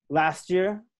last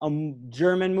year a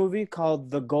German movie called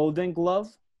The Golden Glove.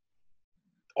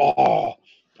 Oh,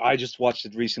 I just watched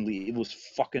it recently. It was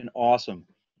fucking awesome.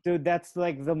 Dude, that's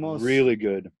like the most Really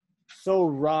good. so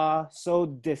raw, so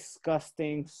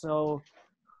disgusting, so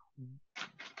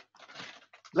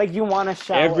like you want to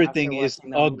shower after Everything is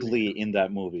watching that movie. ugly in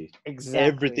that movie. Exactly.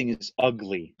 Everything is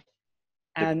ugly.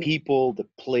 The And people, the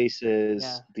yeah,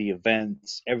 places, the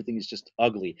events, everything is just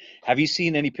ugly. Have you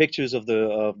seen any pictures of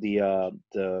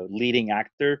the leading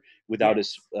actor without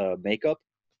his yes. makeup?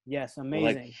 Yes, Like,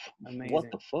 amazing. what Amazing.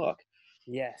 the fuck?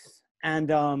 Yes.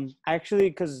 And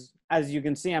actually cuz as you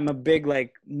can see I'm a big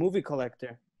like movie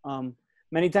collector.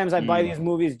 Many times I buy Mm. these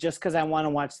movies just cuz I want to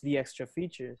watch the extra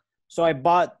features. So I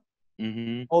bought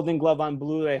Mm-hmm. Golden Glove on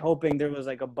Blu-ray hoping there was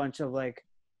like a bunch of like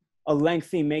a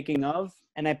lengthy making of,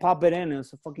 and I pop it in and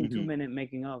it's a fucking Mm-hmm. 2-minute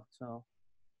making of. So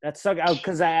that sucked out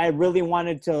because I really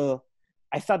wanted to.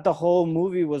 I thought the whole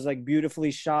movie was like beautifully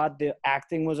shot. The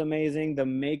acting was amazing. The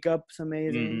makeup's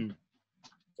amazing. Mm-hmm. True.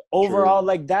 Overall,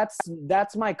 like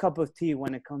that's my cup of tea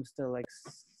when it comes to like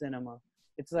cinema.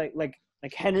 It's like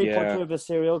Henry Yeah. Portrait of a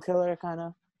Serial Killer kind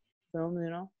of film,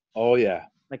 you know, Oh yeah.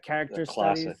 like The character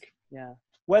studies. classic. Yeah,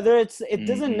 whether it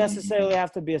doesn't necessarily Mm-hmm.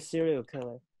 have to be a serial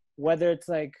killer. Whether it's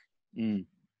like Mm.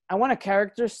 I want a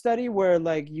character study where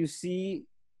like you see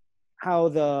how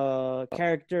the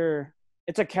character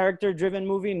it's a character driven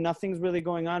movie, nothing's really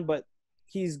going on, but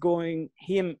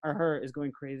him or her is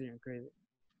going crazier and crazier.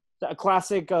 So a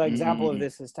classic example of Mm-hmm.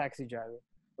 this is Taxi Driver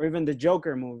or even the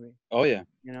Joker movie, Oh yeah.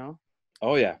 you know?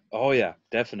 Oh yeah. Oh yeah.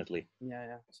 Definitely. Yeah,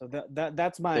 yeah. So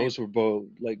that's my Those were both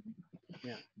like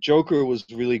yeah. Joker was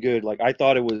really good. Like I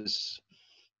thought it was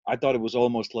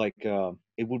almost like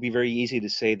it would be very easy to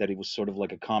say that it was sort of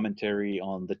like a commentary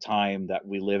on the time that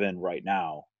we live in right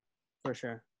now, For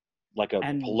sure. like a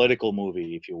And political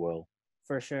movie, if you will.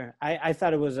 for sure. I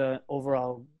thought it was a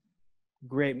overall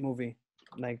great movie.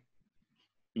 Like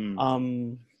Mm,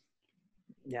 um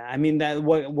yeah, I mean that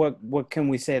what can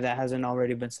we say that hasn't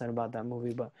already been said about that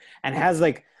movie, but and has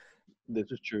like this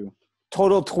is true.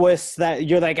 total twists that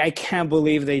you're like, I can't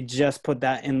believe they just put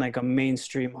that in like a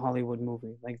mainstream Hollywood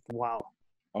movie. Like, wow,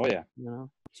 Oh yeah, you know?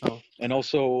 So and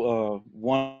also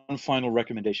one final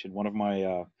recommendation. One of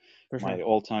for my sure.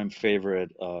 all-time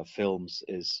favorite films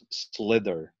is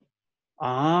Slither.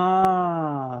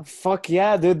 Ah, fuck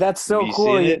yeah, dude. That's Have so you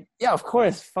cool. seen it? Yeah, of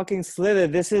course. Fucking Slither.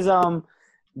 This is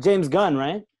James Gunn,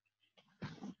 right?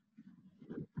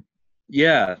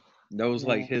 Yeah, that was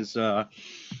like Yeah. his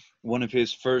one of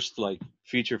his first like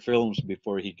feature films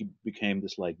before he became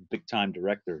this like big time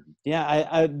director. Yeah,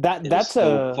 I It is that's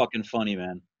so a fucking funny,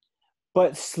 man.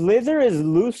 but Slither is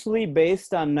loosely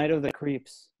based on Night of the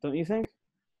Creeps, don't you think?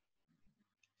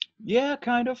 Yeah,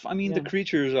 kind of. I mean, the Yeah.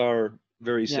 creatures are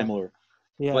very Yeah. similar,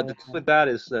 Yeah. but the thing with that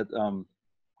is that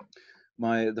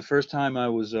the first time I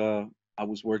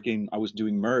was working, I was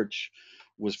doing merch,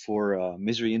 was for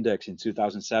Misery Index in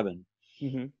 2007,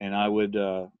 Mm-hmm. and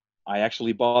I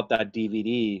actually bought that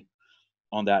DVD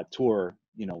on that tour.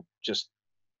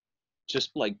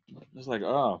 Just like just like,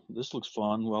 oh, this looks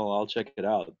fun. Well, I'll check it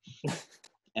out.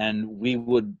 And we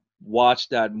would watch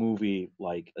that movie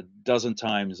like a dozen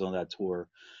times on that tour.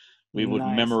 We would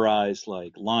Nice. memorize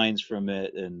like lines from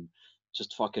it and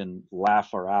just fucking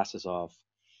laugh our asses off.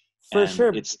 For And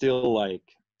sure. it's still like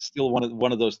still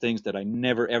one of those things that I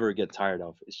never ever get tired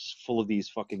of. It's just full of these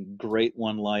fucking great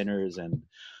one-liners and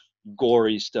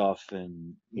gory stuff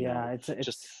and Yeah, just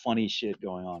it's funny shit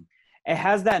going on. it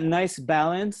has that nice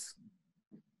balance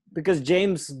because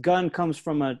James Gunn comes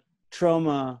from a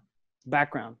trauma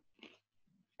background.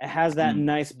 It has that Mm.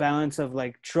 nice balance of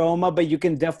like trauma, but you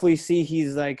can definitely see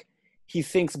he's like, he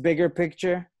thinks bigger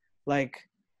picture. Like,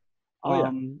 Oh,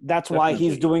 yeah, that's why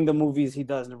he's definitely. doing the movies he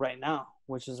does right now,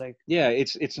 which is like, Yeah,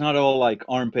 it's not all like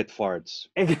armpit farts.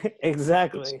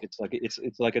 exactly.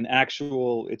 It's like an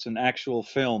actual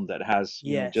film that has,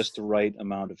 you know, just Yes, the right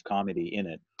amount of comedy in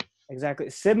it exactly.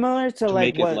 Similar to to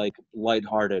like make it what, like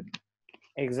lighthearted.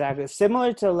 exactly.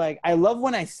 Similar to like, I love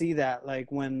when I see that,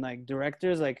 like when like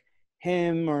directors like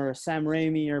him or Sam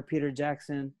Raimi or Peter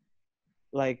Jackson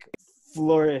like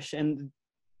flourish and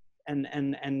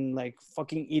like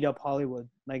fucking eat up Hollywood.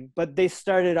 Like, but they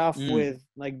started off Mm, with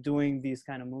like doing these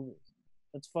kind of movies.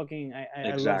 That's fucking, I love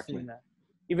seeing exactly. that.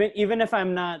 Even if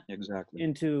I'm not Exactly.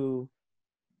 into,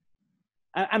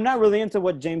 I'm not really into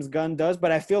what James Gunn does,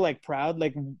 but I feel like proud,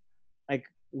 like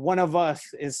one of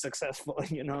us is successful,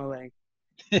 you know, like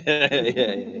Yeah.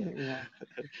 yeah,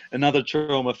 Another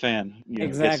trauma fan, you know,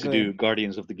 gets to do exactly,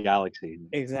 Guardians of the Galaxy.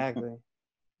 exactly.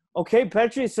 Okay,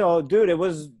 Petri. So, dude, it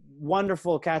was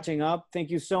wonderful catching up. Thank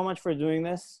you so much for doing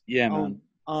this. Yeah, man.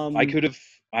 Um, I um, could have,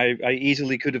 I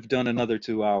easily could have done another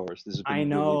 2 hours. This has I been really,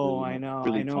 know, really, I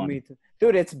really know, fun. me too,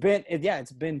 dude. It's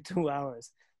been 2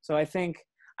 hours. So I think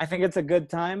it's a good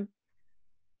time.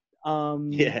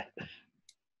 Um, Yeah.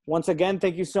 once again,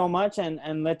 thank you so much,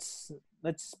 and let's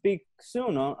speak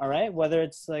soon. All right, whether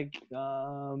it's like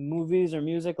movies or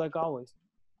music, like always.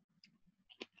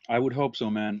 I would hope so,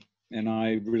 man. And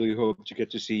I really hope to get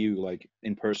to see you like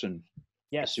in person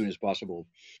as soon Yes, as possible.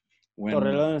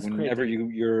 Torrelones is great Whenever digger.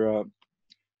 you're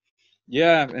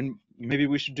yeah, and maybe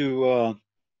we should do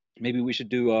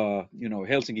you know,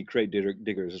 Helsinki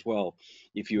diggers as well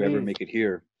if you ever Please, make it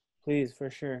here. please, for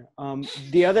sure.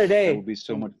 The other That would day, be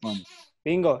so much fun.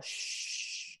 bingo.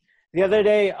 Shh. The other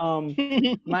day,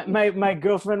 my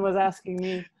girlfriend was asking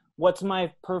me, "What's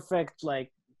my perfect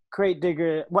like crate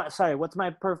digger? What? Sorry, what's my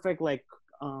perfect like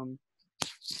um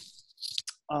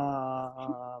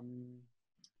um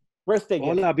birthday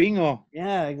gift?" Hola, bingo.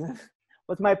 Yeah, exactly.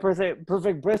 What's my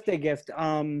perfect birthday gift?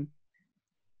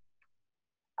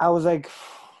 I was like,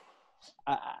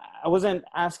 I, I wasn't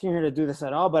asking her to do this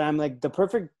at all, but I'm like, the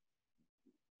perfect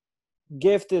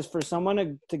gift is for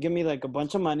someone to give me like a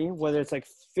bunch of money, whether it's like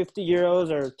 50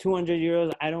 euros or 200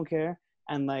 euros, I don't care,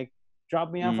 and like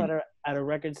drop me off Mm. at a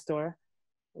record store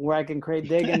where I can create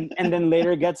dig and then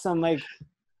later get some like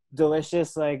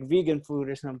delicious like vegan food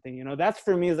or something. You know, that's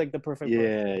for me is like the perfect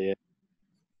birthday. Yeah, yeah.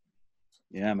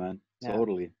 Yeah, man. Yeah.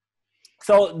 Totally.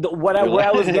 So They're where like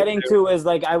I was getting to is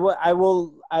like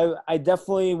I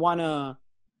definitely wanna.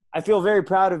 I feel very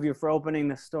proud of you for opening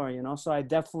this store. You know, so I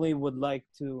definitely would like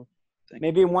to thank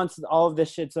maybe once all of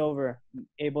this shit's over,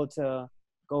 able to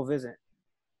go visit.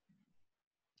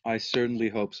 I certainly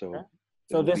hope Okay? so. It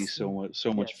So will be this,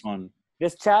 so much yes, fun.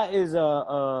 this chat is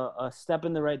a step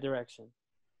in the right direction.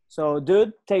 So,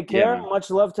 dude, take Yeah, care. man. Much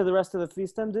love to the rest of the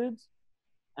Feastem dudes,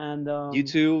 and You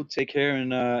too. Take care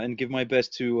and give my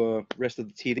best to rest of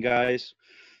the teething guys.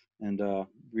 And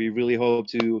we really hope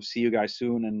to see you guys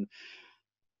soon. And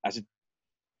as it,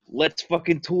 let's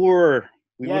fucking tour.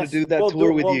 We want to yes, do that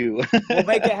tour with we'll you. we'll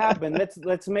make it happen.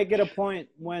 Let's make it a point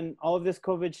when all of this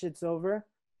COVID shit's over,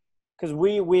 because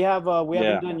we haven't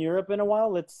Yeah, done Europe in a while.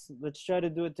 Let's try to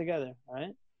do it together. All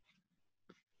right,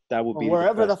 that would or be the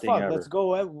wherever the best thing fuck. Let's ever.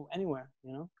 go anywhere.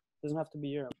 You know, doesn't have to be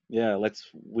Europe. Yeah,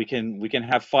 we can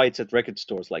have fights at record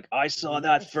stores like I saw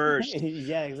that first.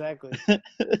 Yeah, exactly.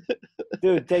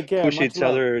 Dude, take care. Push Much each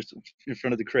love. other in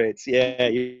front of the crates. Yeah,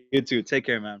 you too. Take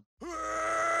care, man.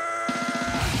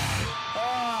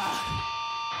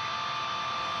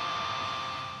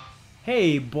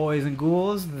 Hey, boys and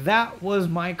ghouls, that was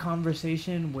my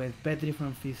conversation with Petri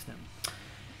from Feastem.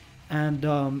 And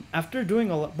after doing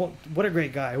a lot, well, what a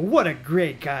great guy! What a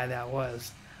great guy that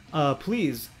was.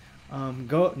 Please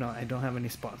go. No, I don't have any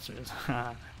sponsors.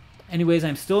 Anyways,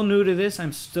 I'm still new to this.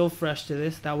 I'm still fresh to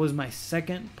this. That was my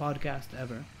second podcast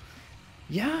ever.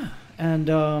 Yeah, and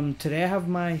today I have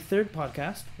my third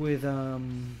podcast with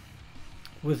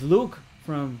Luke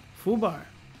from Fubar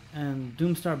and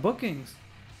Doomstar Bookings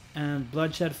and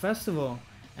Bloodshed Festival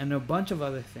and a bunch of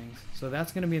other things. So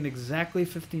that's going to be in exactly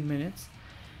 15 minutes,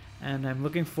 and I'm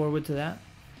looking forward to that.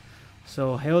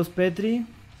 So hails Petri,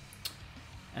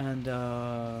 and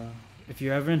if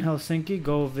you're ever in Helsinki,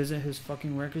 go visit his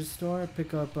fucking record store,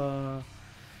 pick up a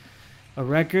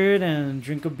record, and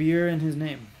drink a beer in his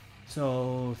name.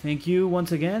 So thank you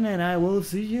once again, and I will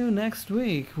see you next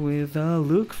week with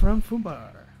Luke from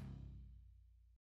Fubar.